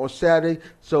on Saturday,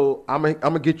 so I'm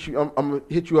gonna get you. I'm gonna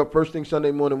hit you up first thing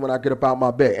Sunday morning when I get up out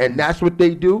my bed, and that's what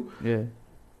they do. Yeah.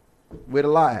 Where the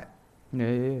lie at?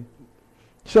 Yeah.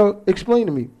 So explain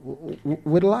to me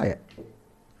where the lie at?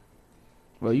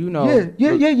 Well, you know. Yeah.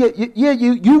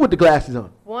 You with the glasses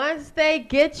on. Once they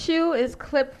get you, it's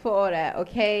clipped for all that.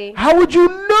 Okay. How would you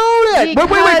know that? Wait.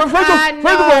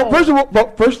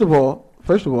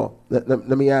 First of all, let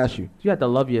me ask you. You have to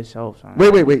love yourself, son.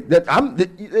 Wait. You're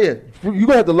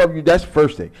gonna have to love you. That's the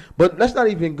first thing. But let's not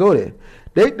even go there.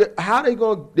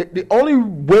 The only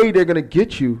way they're gonna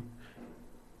get you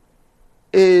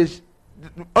is,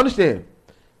 understand.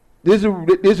 There's a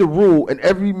rule, and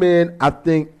every man I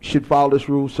think should follow this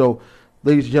rule. So,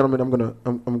 ladies and gentlemen,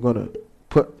 I'm gonna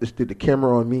put the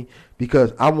camera on me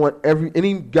because I want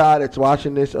any guy that's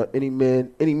watching this, or any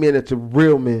man that's a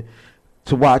real man,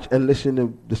 to watch and listen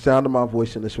to the sound of my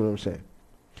voice and listen to what I'm saying.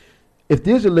 If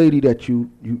there's a lady that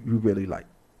you really like,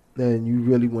 and you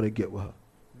really want to get with her,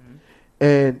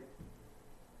 and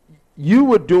you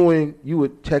were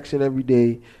texting every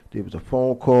day, there was a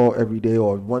phone call every day,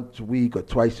 or once a week, or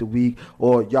twice a week,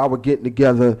 or y'all were getting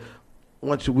together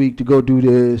once a week to go do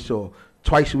this, or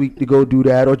twice a week to go do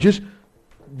that, or just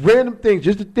random things,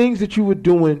 just the things that you were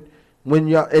doing when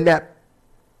y'all in that,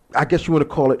 I guess you want to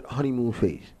call it honeymoon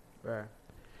phase. Right.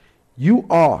 You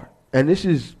are, and this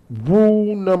is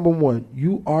rule number 1,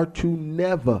 you are to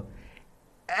never,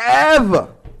 ever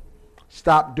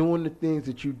stop doing the things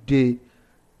that you did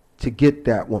to get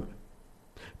that woman.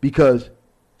 Because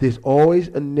there's always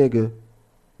a nigga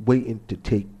waiting to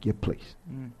take your place.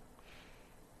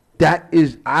 That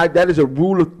is a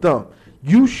rule of thumb.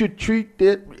 You should treat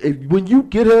that, when you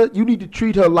get her, you need to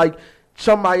treat her like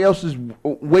somebody else is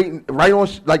waiting right on,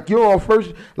 like you're on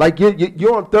first, like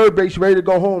you're on third base ready to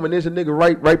go home, and there's a nigga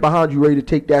right behind you ready to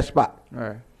take that spot. All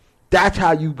right. That's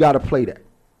how you gotta play that.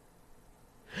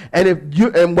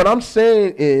 And what I'm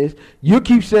saying is, you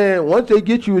keep saying once they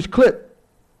get you, it's clipped.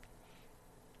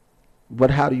 But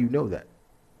how do you know that?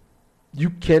 You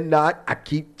cannot, I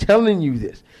keep telling you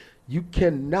this, you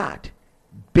cannot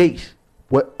base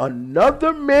what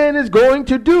another man is going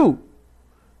to do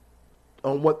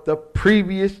on what the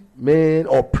previous man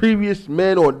or this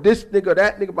nigga or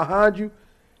that nigga behind you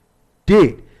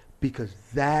did. Because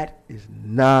that is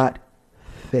not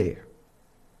fair.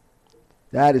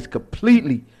 That is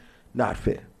completely not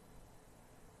fair.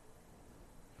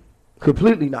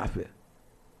 Completely not fair.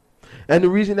 And the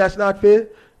reason that's not fair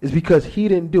is because he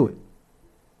didn't do it.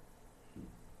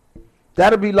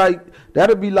 That'd be like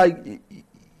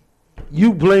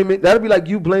you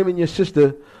blaming your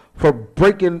sister for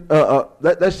breaking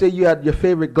let's say you had your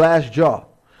favorite glass jar.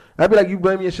 That'd be like you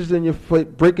blaming your sister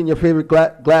and breaking your favorite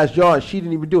glass jar and she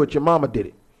didn't even do it. Your mama did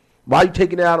it. Why are you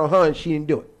taking it out on her and she didn't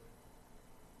do it?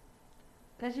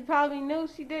 Because she probably knew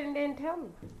she didn't tell me.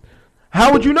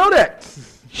 How would you know that?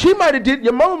 She might have did.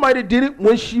 Your mama might have did it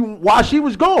while she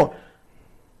was gone.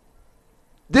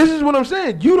 This is what I'm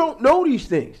saying. You don't know these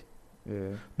things.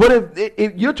 Yeah. But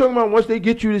if you're talking about once they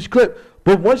get you this clip,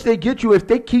 but once they get you, if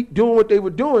they keep doing what they were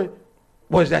doing,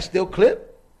 was that still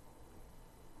clip?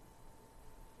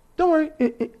 Don't worry.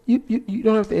 You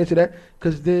don't have to answer that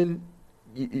because then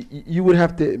you would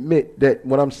have to admit that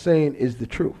what I'm saying is the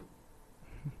truth.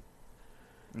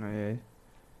 Oh, yeah.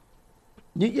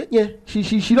 Yeah.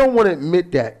 She don't want to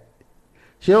admit that.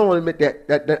 She don't want to admit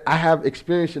that I have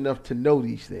experience enough to know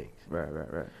these things. Right.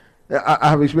 I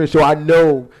have experience, so I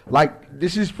know. Like,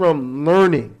 this is from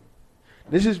learning.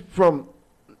 This is from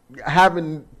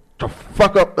having to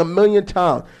fuck up a million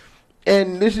times.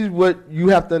 And this is what you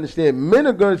have to understand. Men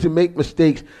are going to make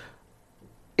mistakes.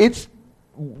 It's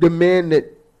the man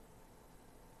that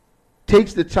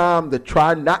takes the time to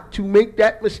try not to make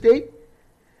that mistake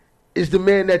is the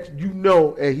man that you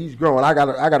know and he's growing. I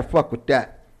gotta fuck with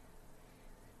that.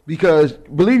 Because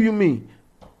believe you me,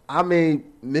 I made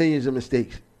millions of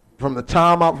mistakes. From the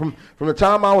time I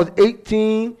was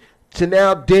 18 to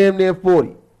now damn near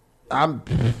 40. I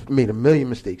made a million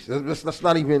mistakes. That's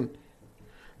not even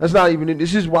it.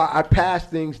 This is why I pass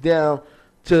things down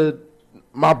to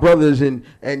my brothers and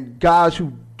guys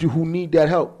who need that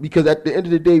help. Because at the end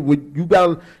of the day, you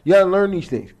gotta learn these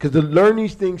things. Because to learn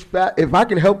these things if I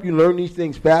can help you learn these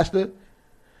things faster,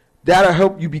 that'll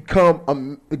help you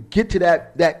get to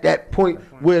that point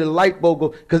where the light bulb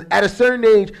goes. Because at a certain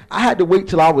age, I had to wait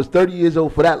till I was 30 years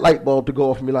old for that light bulb to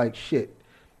go off and be like, shit,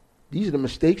 these are the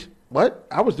mistakes. What?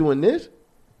 I was doing this?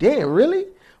 Damn, really?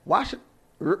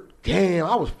 Damn,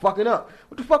 I was fucking up.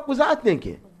 What the fuck was I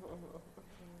thinking?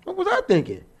 What was I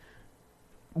thinking?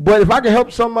 But if I can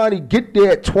help somebody get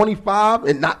there at 25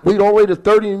 and not wait all the way to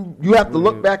 30, and you have to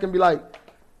look back and be like,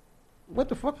 what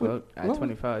the fuck? At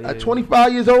 25, at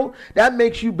 25 years old, that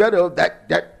makes you better.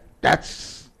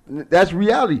 That's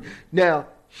reality. Now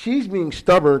she's being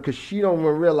stubborn because she don't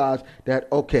even realize that.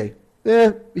 Okay,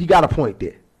 he got a point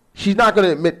there. She's not going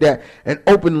to admit that, and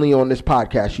openly on this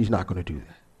podcast, she's not going to do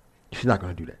that. She's not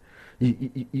going to do that.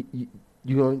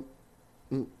 You going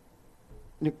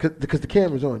because the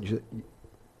camera's on. You're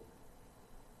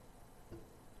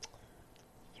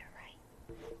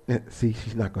right. See,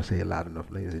 she's not going to say it loud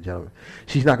enough, ladies and gentlemen.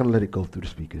 She's not going to let it go through the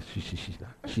speakers.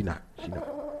 She's not.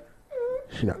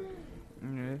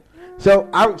 Mm-hmm. So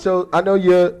I know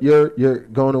you're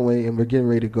going away, and we're getting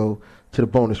ready to go to the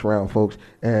bonus round, folks.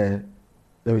 And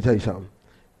let me tell you something.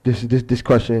 This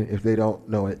question, if they don't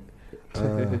know it,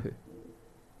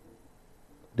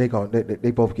 they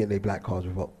both getting their black cards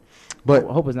revoked. But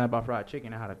I hope it's not about fried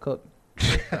chicken and how to cook.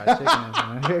 Fried chicken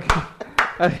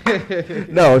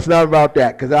No, it's not about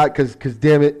that. Cause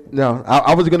damn it, no.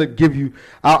 I was gonna give you,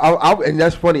 and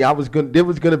that's funny. There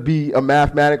was gonna be a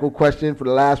mathematical question for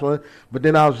the last one, but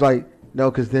then I was like, no,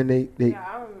 cause then they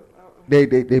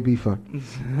be fun.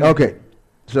 Okay,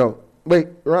 so wait,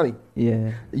 Ronnie.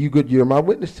 Yeah. You good? You're my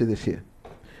witness to this here.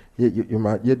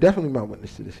 You're definitely my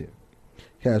witness to this here.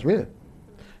 Kashmir,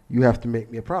 you have to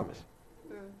make me a promise.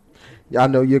 I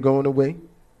know you're going away,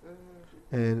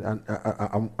 and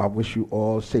I wish you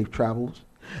all safe travels.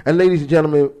 And ladies and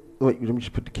gentlemen, wait, let me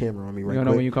just put the camera on me right quick. You don't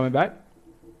know when you're coming back?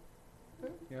 You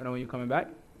don't know when you're coming back?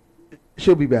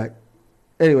 She'll be back.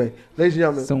 Anyway, ladies and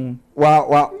gentlemen, soon.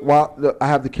 While I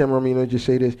have the camera on me, let me just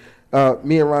say this.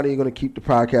 Me and Ronnie are going to keep the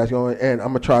podcast going, and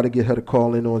I'm going to try to get her to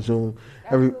call in on Zoom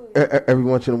every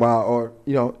once in a while, or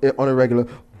on a regular.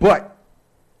 But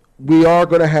we are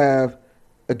going to have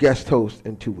a guest host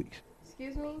in 2 weeks.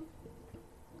 Excuse me?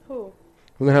 Who?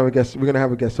 We're gonna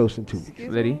have a guest host in 2 weeks.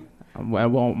 Liddy, I'm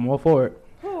all for it.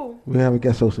 Who? We're gonna have a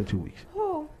guest host in 2 weeks.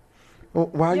 Who? Well,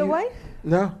 why Your wife?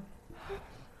 No.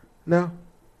 We're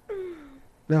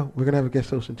gonna have a guest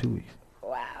host in 2 weeks.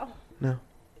 Wow. No.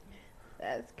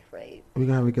 That's crazy. We're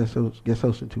gonna have a guest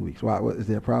host in 2 weeks. Why? What, is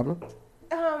there a problem?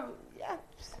 Yeah.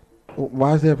 Well,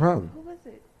 why is there a problem? Who was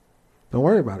it? Don't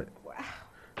worry about it. Wow.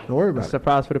 Don't worry about it.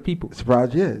 Surprise for the people.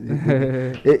 Surprise, yeah.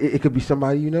 It could be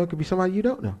somebody you know. It could be somebody you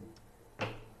don't know.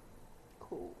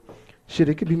 Cool. Shit,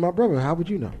 it could be my brother. How would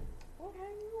you know? Okay.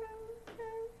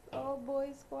 Old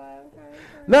boy squad. Okay.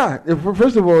 Nah.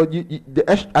 First of all, I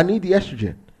need the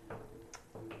estrogen.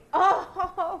 Oh.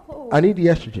 I need the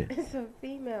estrogen. It's a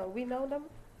female. We know them.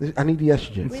 I need the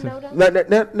estrogen. We know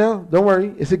them. No, don't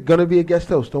worry. It's gonna be a guest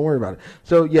host. Don't worry about it.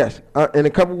 So yes, in a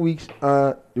couple weeks,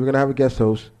 we're gonna have a guest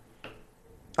host.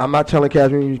 I'm not telling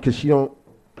Catherine because she don't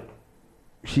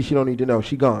need to know.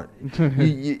 She gone.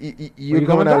 You're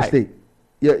going out of state.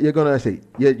 You're going out of state.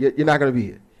 You're not gonna be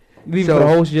here. Leave for the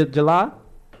whole July.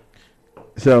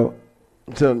 So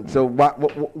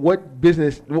what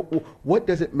business? What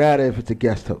does it matter if it's a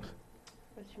guest host?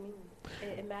 What you mean?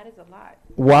 It matters a lot.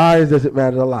 Why does it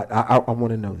matter a lot? I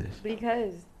want to know this.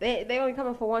 Because they only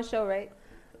coming for one show, right?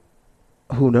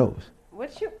 Who knows?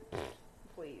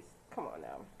 Please, come on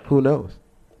now. Who knows?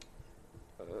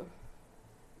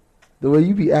 The way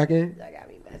you be acting. That got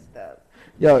me messed up.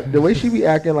 Yo, the way she be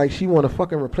acting like she want a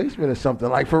fucking replacement or something.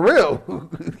 Like, for real.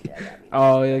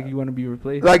 Oh, yeah, you want to be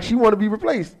replaced? Like, she want to be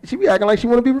replaced. She be acting like she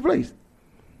want to be replaced.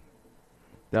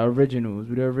 The originals.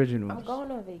 We're the originals. I'm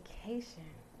going on vacation.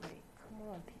 Like, come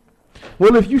on, people.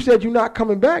 Well, if you said you're not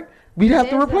coming back, we'd have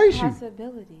to replace you.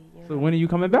 Possibility, you know? So when are you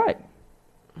coming back?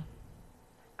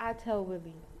 I tell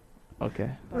Willie. Okay.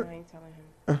 But I ain't telling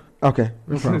him. Okay.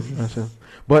 No problem. That's it.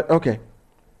 But, okay.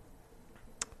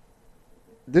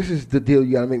 This is the deal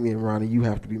you got to make me and Ronnie. You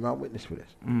have to be my witness for this.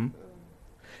 Mm-hmm.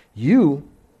 You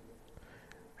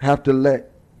have to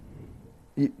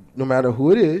no matter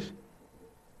who it is,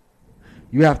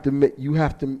 you have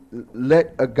to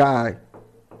let a guy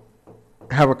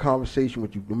have a conversation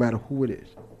with you, no matter who it is.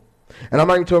 And I'm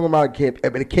not even talking about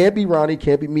it can't be Ronnie,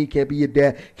 can't be me, can't be your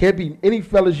dad, can't be any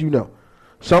fellas you know.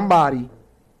 Somebody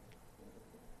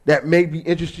that may be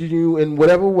interested in you in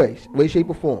whatever way, shape,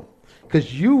 or form.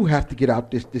 Because you have to get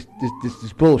out this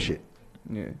bullshit.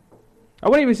 Yeah. I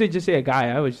wouldn't even just say a guy.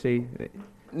 I would say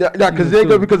no,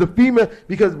 because a female.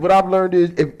 Because what I've learned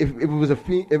is if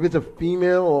it's a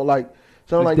female or like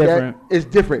something like different. that, it's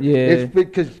different. Yeah. It's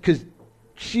because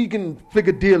she can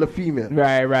figure deal a female.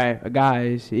 Right. A guy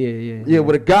is yeah. Yeah,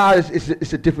 with a guy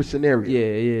it's a different scenario.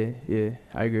 Yeah.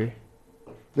 I agree.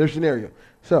 There's scenario.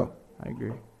 So I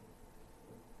agree.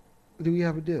 Do we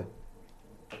have a deal?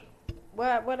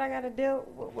 What I gotta do?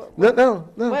 No.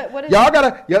 What is Y'all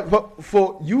gotta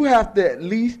for you have to at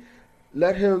least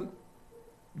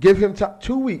give him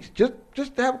 2 weeks just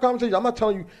to have a conversation. I'm not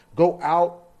telling you go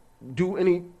out, do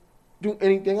anything.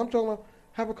 I'm talking about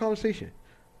have a conversation.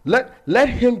 Let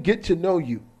him get to know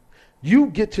you. You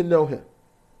get to know him.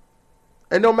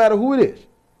 And no matter who it is.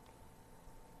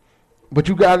 But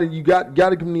you gotta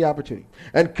give him the opportunity.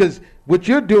 And because what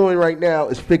you're doing right now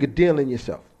is figure dealing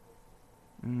yourself.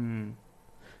 Mm.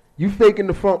 You faking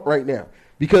the funk right now.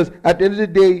 Because at the end of the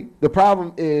day, the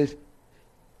problem is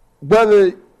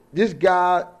whether this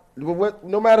guy,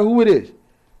 no matter who it is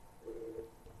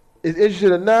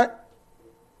interested or not,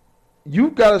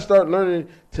 you've got to start learning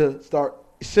to start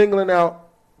singling out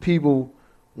people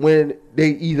when they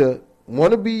either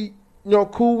want to be,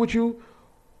 cool with you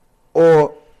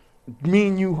or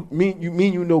mean you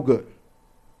no good.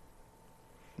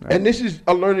 Right. And this is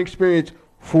a learning experience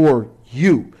for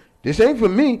you. This ain't for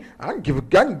me. I can give.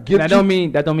 That don't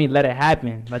mean let it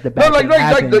happen. Let the bad thing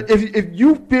happen. If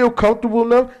you feel comfortable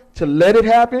enough to let it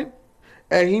happen,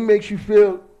 and he makes you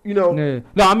feel, No,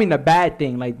 I mean the bad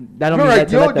thing. Like that don't mean let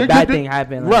the bad thing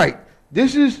happen. Like. Right.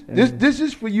 This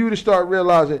is for you to start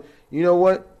realizing. You know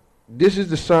what? This is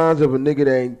the signs of a nigga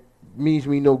that ain't means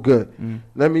me no good. Mm.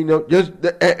 Let me know.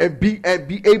 And be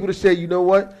able to say, you know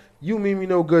what? You mean me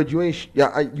no good. You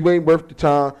ain't worth the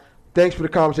time. Thanks for the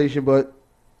conversation, but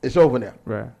it's over now.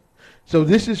 Right. So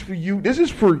this is for you. This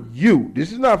is for you.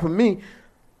 This is not for me.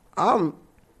 I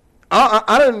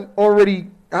done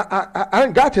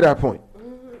got to that point.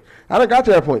 I done got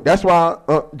to that point. That's why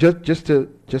just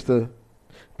to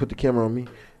put the camera on me.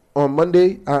 On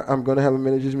Monday, I'm gonna have a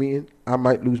managers meeting. I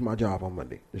might lose my job on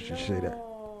Monday. Let's just say that.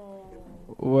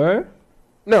 Where?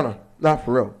 No, not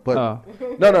for real. But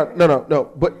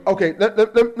no. But okay,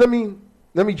 let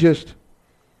me just.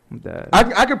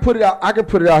 I can put it out. I can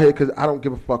put it out here because I don't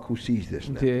give a fuck who sees this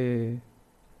now. Yeah.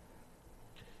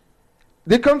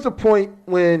 There comes a point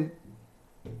when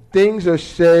things are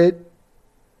said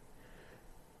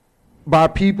by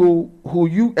people who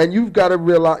you've got to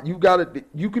realize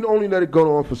you can only let it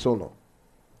go on for so long.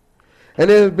 And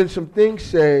there have been some things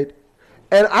said,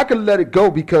 and I can let it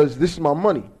go because this is my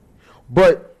money.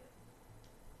 But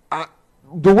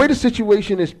the way the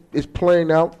situation is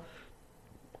playing out.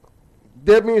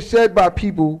 They're being said by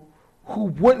people who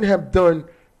wouldn't have done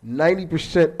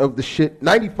 90% of the shit,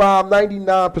 95,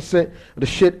 99% of the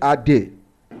shit I did.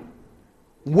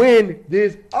 When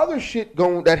there's other shit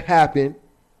that happened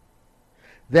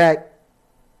that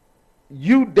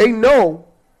they know,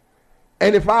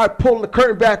 and if I pull the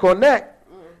curtain back on that,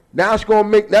 Now it's gonna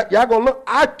make that y'all gonna look.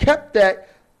 I kept that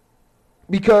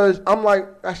because I'm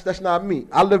like, that's not me.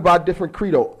 I live by a different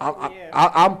credo.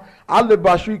 I live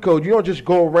by street code. You don't just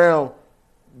go around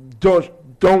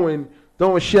throwing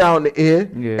shit out in the air.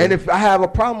 Yeah. And if I have a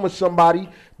problem with somebody,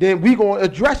 then we gonna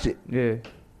address it. Yeah.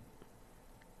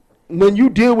 When you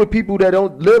deal with people that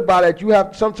don't live by that, you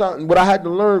have sometimes what I had to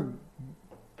learn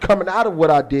coming out of what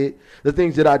I did, the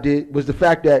things that I did, was the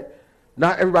fact that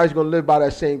not everybody's gonna live by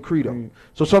that same credo.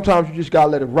 So sometimes you just gotta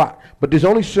let it rock. But there's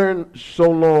only so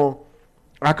long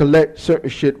I could let certain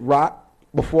shit rock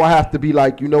before I have to be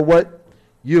like, you know what,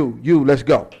 you, let's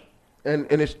go, and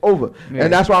it's over. Yeah.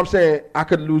 And that's why I'm saying I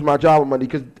could lose my job on Monday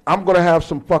because I'm gonna have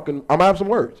some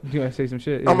words. You gonna say some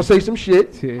shit? I'm gonna say some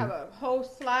shit. Yeah. Have a whole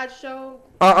slideshow.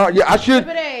 Yeah, I should.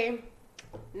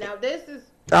 Now this is.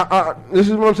 This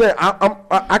is what I'm saying.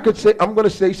 I could say I'm gonna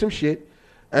say some shit,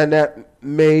 and that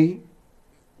may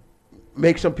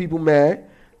make some people mad.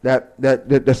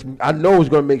 That's I know it's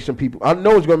gonna make some people. I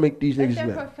know it's gonna make these niggas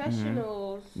mad.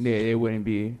 Professionals. Yeah, it wouldn't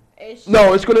be.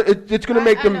 No, it's gonna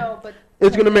make them.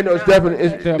 It's gonna make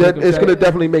it's gonna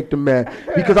definitely make them mad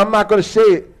because I'm not gonna say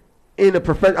it in a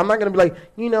profession. I'm not gonna be like,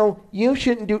 you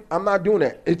shouldn't do. I'm not doing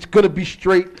that. It's gonna be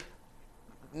straight.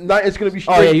 It's gonna be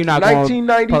straight. Oh yeah, you're not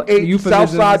 1998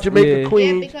 Southside Jamaica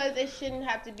Queens. Yeah, because it shouldn't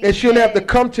have to be. It shouldn't have to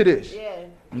come to this. Yeah.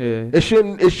 Yeah. It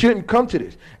shouldn't come to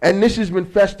this. And this has been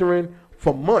festering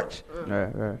for months.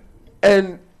 Right.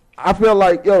 And I feel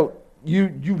like, yo,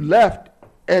 you left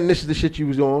and this is the shit you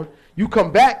was on. You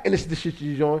come back and this is the shit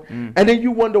you was on. And then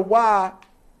you wonder why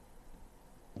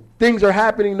things are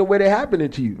happening the way they're happening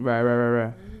to you.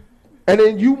 Right. And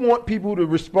then you want people to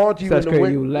respond to you That's in the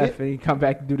way you left and you come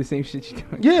back and do the same shit you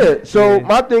doing. Yeah. So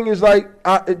my thing is like,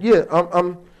 I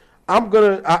know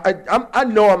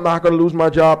I'm not gonna lose my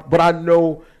job, but I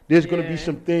know there's gonna be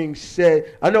some things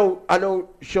said. I know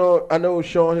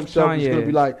Sean himself is gonna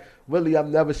be like, Willie, I've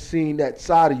never seen that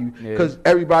side of you because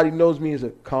everybody knows me as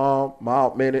a calm,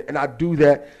 mild man, and I do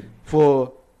that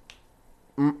for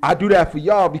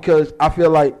y'all because I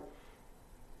feel like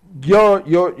you're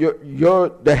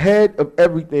the head of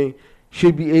everything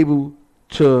should be able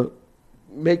to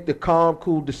make the calm,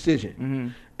 cool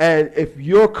decision. And if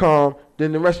you're calm,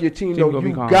 then the rest of your team know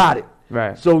you got it.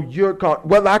 Right. So you're calm.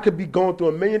 Well, I could be going through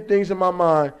a million things in my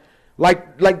mind,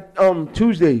 like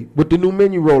Tuesday with the new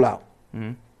menu rollout.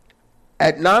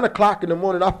 At 9 o'clock in the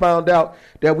morning, I found out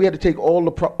that we had to take all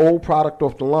the old product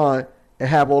off the line and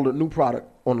have all the new product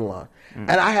on the line.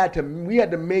 And we had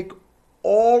to make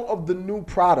all of the new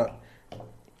product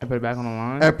and put it back on the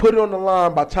line. And put it on the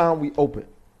line by the time we open.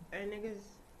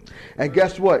 And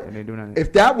guess what?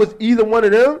 If that was either one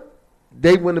of them,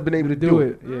 they wouldn't have been able to do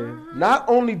it. Yeah. Not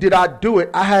only did I do it,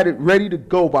 I had it ready to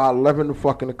go by 11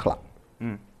 o'clock.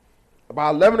 By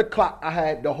 11 o'clock, I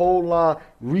had the whole line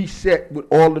reset with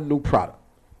all the new product.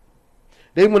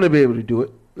 They wouldn't be able to do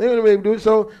it.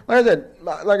 So,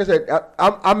 like I said,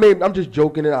 I'm just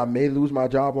joking that I may lose my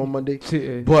job on Monday,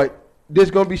 but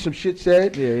there's gonna be some shit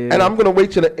said, and I'm gonna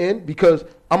wait till the end because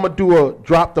I'm gonna do a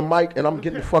drop the mic and I'm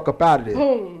getting the fuck up out of there.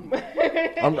 Boom.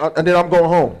 And then I'm going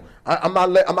home. I'm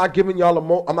not giving y'all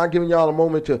a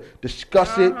moment to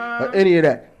discuss it or any of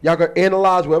that. Y'all gonna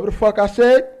analyze whatever the fuck I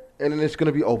said, and then it's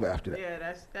gonna be over after that. Yeah,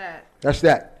 That's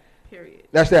that. Period.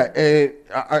 That's that.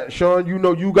 And Sean,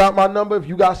 you got my number. If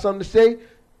you got something to say,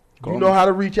 you know how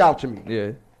to reach out to me.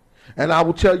 Yeah. And I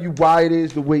will tell you why it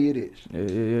is the way it is.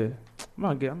 Yeah.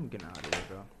 I'm getting out of here,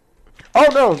 bro. Oh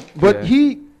no, but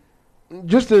he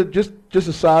just a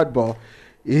sidebar.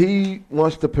 He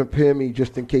wants to prepare me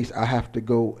just in case I have to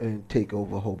go and take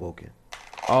over Hoboken.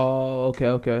 Oh,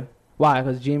 okay. Why?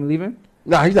 Because Jamie leaving?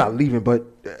 Nah, he's not leaving, but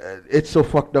it's so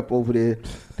fucked up over there.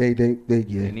 They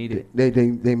need it.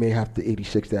 They may have to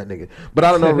 86 that nigga. But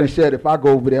I don't know if they said if I go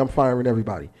over there, I'm firing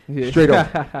everybody. Yeah. Straight on.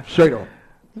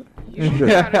 You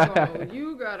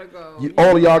gotta go.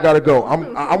 All of y'all gotta go.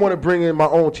 I want to bring in my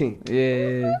own team.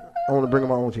 Yeah. I want to bring in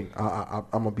my own team. I'm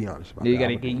gonna be honest about that. You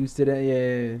gotta get used to that.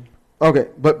 Yeah. Okay,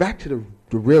 but back to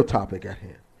the real topic at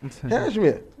hand.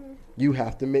 Cashmere, you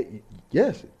have to make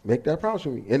that promise for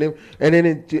me, and then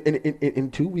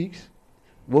in 2 weeks,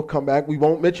 we'll come back. We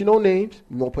won't mention no names.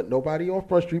 We won't put nobody on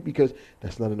Front Street because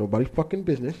that's none of nobody's fucking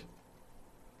business.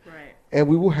 Right. And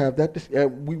we will have that.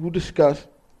 We will discuss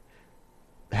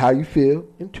how you feel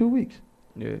in 2 weeks.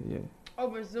 Yeah.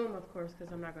 Over Zoom, of course,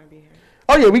 because I'm not gonna be here.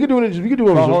 Oh yeah, we can do it. We can do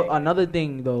it over Zoom. Another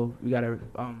thing though, we gotta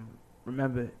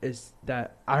remember is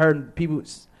that I heard people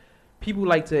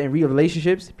like to in real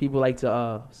relationships. People like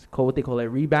to what they call it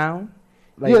rebound.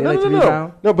 Like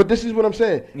rebound. No, but this is what I'm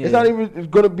saying. Yeah. It's not even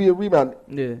going to be a rebound.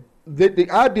 Yeah. The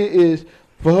idea is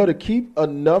for her to keep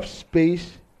enough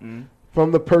space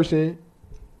from the person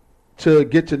to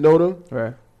get to know them,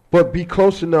 Right. but be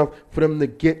close enough for them to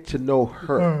get to know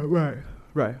her.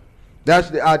 Right. That's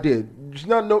the idea. There's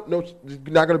not there's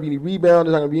not gonna be any rebound.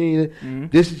 There's not gonna be anything. Mm-hmm.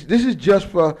 This is just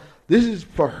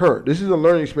for her. This is a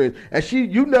learning experience, and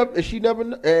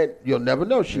you'll never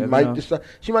know. She Never might know. decide.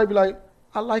 She might be like,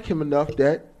 I like him enough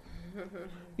that,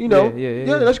 yeah,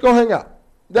 Yeah. let's go hang out.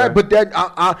 Right. But that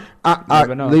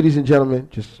Never know. ladies and gentlemen,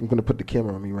 I'm gonna put the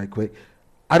camera on me right quick.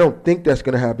 I don't think that's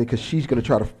gonna happen because she's gonna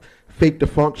try to fake the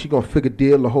funk. She's gonna figure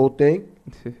deal the whole thing,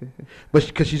 but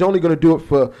because she's only gonna do it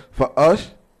for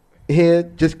us here,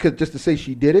 just to say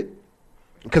she did it,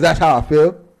 because that's how I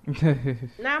feel.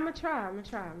 Nah, I'm gonna try. That's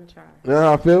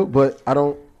how I feel, but I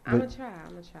don't. I'm gonna try.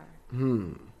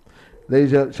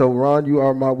 Ladies and gentlemen, so Ron, you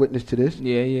are my witness to this.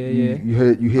 Yeah.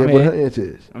 You hear I'm what here. her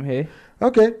answer is. I'm here.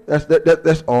 Okay,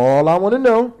 that's all I want to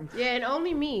know. Yeah, and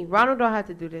only me. Ronald don't have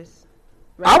to do this.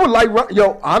 I would like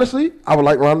honestly, I would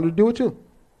like Ronald to do it too.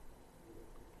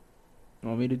 You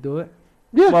want me to do it?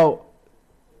 Yeah. Well,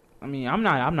 I mean, I'm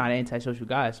not an antisocial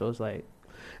guy, so it's like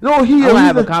No, I he's want to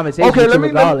have a conversation Okay, with let you me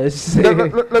regardless.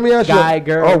 let me ask you. Guy,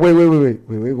 girl. Oh, wait,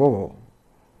 whoa.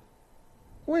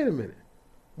 Wait a minute.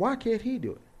 Why can't he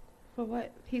do it? For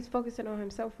what? He's focusing on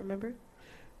himself, remember?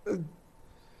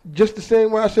 Just the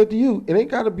same way I said to you, it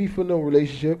ain't got to be for no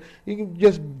relationship. You can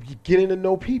just get in to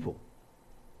know people.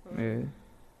 Yeah.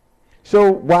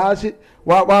 So why is it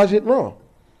wrong?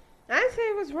 I didn't say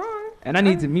it was wrong. And I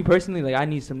need to, me personally, like I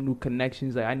need some new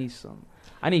connections. Like I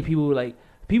need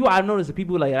people I've noticed the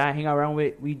people like that I hang around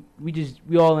with. We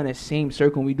all in the same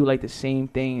circle. And we do like the same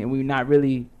thing, and we're not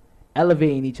really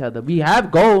elevating each other. We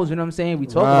have goals, you know what I'm saying? We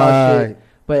talk about shit,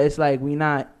 but it's like we're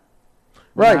not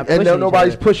and pushing then each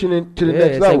nobody's other. pushing it to the Yeah,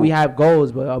 next it's level. like we have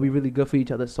goals, but are we really good for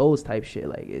each other's souls? Type shit.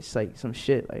 Like it's like some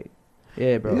shit. Like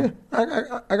yeah, bro. Yeah,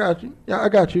 I got you. Yeah, I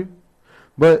got you.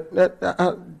 But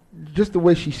just the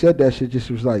way she said that shit just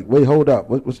was like, wait, hold up.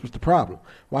 What's the problem?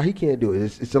 Why he can't do it?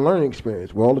 It's a learning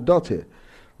experience. We're all adults here.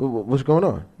 What's going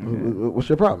on? What's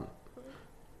your problem?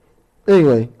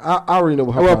 Anyway, I already know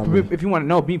what her problem is. If you want to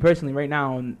know, me personally, right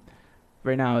now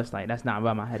it's like that's not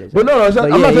where my head is. But no, it's not,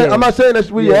 But I'm not saying that's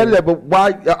where your head is at. But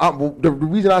why? The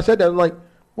reason I said that, I'm like,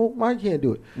 well, why he can't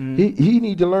do it? He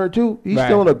need to learn too. He's Right.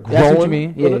 still in a That's what you growing,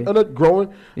 mean. Yeah. a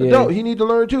growing Yeah. adult. He need to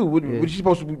learn too. What he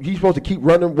supposed to? He's supposed to keep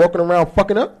running, walking around,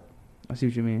 fucking up. I see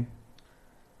what you mean.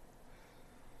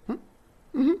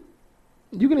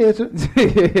 You can answer.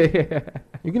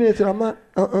 You can answer. I'm not.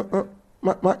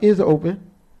 My ears are open.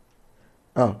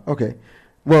 Oh, okay.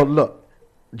 Well, look,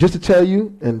 just to tell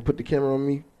you and put the camera on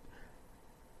me,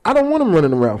 I don't want him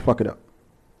running around fucking up.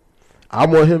 I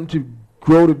want him to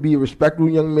grow to be a respectable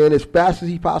young man as fast as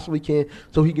he possibly can,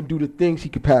 so he can do the things he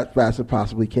can fast as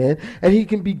possibly can, and he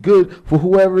can be good for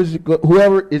whoever is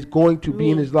going to be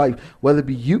in his life, whether it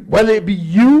be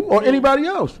you or anybody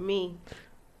else. Me,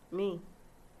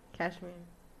 Cashman.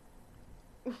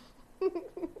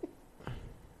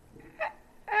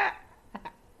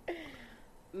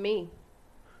 Me.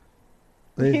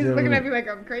 He's looking at me like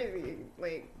I'm crazy.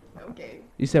 Like, okay.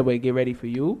 You said, wait, get ready for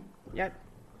you? Yep.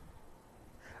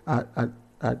 I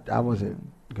wasn't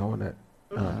going that.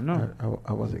 No.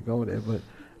 I wasn't going there, but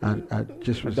I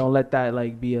just was. Don't let that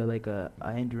like be a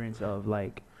hindrance of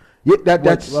like. Yeah,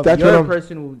 that's your what I'm.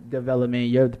 personal development,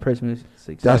 your personal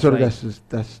success. That's what like,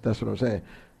 that's what I'm saying.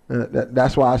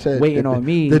 That's why I said waiting on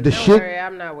me. The Don't shit. worry,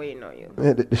 I'm not waiting on you.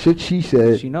 The shit she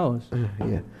said. She knows.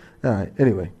 Yeah. All right.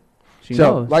 Anyway. She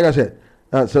so, knows. like I said,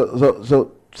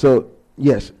 so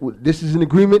yes, this is an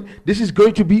agreement. This is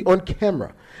going to be on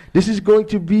camera. This is going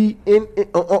to be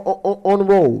on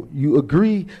roll. You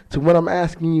agree to what I'm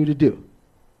asking you to do.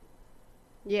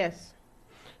 Yes.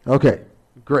 Okay.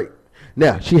 Great.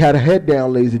 Now she had her head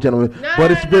down, ladies and gentlemen.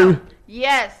 No.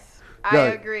 Yes, I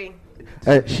agree.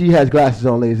 She has glasses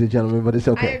on, ladies and gentlemen, but it's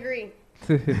okay. I agree.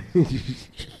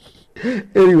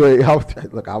 Anyway, I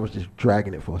was just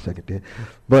dragging it for a second there.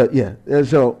 But yeah, and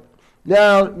so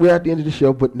now we're at the end of the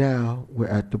show, but now we're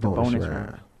at the bonus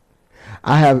round.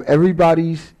 I have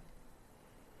everybody's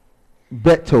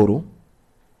bet total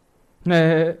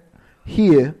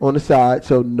here on the side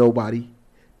so nobody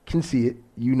can see it.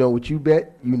 You know what you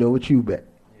bet. You know what you bet.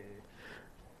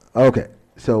 Okay,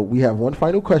 so we have one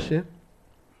final question.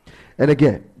 And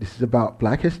again, this is about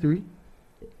Black history.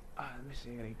 Let me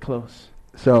see, getting close.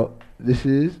 So this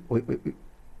is wait.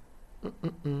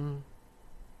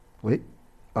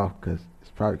 Oh, because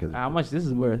it's probably because how much this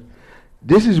is worth?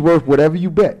 This is worth whatever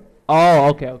you bet. Oh,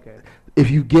 okay.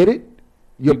 If you get it,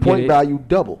 your point value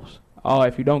doubles. Oh,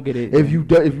 if you don't get it, if you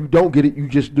don't get it, you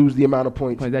just lose the amount of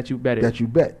points that you bet.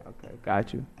 Okay,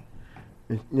 got you.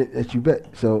 That you bet.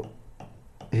 So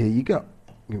Here you go.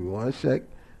 Give me 1 sec.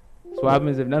 So what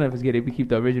happens if none of us get it? We keep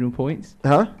the original points.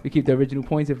 Huh? We keep the original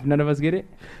points if none of us get it.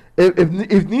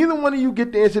 If neither one of you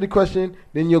get to answer the question,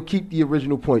 then you'll keep the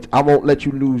original points. I won't let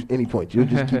you lose any points. You'll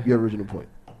just keep your original point.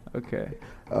 Okay.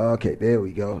 Okay, there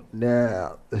we go.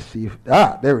 Now let's see if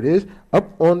there it is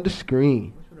up on the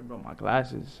screen. I should have brought my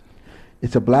glasses.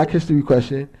 It's a Black History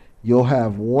question. You'll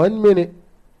have 1 minute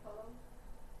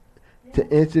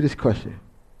to answer this question.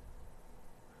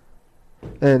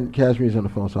 And Cashmere's on the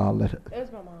phone, so I'll let her. It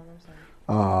was my mom. I'm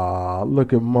sorry.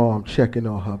 Look at Mom checking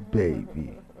on her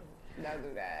baby. Don't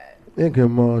do that. Look at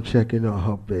Mom checking on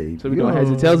her baby. So we doing heads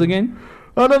and tails again?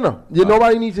 Oh no.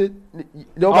 Nobody needs it. Okay.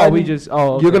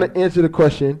 You're gonna answer the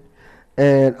question,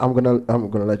 and I'm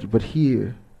gonna let you. But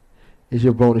here is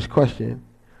your bonus question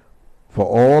for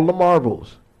all the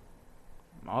marbles.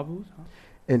 Marbles? Huh?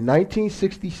 In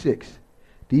 1966,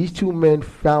 these two men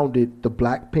founded the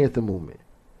Black Panther movement.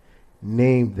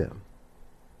 Name them.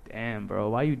 Damn, bro.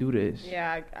 Why you do this?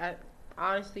 Yeah, I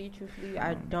honestly, truthfully,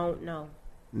 I don't know.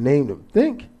 Name them.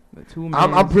 Think. The two men.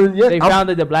 I'm pretty. Yeah, they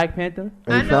founded the Black Panther.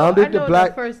 They founded the Black.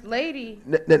 The first lady.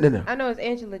 No. I know it's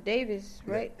Angela Davis,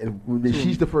 right? And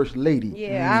she's the first lady.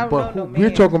 Yeah, I but don't know. We're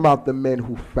talking about the men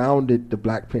who founded the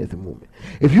Black Panther movement.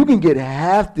 If you can get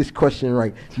half this question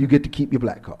right, you get to keep your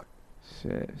black card.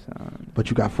 Shit, son. But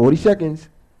you got 40 seconds.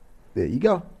 There you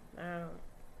go. I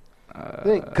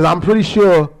don't. Because I'm pretty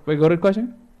sure. Wait, go to the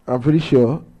question. I'm pretty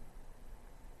sure.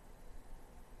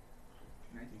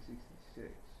 1966.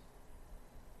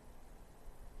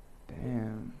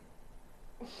 Damn.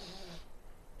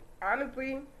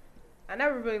 Honestly, I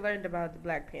never really learned about the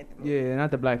Black Panther movement. Yeah,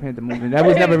 not the Black Panther movement. That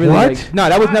was never really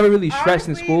that was never really stressed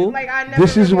in school. Like, I never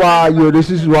This is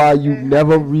why you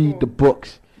never read the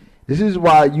books. This is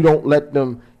why you don't let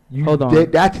them. Hold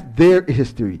on. That's their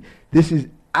history. This is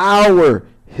our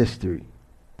history.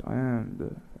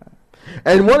 Damn.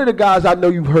 And one of the guys, I know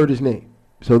you've heard his name.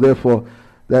 So therefore,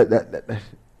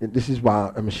 this is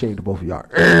why I'm ashamed of both of y'all.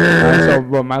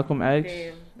 So, Malcolm X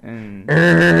and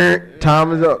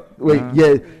time is up. Wait,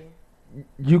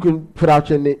 you can put out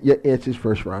your answers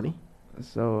first, Ronnie.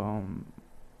 So,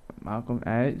 Malcolm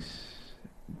X,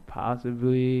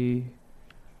 possibly.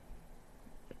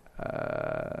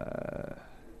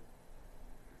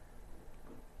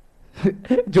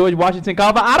 George Washington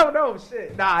Carver. I don't know.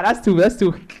 Shit. Nah, that's too.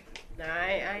 Nah,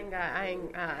 I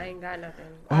ain't got nothing.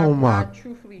 Oh my! I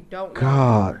truthfully don't know.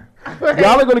 God,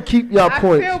 y'all are gonna keep y'all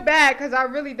points. I feel bad because I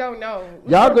really don't know.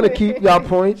 Y'all gonna keep y'all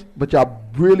points, but y'all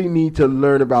really need to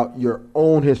learn about your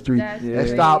own history and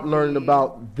stop learning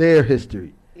about their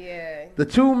history. Yeah. The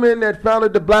two men that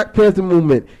founded the Black Panther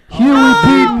movement, Huey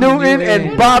P. Newton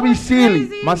and Bobby Seale.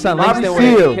 My son Bobby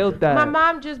Langston killed that. My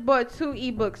mom just bought 2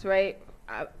 ebooks, right?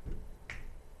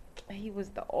 He was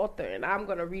the author, and I'm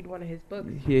gonna read one of his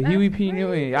books. Yeah, Huey P.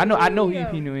 Newton. I know Huey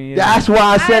P. Newton. Yeah. That's why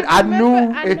I said I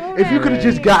knew if you could have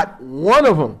just got one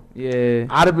of them. Yeah,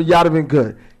 y'all have been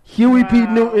good. Huey P.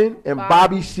 Newton and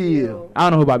Bobby Seale. I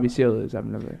don't know who Bobby Seale is. I've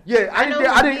never. Yeah,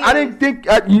 I didn't think.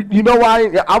 You know why?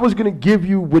 I was gonna give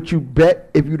you what you bet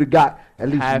if you'd have got at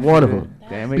least one of them.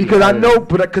 Damn, because I know,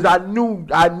 because I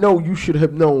know you should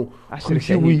have known who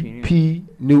Huey P.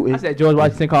 Newton. I said George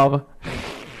Washington Carver.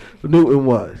 Newton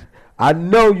was. I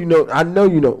know you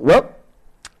know. Well,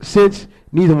 since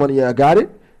neither one of y'all got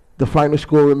it, the final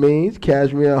score remains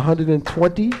Cashmere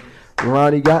 120,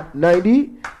 Ronnie got 90.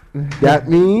 That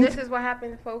means this is what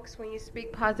happens, folks, when you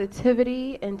speak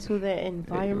positivity into the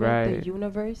environment, the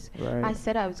universe. Right. I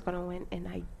said I was gonna win, and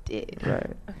I did.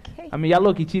 Right. Okay. I mean, y'all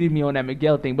low-key cheated me on that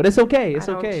Miguel thing, but it's okay. It's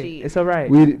okay. It's all right.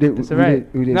 It's all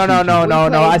right.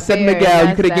 No. I said fair, Miguel.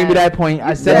 You could have gave me that point.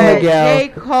 I said Miguel. J.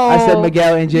 Cole. I said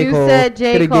Miguel and J. Cole. You said J.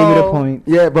 Cole. Could have gave me the point.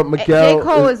 Yeah, but Miguel. J.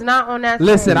 Cole is not on that.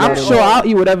 Listen, song. I'm sure I'll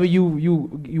eat whatever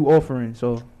you offering.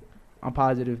 So. I'm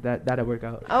positive that'll work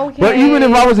out. Okay. But even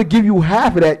if I was to give you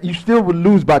half of that, you still would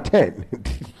lose by 10.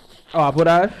 Oh, would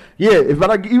I? Yeah, even if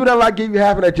I gave you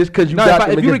half of that just because you got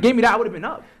if you would have gave me that, I would have been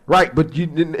up. Right, but you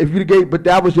didn't. If you gave, but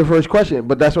that was your first question.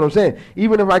 But that's what I'm saying.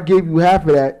 Even if I gave you half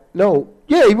of that, even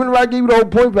if I gave you the whole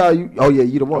point value,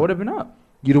 you the one. I would have been up.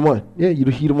 You the one. Yeah, you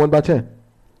the one by 10.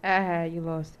 You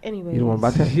lost. Anyway. You the one by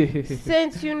 10.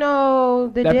 Since you know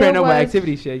the that deal paranormal was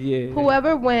activity shit, yeah.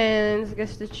 Whoever wins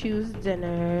gets to choose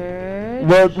dinner.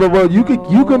 Well, you can.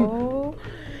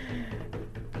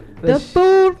 The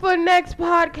food for next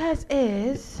podcast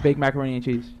is baked macaroni and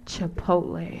cheese.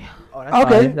 Chipotle. Oh, that's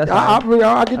okay. Fine. That's fine.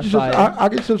 I'll get you some. I'll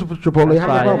get some Chipotle.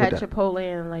 I haven't had Chipotle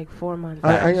in like 4 months.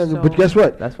 But guess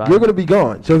what? That's fine. You're gonna be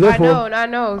gone. So therefore, I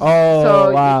know. Oh,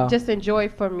 so wow. just enjoy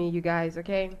for me, you guys.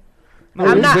 Okay. No,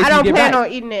 I don't plan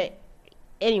on eating it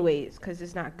anyways, because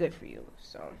it's not good for you.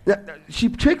 So She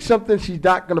picked something she's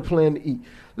not gonna plan to eat.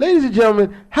 Ladies and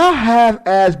gentlemen, how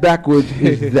half-ass backwards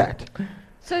is that?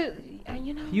 So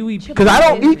you know, You eat Because I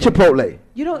don't eat Chipotle.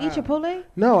 You don't eat Chipotle?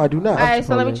 No, I do not. All right,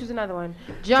 so let me Chipotle. choose another one.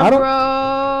 Jump rope.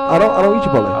 I don't eat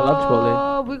Chipotle. I love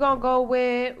Chipotle. We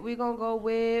gonna go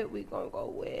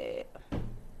with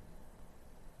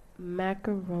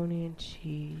macaroni and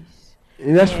cheese.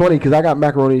 And that's funny because I got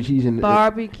macaroni and cheese in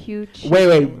Barbecue chicken.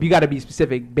 Wait, you gotta be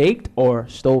specific. Baked or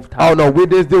stovetop? Oh no,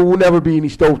 there will never be any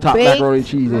stovetop Baked macaroni and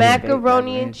cheese in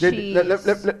macaroni and here. cheese.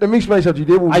 Let me explain something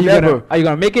to you. There will Are you never.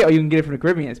 gonna make it, or you can get it from the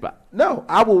Caribbean spot? No,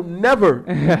 I will never.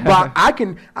 But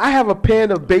I have a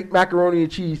pan of baked macaroni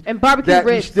and cheese and barbecue that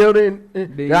ribs. I still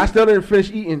didn't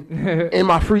finish eating in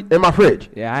my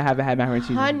fridge. Yeah, I haven't had macaroni and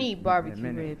cheese. Honey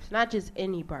barbecue ribs, not just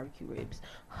any barbecue ribs.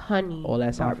 Honey. All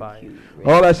that sound barbecue fire. ribs.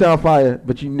 All that sound fire,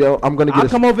 but you know I'm gonna get. I'll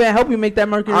come over and help you make that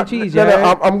macaroni and cheese. No,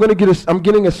 Yeah, I'm gonna get a. I'm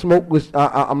getting a smokeless.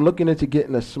 I'm looking into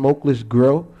getting a smokeless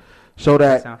grill, so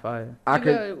that sound fire. I You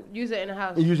can could use it in the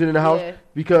house. use it in the house Yeah.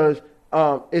 because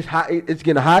it's hot. It's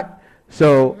getting hot.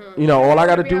 So you know, all I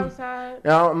gotta do.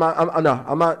 I'm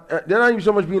not. They're not even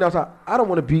so much being outside. I don't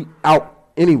want to be out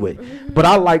anyway. But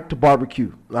I like to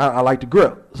barbecue. I like to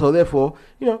grill. So therefore,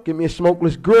 you know, give me a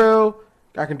smokeless grill.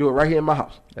 I can do it right here in my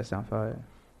house. That sound fire.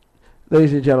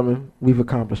 Ladies and gentlemen, we've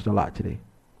accomplished a lot today.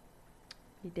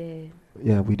 You did.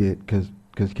 Yeah, we did, because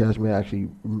Cashmere actually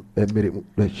admitted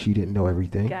that she didn't know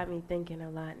everything. Got me thinking a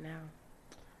lot now.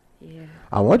 Yeah.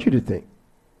 I want you to think.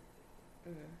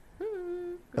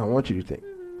 I want you to think.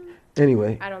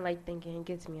 Anyway. I don't like thinking. It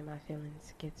gets me in my feelings.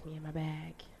 It gets me in my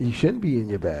bag. You shouldn't be in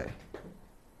your bag.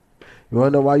 You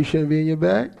want to know why you shouldn't be in your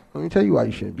bag? Let me tell you why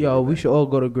you shouldn't be. Yo, we should all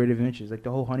go to Great Adventures, like the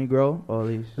whole Honey Grow, all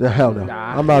these. The hell no.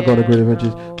 Nah. I'm not going to Great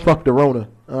Adventures. no. Fuck the Rona.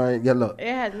 All right, yeah, look. It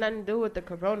has nothing to do with the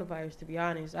coronavirus, to be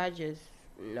honest. I just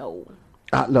know.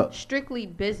 Look. Strictly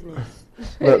business.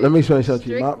 Look, let me show you something.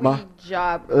 Strictly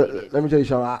job related. Let me tell you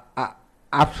something.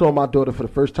 I saw my daughter for the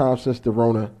first time since the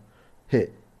Rona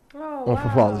hit for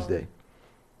Father's Day.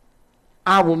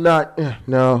 I will not.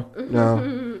 No,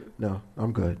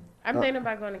 I'm good. I'm thinking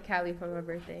about going to Cali for my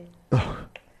birthday.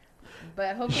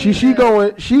 But hopefully she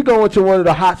going to one of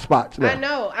the hot spots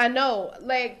now. I know.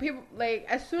 Like people, like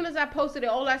as soon as I posted it,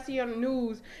 all I see on the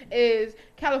news is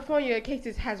California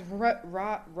cases has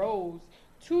rose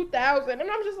 2,000, and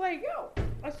I'm just like, yo.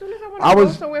 As soon as I want to go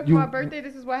somewhere for my birthday,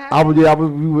 this is what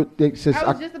happened. We would think since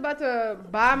I was just about to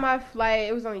buy my flight.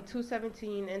 It was only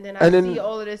 $217, and then I see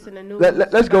all of this in the news.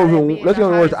 Let's go.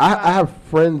 I have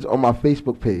friends on my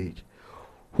Facebook page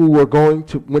who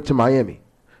went to Miami,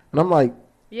 and I'm like,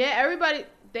 yeah, everybody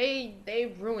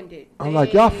they ruined it. I'm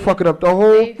like, y'all fucking up the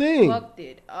whole thing. Fucked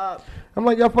it up. I'm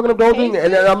like, y'all fucking up the whole thing,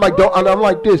 and then I'm like, I'm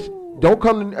like this. Don't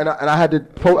come, and I had to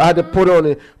put on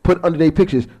and put under their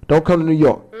pictures. Don't come to New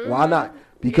York. Why not?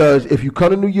 Because if you come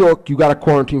to New York, you got to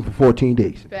quarantine for 14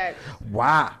 days. Facts.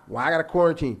 Why? Why I got to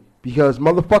quarantine? Because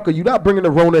motherfucker, you not bringing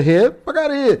the Rona here. Fuck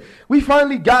out of here. We're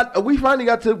finally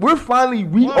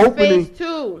reopening. Phase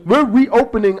 2. We're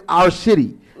reopening our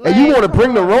city. And you want to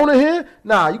bring the Rona here?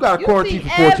 Nah, you got to quarantine for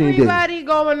 14 days. Everybody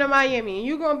going to Miami.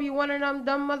 You going to be one of them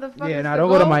dumb motherfuckers. Yeah, nah, don't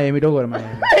go to Miami. Don't go to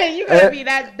Miami. You going to be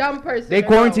that dumb person. They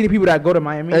quarantine people that go to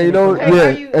Miami. And you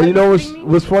know,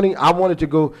 what's funny? I wanted to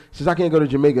go, since I can't go to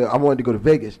Jamaica, I wanted to go to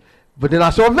Vegas. But then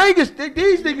I saw Vegas.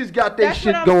 These niggas got their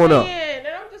shit going up. And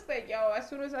I'm just like, yo, as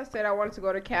soon as I said I wanted to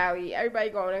go to Cali,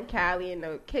 everybody going to Cali, and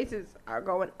the cases are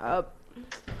going up.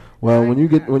 Well,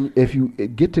 if you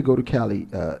get to go to Cali,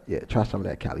 try some of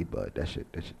that Cali bud. That shit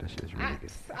is really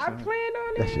good. I plan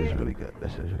on it. That shit is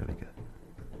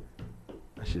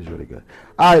really good.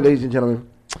 All right, ladies and gentlemen,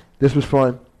 this was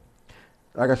fun.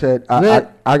 Like I said,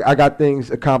 I got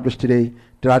things accomplished today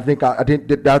that I think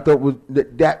that I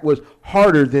thought that was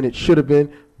harder than it should have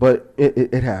been, but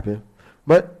it happened.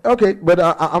 But okay,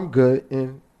 I'm good.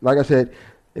 And like I said,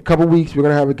 in a couple weeks we're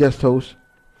gonna have a guest host.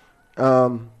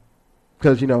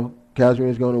 Because, you know, Cashmere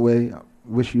is going away. I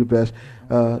wish you the best.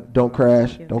 Don't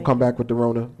crash. Don't come back with the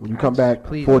Rona. When you come back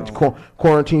for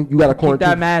quarantine, you got to quarantine. Keep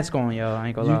that mask on, yo. I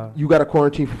ain't gonna lie. You got to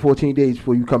quarantine for 14 days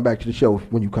before you come back to the show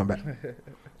when you come back.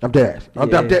 I'm dead ass. I'm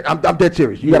dead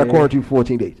serious. You got to quarantine for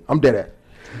 14 days. I'm dead ass.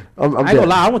 I ain't gonna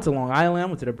lie. I went to Long Island. I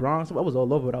went to the Bronx. I was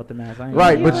all over without the mask.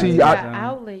 Right, but see,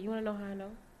 outlet. You want to know how I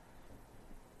know?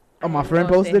 Oh, my friend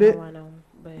posted it?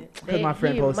 Because my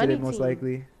friend posted it most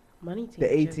likely. Money team.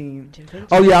 The 18.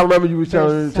 Oh yeah, I remember you were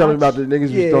telling me about the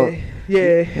niggas.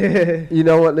 Yeah. You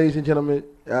know what, ladies and gentlemen,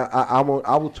 I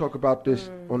will talk about this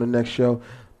on the next show.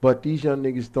 But these young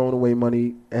niggas throwing away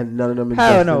money and none of them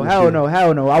Hell no.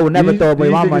 I would never throw away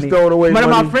my money. One of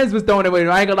my friends was throwing away.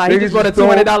 I ain't gonna lie. He just bought a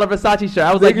 $200 Versace shirt.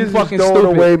 I was like, you fucking stupid.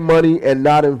 Throwing away money and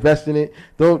not investing it.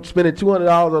 Don't spending $200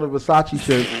 on a Versace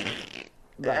shirt.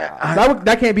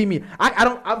 That can't be me.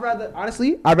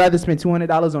 I'd rather spend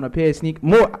 $200 on a pair of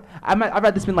sneakers. I'd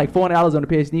rather spend like $400 on a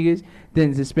pair of sneakers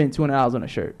than to spend $200 on a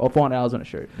shirt or $400 on a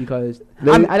shirt because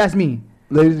that's me.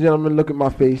 Ladies and gentlemen, look at my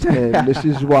face, and this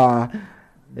is why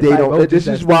they don't. This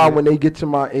is why when they get to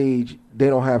my age, they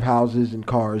don't have houses and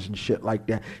cars and shit like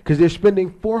that because they're spending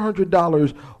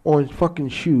 $400 on fucking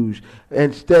shoes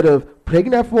instead of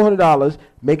taking that $400,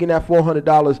 making that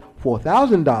 $400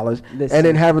 $4,000, and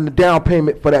then having the down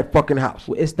payment for that fucking house.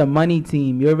 It's the money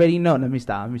team. You already know. Let me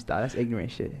stop. That's ignorant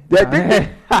shit.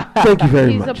 Thank you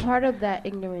very much. He's a part of that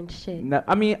ignorant shit. No,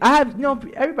 I mean, I have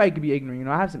everybody could be ignorant. You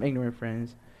know, I have some ignorant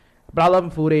friends, but I love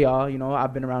them for who they are. You know,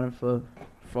 I've been around them for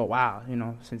a while. You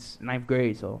know, since 9th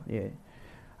grade. So yeah,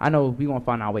 I know we gonna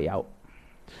find our way out.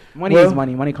 Money is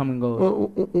money. Money come and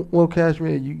goes. Well,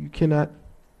 Cashmere, you cannot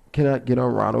get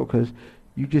on Ronald because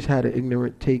you just had an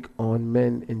ignorant take on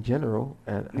men in general.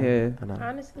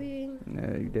 Honestly,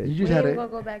 yeah, you did. You just had to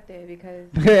go back there because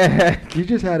you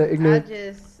just had an ignorant.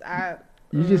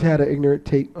 You just had an ignorant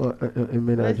take on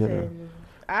men in general.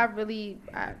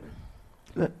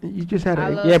 You just had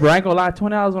a yeah, bro. I ain't gonna lie.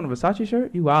 $20 on a Versace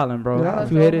shirt, you wildin', bro. Yeah.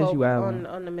 Two hitters, you wildin'.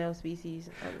 On the male species.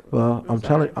 Well, I'm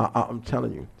telling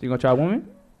you. So you gonna try a woman?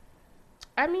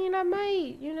 I mean, I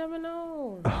might. You never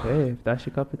know. Hey, if that's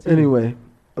your cup of tea. Anyway,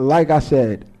 like I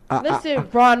said, listen,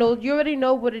 Ronald. You already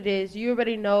know what it is. You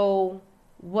already know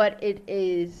what it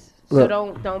is. So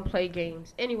don't play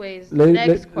games. Anyways,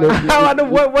 next question.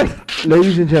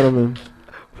 Ladies and gentlemen.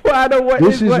 Well, I know what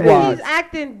this is why he's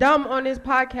acting dumb on his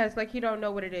podcast like he don't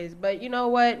know what it is. But you know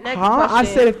what? Next question. I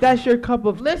said if that's your cup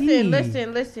of tea.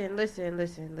 Listen.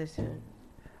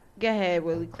 Go ahead,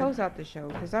 Willie. Close out the show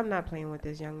because I'm not playing with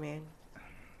this young man.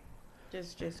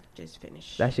 Just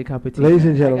finish. That's your cup of tea. Ladies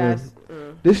and gentlemen,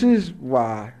 this is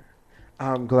why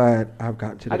I'm glad I've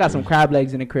gotten to. I got some crab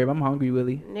legs in the crib. I'm hungry,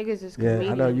 Willie. Niggas is comedians.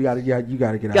 Yeah, I know you gotta get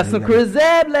out. Got some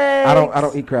crab legs. I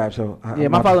don't eat crab, so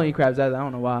my father don't eat crabs. I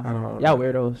don't know why. Y'all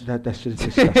weirdos. That's just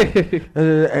disgusting.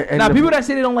 Now people that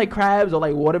say they don't like crabs or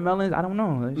like watermelons, I don't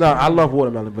know. No, I love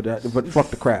watermelon, but fuck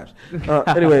the crabs.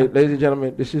 Anyway, ladies and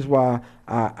gentlemen, this is why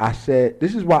I said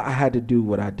this is why I had to do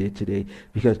what I did today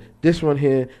because this one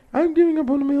here, I'm giving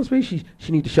up on the male species.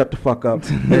 She need to shut the fuck up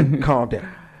and calm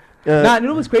down. You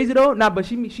know what's crazy though? But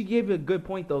she gave a good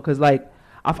point though, cause like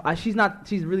she's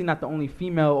really not the only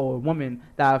female or woman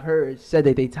that I've heard said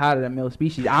that they tired of the male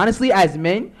species. Honestly, as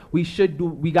men, we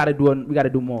gotta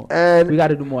do more. And we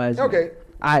gotta do more as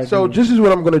men. So this is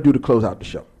what I'm gonna do to close out the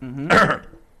show. Mm-hmm.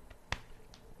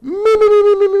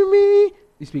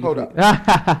 Hold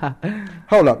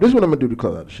up. This is what I'm gonna do to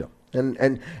close out the show.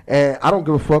 And I don't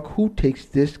give a fuck who takes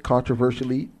this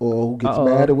controversially or who gets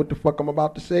mad at what the fuck I'm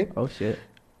about to say. Oh shit.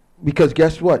 Because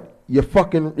guess what? You're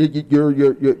about to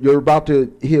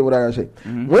hear what I gotta say.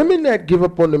 Mm-hmm. Women that give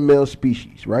up on the male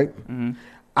species, right? Mm-hmm.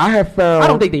 I have found. I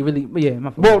don't think they really. Yeah.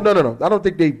 No. I don't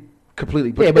think they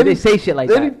completely. But they say shit like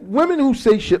that. Women who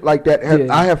say shit like that,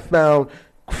 I have found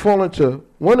fall into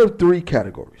one of 3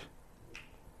 categories.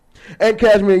 And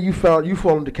Cashmere, you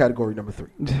fall into category number 3.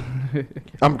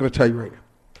 I'm gonna tell you right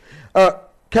now.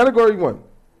 Category 1.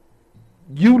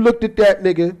 You looked at that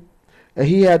nigga, and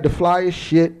he had the flyest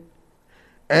shit.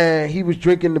 And he was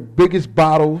drinking the biggest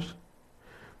bottles.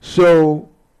 So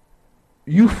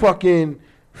you fucking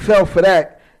fell for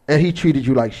that and he treated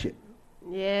you like shit.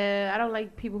 Yeah, I don't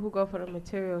like people who go for the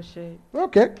material shit.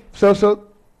 Okay. So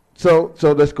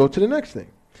let's go to the next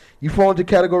thing. You fall into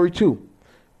category 2.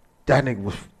 That nigga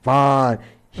was fine.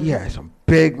 He had some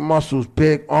big muscles,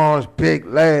 big arms, big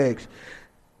legs.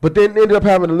 But then ended up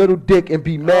having a little dick and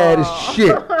be mad as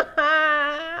shit.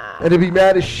 And they be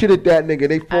mad as shit at that nigga.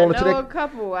 They fall into a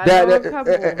couple.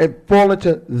 And fall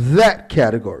into that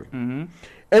category. Mm-hmm.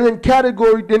 And then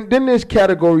then there's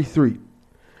category 3.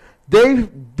 They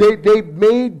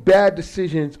made bad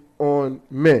decisions on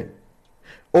men.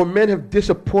 Or men have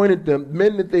disappointed them.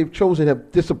 Men that they've chosen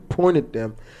have disappointed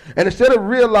them. And instead of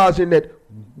realizing that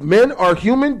men are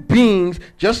human beings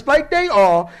just like they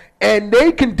are, and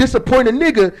they can disappoint a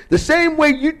nigga the same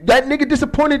way that nigga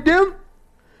disappointed them.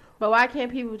 But why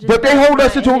can't people just? But they hold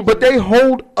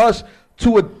us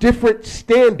to a different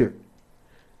standard.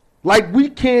 Like we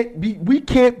can't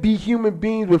be human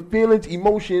beings with feelings,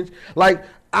 emotions. Like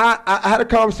I had a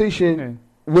conversation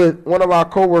with one of our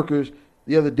coworkers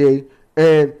the other day,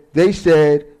 and they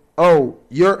said, "Oh,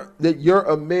 you're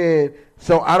a man,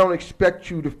 so I don't expect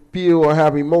you to feel or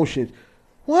have emotions."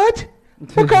 What?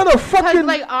 What kind of fucking...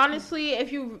 Like, honestly,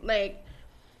 if you, like,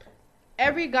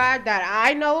 every guy that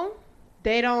I know,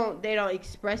 they don't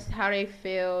express how they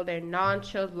feel. They're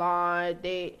nonchalant.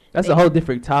 That's a whole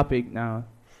different topic now.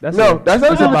 That's not a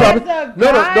different topic. No.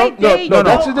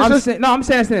 I'm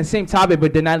saying it's in the same topic,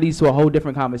 but then that leads to a whole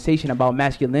different conversation about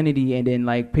masculinity and then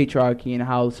like patriarchy and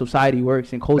how society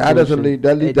works and culture. That doesn't lead.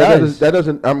 That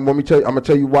doesn't. Let me tell you. I'm gonna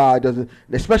tell you why it doesn't.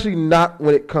 Especially not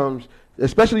when it comes.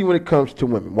 Especially when it comes to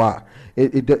women. Why?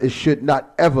 It should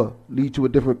not ever lead to a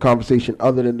different conversation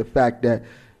other than the fact that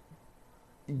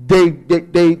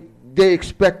they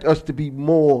expect us to be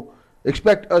more.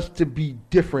 Expect us to be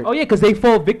different. Oh yeah, because they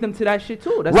fall victim to that shit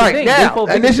too. That's right the thing. Now,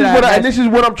 and this is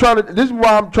what I'm trying to. This is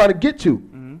why I'm trying to get to.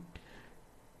 Mm-hmm.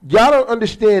 Y'all don't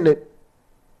understand that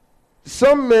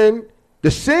some men,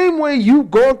 the same way you've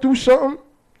gone through something,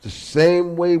 the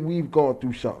same way we've gone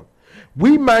through something.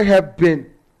 We might have been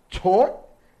taught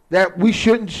that we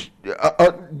shouldn't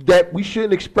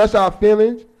express our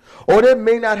feelings, or there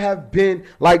may not have been.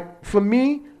 Like for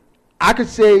me, I could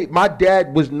say my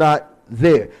dad was not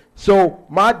there. So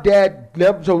my dad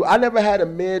I never had a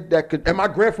man that could, and my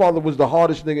grandfather was the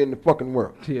hardest nigga in the fucking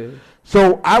world. Yeah.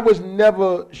 So I was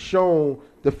never shown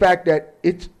the fact that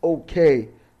it's okay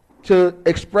to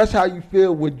express how you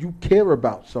feel when you care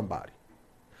about somebody.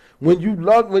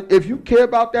 If you care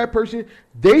about that person,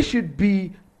 they should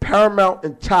be paramount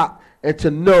and top and to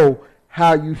know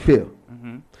how you feel.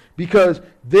 Mm-hmm. Because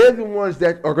they're the ones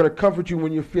that are going to comfort you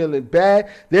when you're feeling bad.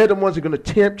 They're the ones that are going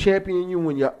to champion you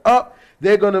when you're up.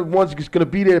 They're the ones that's going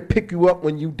to be there to pick you up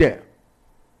when you're down.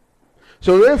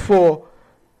 So therefore,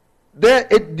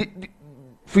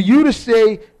 for you to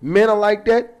say men are like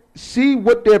that, see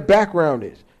what their background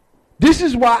is. This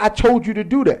is why I told you to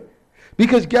do that.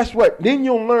 Because guess what? Then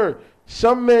you'll learn.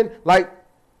 Some men, like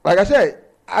I said,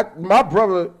 my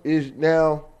brother is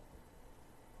now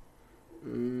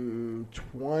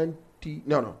 20.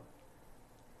 No.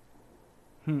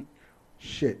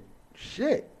 Shit.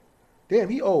 Damn,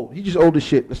 he old. He just old as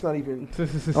shit. That's not even. I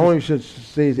don't even should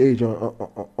say his age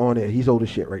on there. He's old as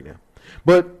shit right now.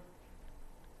 But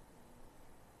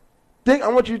I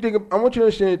want you to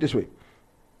understand it this way.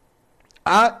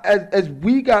 And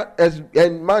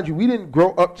mind you, we didn't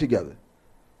grow up together.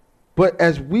 But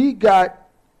as we got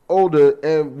older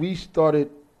and we started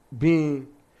being,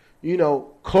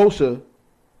 closer,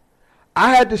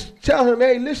 I had to tell him,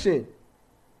 hey, listen,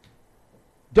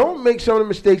 don't make some of the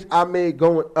mistakes I made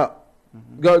going up.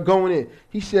 Going in.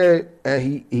 He said,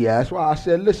 and he asked why. I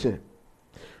said, listen,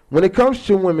 when it comes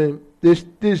to women, there's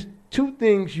two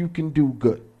things you can do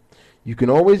good. You can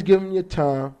always give them your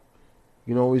time.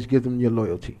 You can always give them your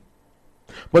loyalty.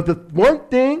 But the one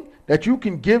thing that you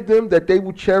can give them that they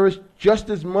will cherish just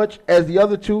as much as the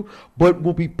other two, but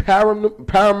will be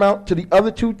paramount to the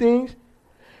other two things,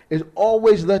 is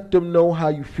always let them know how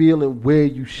you feel and where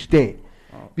you stand.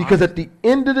 Because at the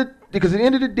end of the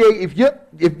day,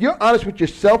 if you're honest with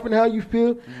yourself and how you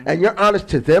feel, and you're honest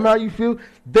to them how you feel,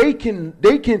 let's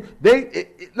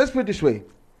put it this way.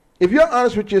 If you're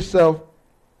honest with yourself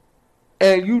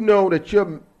and you know that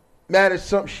you're mad at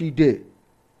something she did,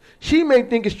 she may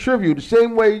think it's trivial the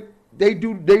same way they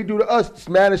do to us. It's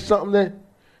mad at something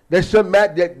they're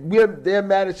mad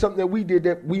at something that we did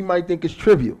that we might think is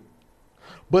trivial.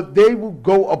 But they will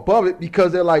go above it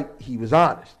because they're like, he was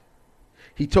honest.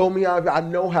 He told me I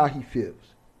know how he feels.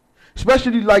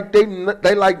 Especially like they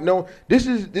like know this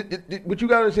is what you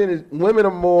gotta understand is women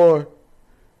are more,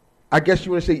 I guess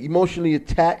you want to say, emotionally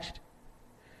attached.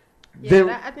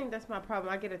 Yeah, I think that's my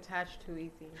problem. I get attached too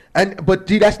easy. But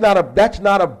that's not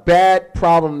a bad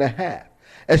problem to have.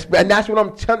 And that's what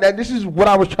I'm telling. And this is what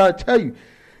I was trying to tell you.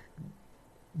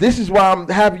 This is why I'm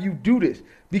having you do this,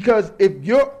 because if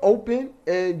you're open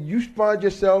and you find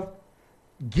yourself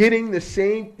getting the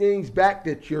same things back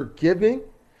that you're giving,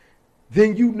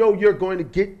 then you know you're going to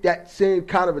get that same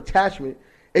kind of attachment.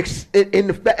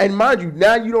 And mind you,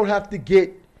 now you don't have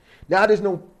to now there's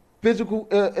no physical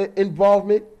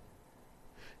involvement.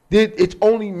 It's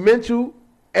only mental,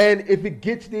 and if it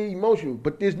gets the emotional,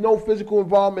 but there's no physical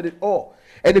involvement at all.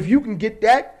 And if you can get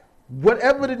that,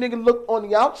 whatever the nigga look on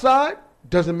the outside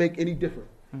doesn't make any difference,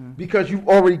 because you've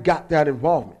already got that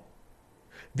involvement.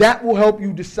 That will help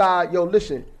you decide, yo,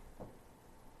 listen,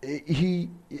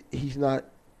 he's not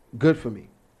good for me.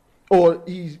 Or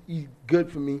he's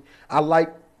good for me. I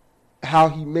like how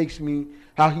he makes me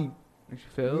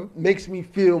feel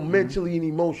mentally and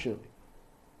emotionally.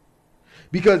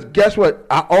 Because guess what?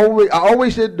 I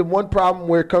always said the one problem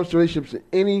where it comes to relationships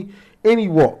in any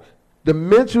walk, the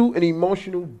mental and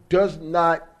emotional does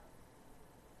not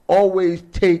always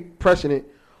take precedent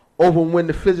over when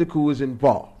the physical is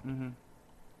involved.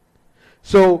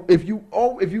 So if you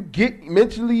get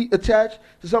mentally attached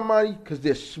to somebody because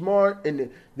they're smart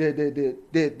and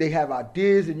they have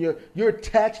ideas and you're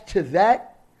attached to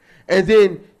that, and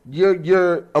then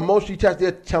you're emotionally attached.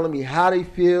 They're telling me how they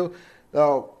feel,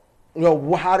 how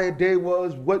their day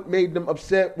was, what made them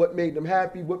upset, what made them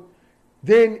happy,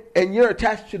 and you're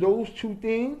attached to those two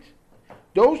things.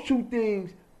 Those two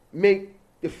things make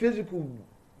the physical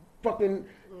fucking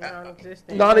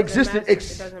non-existent. It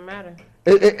doesn't matter.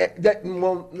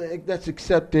 That's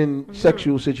except in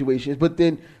sexual situations, but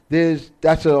then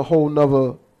that's a whole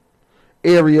nother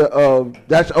area of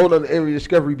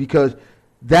discovery, because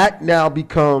that now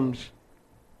becomes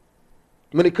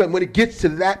when it gets to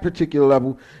that particular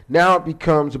level, now it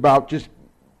becomes about just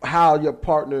how your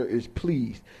partner is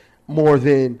pleased more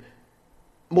than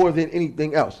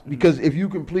anything else. Because if you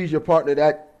can please your partner,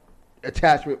 that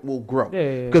attachment will grow.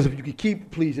 Because if you can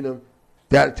keep pleasing them,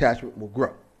 that attachment will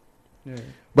grow. Yeah.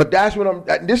 But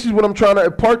this is what I'm trying to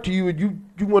impart to you, and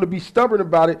you want to be stubborn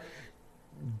about it.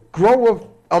 Grow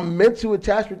a mental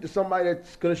attachment to somebody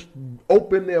that's going to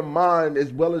open their mind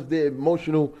as well as their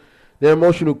emotional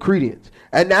credence.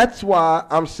 And that's why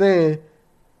I'm saying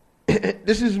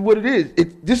this is what it is.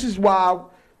 This is why,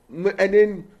 and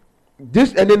then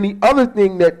the other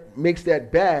thing that makes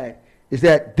that bad is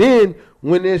that then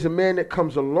when there's a man that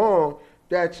comes along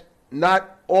that's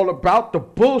not all about the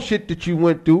bullshit that you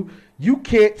went through, you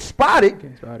can't spot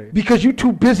it because you're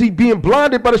too busy being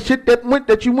blinded by the shit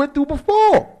that you went through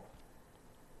before.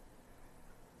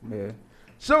 Yeah.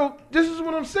 So this is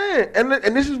what I'm saying,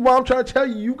 and this is why I'm trying to tell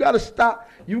you, you gotta stop.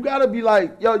 You gotta be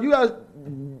like, yo, you gotta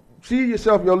see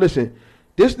yourself. Yo, listen,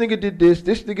 this nigga did this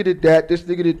nigga did that, this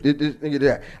nigga did this nigga did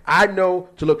that. I know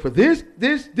to look for this, and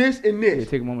this. Yeah,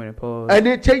 take a moment and pause. And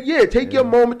then take your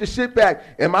moment to sit back.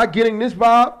 Am I getting this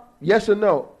vibe? Yes or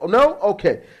no? Oh, no?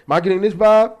 Okay. Am I getting this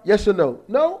vibe? Yes or no?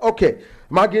 No? Okay.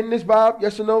 Am I getting this vibe?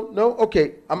 Yes or no? No?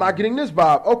 Okay. Am I getting this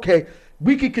vibe? Okay.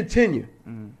 We can continue.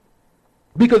 Mm-hmm.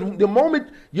 Because the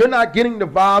moment you're not getting the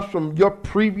vibes from your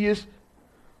previous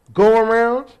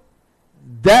go-arounds,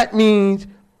 that means,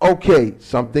 okay,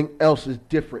 something else is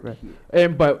different here.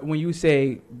 But when you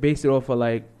say based it off of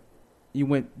like you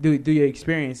went do your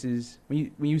experiences,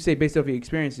 when you say based off your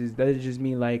experiences, that does just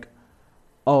mean like,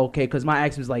 oh, okay, because my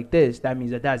ex was like this, that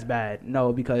means that's bad.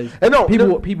 No, because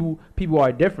people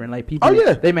are different. Like people,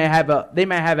 they may have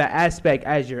an aspect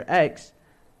as your ex,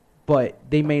 but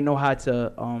they may know how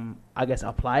to I guess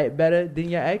apply it better than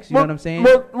your ex. You know what I'm saying?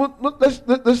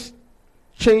 Let's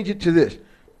change it to this.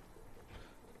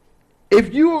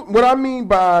 What I mean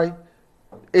by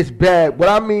it's bad, what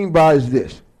I mean by is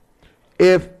this.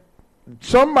 If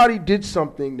somebody did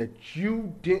something that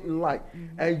you didn't like,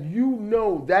 and you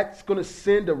know that's going to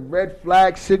send a red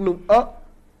flag signal up,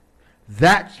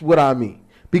 that's what I mean.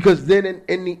 Because then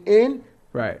in the end,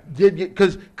 right?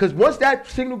 Because once that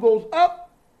signal goes up,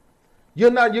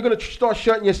 you're going to start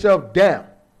shutting yourself down.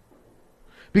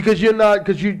 Because you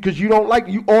don't like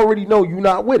it. You already know you're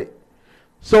not with it.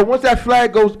 So once that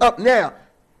flag goes up, now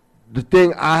the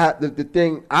thing I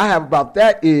have about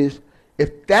that is,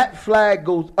 if that flag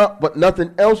goes up but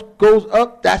nothing else goes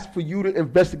up, that's for you to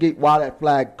investigate why that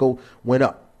flag went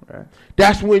up. Right.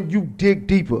 That's when you dig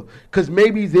deeper, because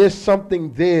maybe there's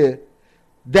something there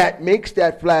that makes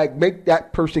that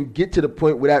person get to the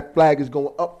point where that flag is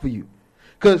going up for you.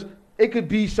 Because it could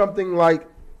be something like,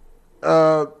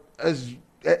 let's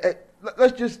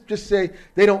just say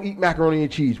they don't eat macaroni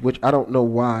and cheese, which I don't know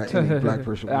why any black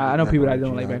person. I know people that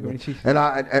don't like macaroni and cheese. And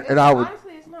I would.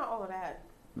 Honestly, it's not all that.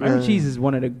 Macaroni and cheese is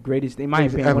one of the greatest, in my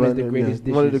opinion, one of the greatest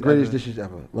dishes. One of the greatest dishes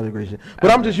ever. One of the greatest. But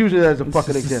I'm just using it as a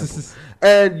fucking example.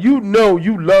 And you know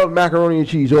you love macaroni and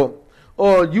cheese, or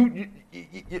you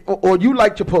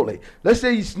like Chipotle. Let's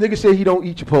say this nigga say he don't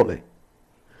eat Chipotle.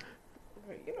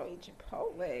 You don't eat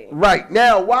Chipotle. Right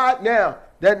now, why now?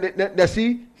 That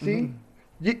see. Mm-hmm.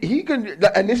 He can,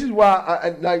 and this is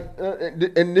why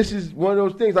and this is one of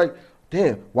those things. Like,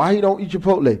 damn, why he don't eat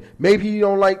Chipotle? Maybe he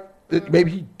don't like.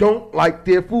 Maybe he don't like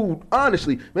their food.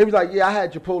 Honestly, maybe he's like, yeah, I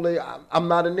had Chipotle. I'm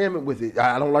not enamored with it.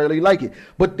 I don't really like it.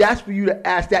 But that's for you to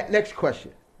ask that next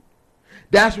question.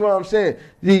 That's what I'm saying.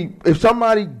 If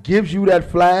somebody gives you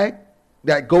that flag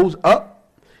that goes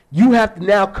up, you have to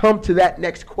now come to that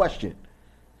next question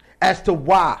as to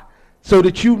why. So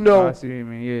that you know, I see what you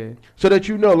mean, yeah. So that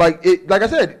you know, like I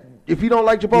said, if he don't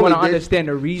like Chipotle, You want to then- understand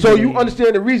the reason. so you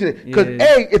understand the reason. Because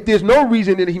Yeah. if there's no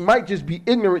reason, then he might just be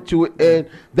ignorant to it, and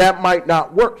that might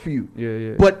not work for you.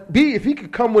 Yeah. But B, if he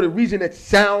could come with a reason that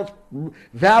sounds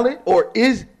valid or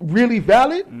is really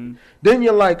valid, then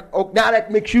you're like, oh, now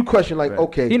that makes you question, like,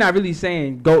 okay. He's not really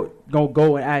saying go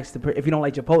and ask if you don't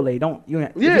like Chipotle, don't you?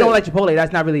 If Yeah. you don't like Chipotle,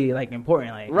 that's not really like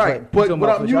important. Like Right, but talking what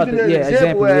about I'm for using other- an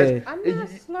example as yeah. I'm not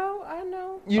slow. I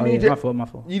know. you Oh, need yeah, to my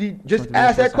fault. You need just Something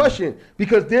ask that else. question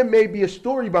because there may be a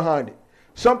story behind it.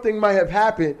 Something might have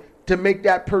happened to make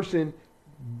that person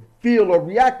feel or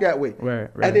react that way. Right.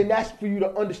 And then that's for you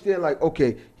to understand, like,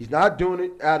 okay, he's not doing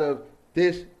it out of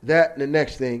this, that, and the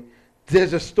next thing.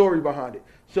 There's a story behind it.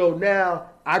 So now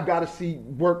I got to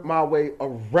work my way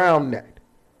around that.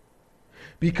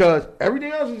 Because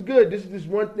everything else is good. This is this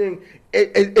one thing.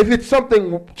 If it's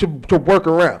something to work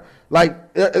around. Like,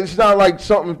 it's not like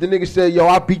something if the nigga said, yo,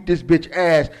 I beat this bitch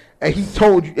ass, and he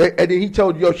told you, and then he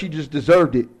told you, yo, she just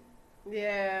deserved it.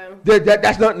 Yeah.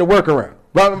 That's nothing to work around.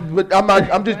 But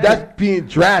I'm just that's being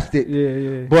drastic.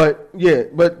 Yeah. But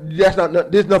that's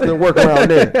not. There's nothing to work around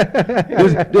there.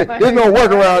 There's no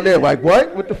work around there. Like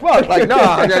what? What the fuck? Like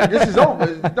nah, this is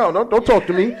over. No, don't talk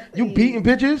to me. You beating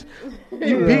bitches. You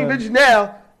beating bitches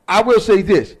now. I will say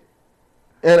this,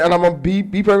 and I'm gonna be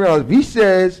very honest. If he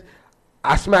says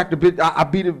I smacked the bitch, I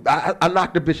beat it, I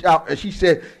knocked the bitch out, and she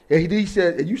said, and he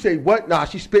said, and you say what? Nah,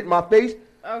 she spit in my face.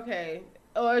 Okay.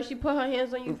 Or if she put her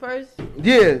hands on you first.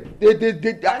 Yeah,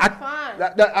 That's fine.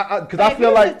 Because I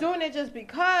feel like just doing it just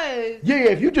because. yeah,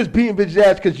 if you just beating bitches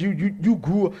ass because you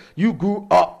grew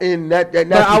up in that.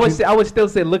 But I would still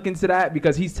say look into that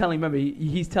because he's telling. Remember,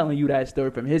 he's telling you that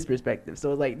story from his perspective.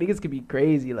 So it's like niggas could be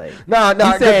crazy. Like nah.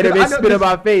 He said it I know spit in this-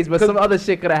 my face, but some other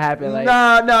shit could have happened. Like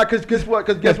nah. Because guess what?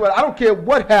 I don't care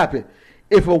what happened.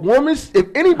 If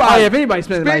anybody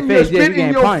spit in my spit face, yeah, spit you in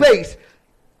getting your punched. face,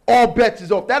 all bets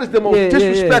is off. That is the most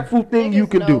disrespectful thing you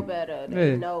can do.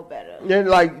 They know better. And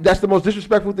like that's the most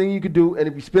disrespectful thing you could do. And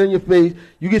if you spit in your face,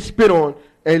 you get spit on.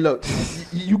 And look,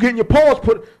 you getting your paws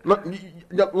put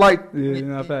like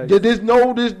there's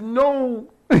no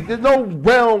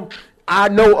realm I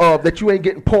know of that you ain't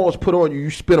getting paws put on you.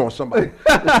 You spit on somebody.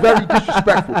 It's very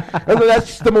disrespectful.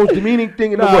 That's the most demeaning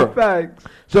thing in the world. Facts.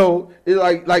 So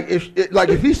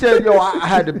if he said, yo, I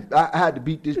had to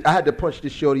beat this, I had to punch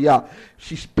this shorty out.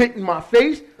 She spit in my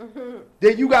face.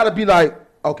 Then you got to be like,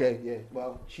 okay, yeah,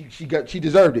 well, she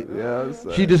deserved it. Yeah,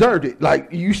 she deserved it. Like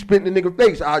you spit in the nigga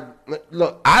face.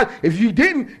 If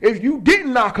you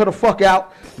didn't knock her the fuck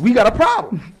out, we got a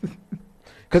problem.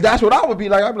 Cause that's what I would be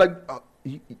like. I'd be like,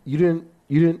 you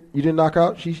didn't knock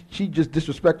out. She just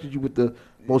disrespected you with the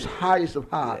most highest of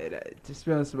high. Yeah, to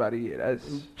spit on somebody, yeah,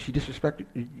 that's. She disrespected.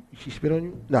 She spit on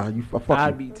you. Nah, you fuck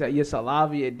I'd you. be your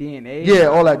saliva, your DNA. Yeah,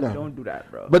 all that. No, Don't do that,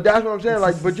 bro. But that's what I'm saying.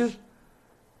 Like, but just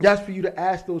that's for you to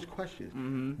ask those questions.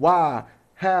 Mm-hmm. Why?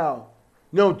 How?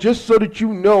 Just so that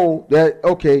you know that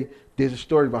okay, there's a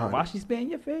story behind Why it. she spit in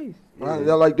your face? Right?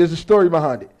 Like, there's a story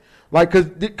behind it. Like,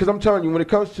 cause I'm telling you, when it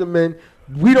comes to men,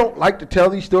 we don't like to tell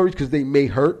these stories because they may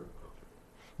hurt.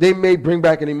 They may bring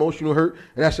back an emotional hurt,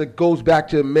 and that's what goes back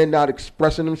to men not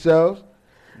expressing themselves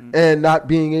and not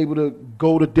being able to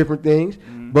go to different things.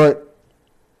 But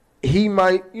he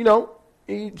might,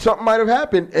 something might have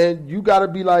happened, and you got to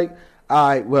be like, all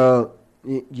right, well,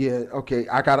 yeah, okay,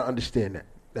 I got to understand that.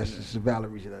 That's just a valid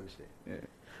reason to understand. Yeah.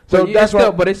 So that's why.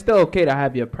 But it's still okay to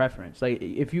have your preference. Like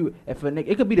if a nigga,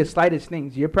 it could be the slightest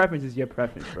things. Your preference is your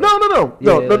preference. Bro.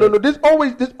 No. There's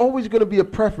always going to be a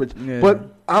preference. Yeah.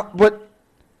 But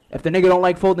if the nigga don't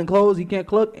like folding clothes, he can't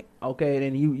cook. Okay,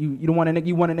 then you don't want a nigga.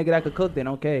 You want a nigga that could cook. Then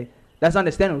okay, that's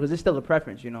understandable because it's still a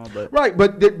preference, But right,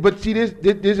 but see,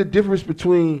 there's a difference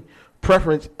between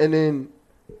preference and then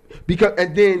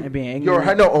and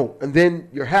then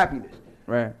your happiness.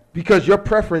 Right. Because your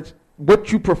preference,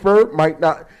 what you prefer might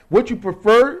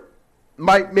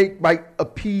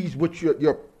appease what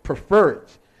your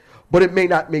preference, but it may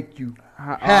not make you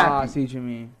happy. I see what you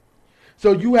mean.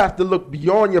 So you have to look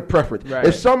beyond your preference. Right.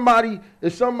 If somebody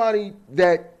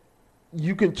that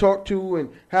you can talk to and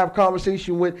have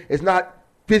conversation with is not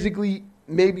physically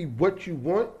maybe what you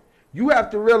want, you have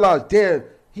to realize, damn,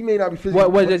 he may not be physically.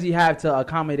 What does he have to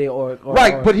accommodate or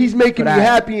right? But he's making me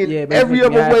happy in every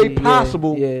other way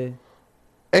possible. Yeah.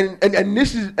 And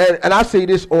this is and I say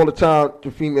this all the time to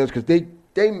females because they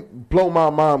blow my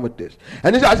mind with this.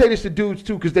 And I say this to dudes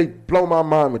too because they blow my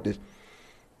mind with this.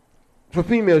 For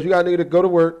females, you got a nigga to go to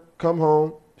work, come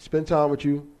home, spend time with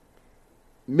you.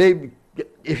 Maybe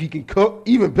if he can cook,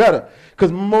 even better.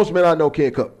 Because most men I know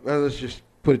can't cook. Let's just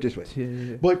put it this way.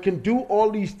 Yeah. But can do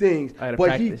all these things. I gotta But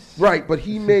practice.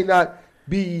 he may not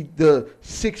be the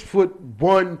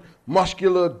 6'1"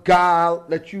 muscular guy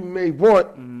that you may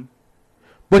want,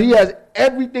 but he has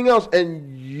everything else,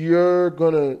 and you're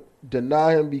gonna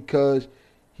deny him because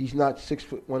he's not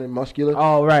 6'1" and muscular.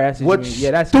 Oh, right. That's what you mean.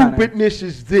 Yeah, that's stupidness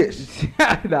is this?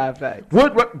 Nah, fact.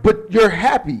 What? But you're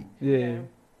happy. Yeah.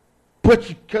 But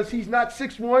because he's not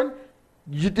 6'1",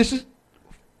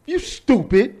 you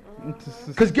stupid.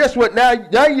 Because guess what? Now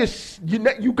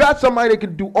you got somebody that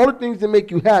can do all the things that make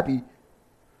you happy.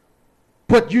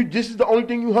 But this is the only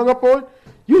thing you hung up on?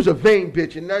 You was a vain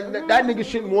bitch, and that nigga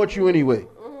shouldn't want you anyway.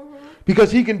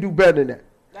 Because he can do better than that.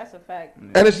 That's a fact.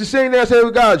 And it's the same thing I say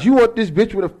with guys. You want this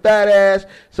bitch with a fat ass,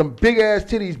 some big ass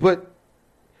titties, but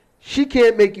she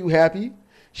can't make you happy.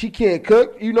 She can't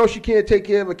cook. You know she can't take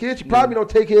care of her kids. She probably don't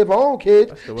take care of her own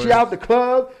kids. She out the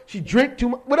club. She drink too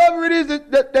much. Whatever it is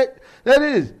that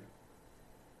is.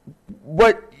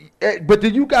 But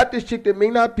then you got this chick that may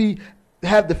not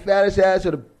have the fattest ass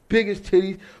or the biggest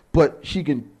titties, but she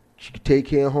can take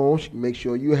care of home. She can make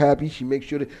sure you're happy. She makes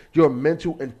sure that your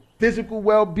mental and physical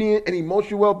well-being and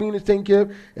emotional well-being is taken care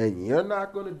of. And you're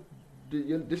not gonna.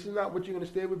 This is not what you're gonna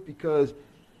stay with because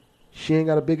she ain't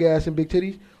got a big ass and big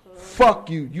titties. Fuck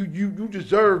you. You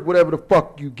deserve whatever the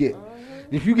fuck you get.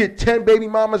 If you get 10 baby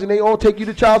mamas and they all take you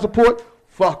to child support,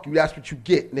 fuck you. That's what you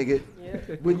get, nigga. Yeah.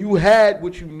 When you had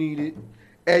what you needed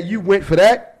and you went for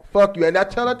that, fuck you. And I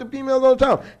tell that to females all the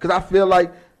time because I feel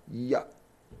like, I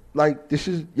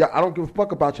don't give a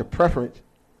fuck about your preference.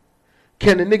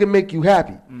 Can the nigga make you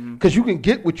happy? Because you can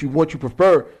get what you want, you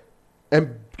prefer,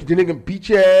 and the nigga beat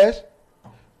your ass,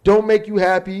 don't make you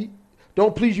happy,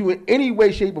 don't please you in any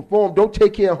way, shape, or form. Don't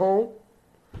take care of home.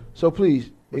 So please,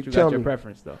 but you tell got your me.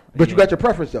 preference though. But you got your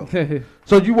preference though.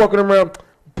 So you walking around,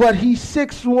 but he's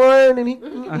 6'1" and he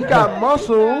got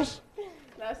muscles.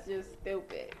 That's just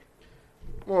stupid.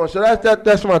 Come on, so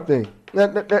that's my thing.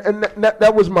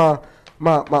 That was my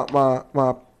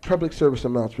public service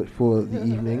announcement for the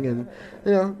evening,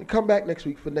 and come back next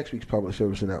week for next week's public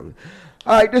service announcement.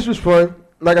 All right, this was fun.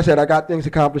 Like I said, I got things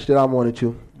accomplished that I wanted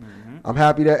to. I'm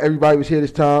happy that everybody was here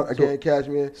this time. Again,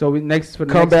 Cashmere. So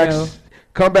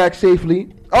come back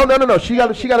safely. Oh no! She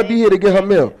gotta be here to get her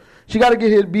meal. She gotta be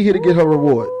here to get her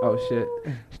reward. Oh shit!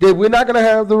 We're not gonna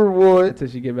have the reward until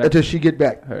she get back. If she get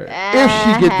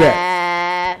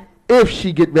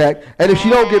back, and if she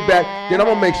don't get back, then I'm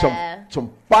gonna make some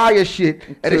fire shit,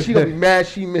 and then she gonna be mad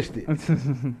she missed it.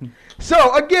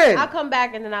 So again, I'll come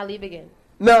back and then I'll leave again.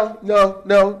 No,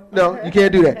 you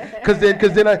can't do that. Cause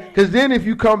then if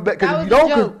you come back, cause if you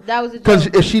don't, cause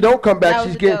if she don't come back,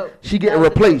 she's getting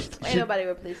replaced. Ain't nobody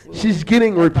replacing me. She's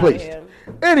getting replaced.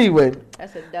 Anyway,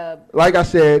 that's a dub. Like I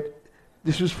said,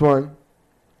 this was fun.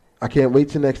 I can't wait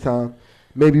till next time.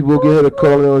 Maybe we'll get her to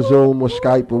call in on Zoom or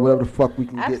Skype or whatever the fuck we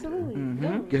can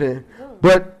get in.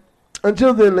 But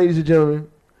until then, ladies and gentlemen,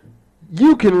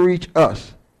 you can reach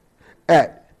us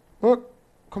at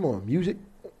come on, music.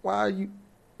 Why are you?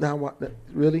 Now what?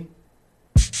 Really?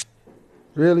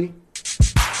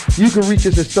 You can reach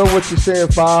us at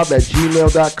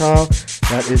sowwhatyousaying5@gmail.com.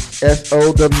 That is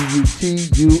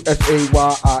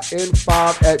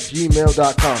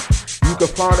SOWWTUSAYIN5@gmail.com. You can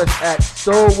find us at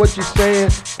So What You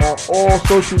Saying on all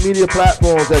social media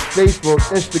platforms at Facebook,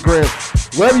 Instagram.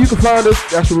 Wherever you can find us,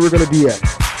 that's where we're gonna be at.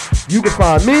 You can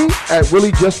find me at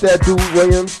Willie Just That Dude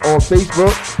Williams on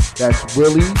Facebook. That's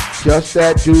Willie Just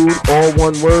That Dude, all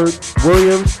one word,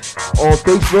 Williams on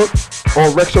Facebook.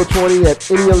 On Rexo20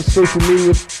 at any other social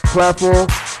media platform.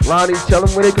 Ronnie, tell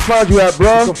them where they can find you at,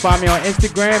 bro. You can find me on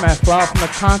Instagram at Flower from the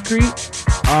Concrete.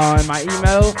 My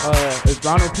email is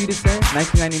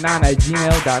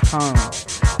ronaldpeterson1999@gmail.com.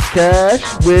 Cash,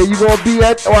 where you gonna be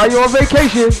at while you on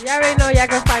vacation? Y'all already know y'all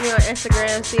can find me on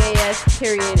Instagram,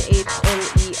 CAS_HMERE.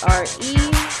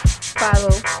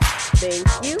 Follow. Thank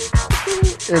you.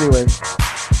 Anyway,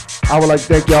 I would like to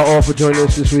thank y'all all for joining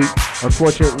us this week.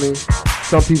 Unfortunately,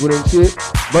 some people didn't see it,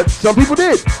 but some people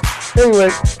did. Anyway,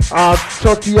 I'll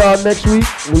talk to y'all next week.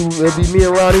 It'll be me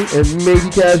and Ronnie and maybe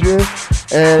Cashmere.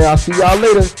 And I'll see y'all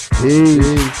later.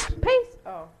 Peace. Peace.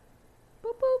 Oh.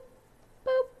 Boop, boop,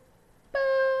 boop, boop,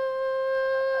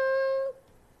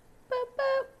 boop, boop,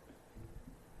 boop,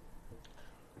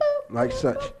 Like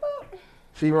such.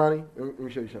 See, Ronnie? Let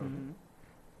me show you something.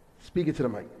 Speak it to the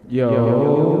mic. Yo.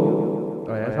 Oh,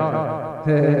 that's hard.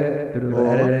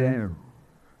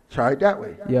 Try it that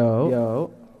way.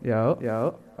 Yo.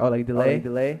 Oh, like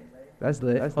delay. That's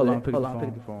lit. Hold on, pick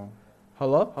the phone.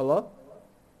 Hello?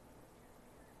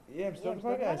 Yeah, I'm starting the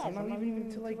podcast. I'm not leaving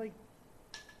until like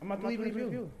I'm not leaving the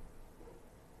review.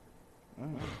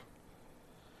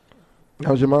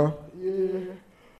 How's your mom? Yeah.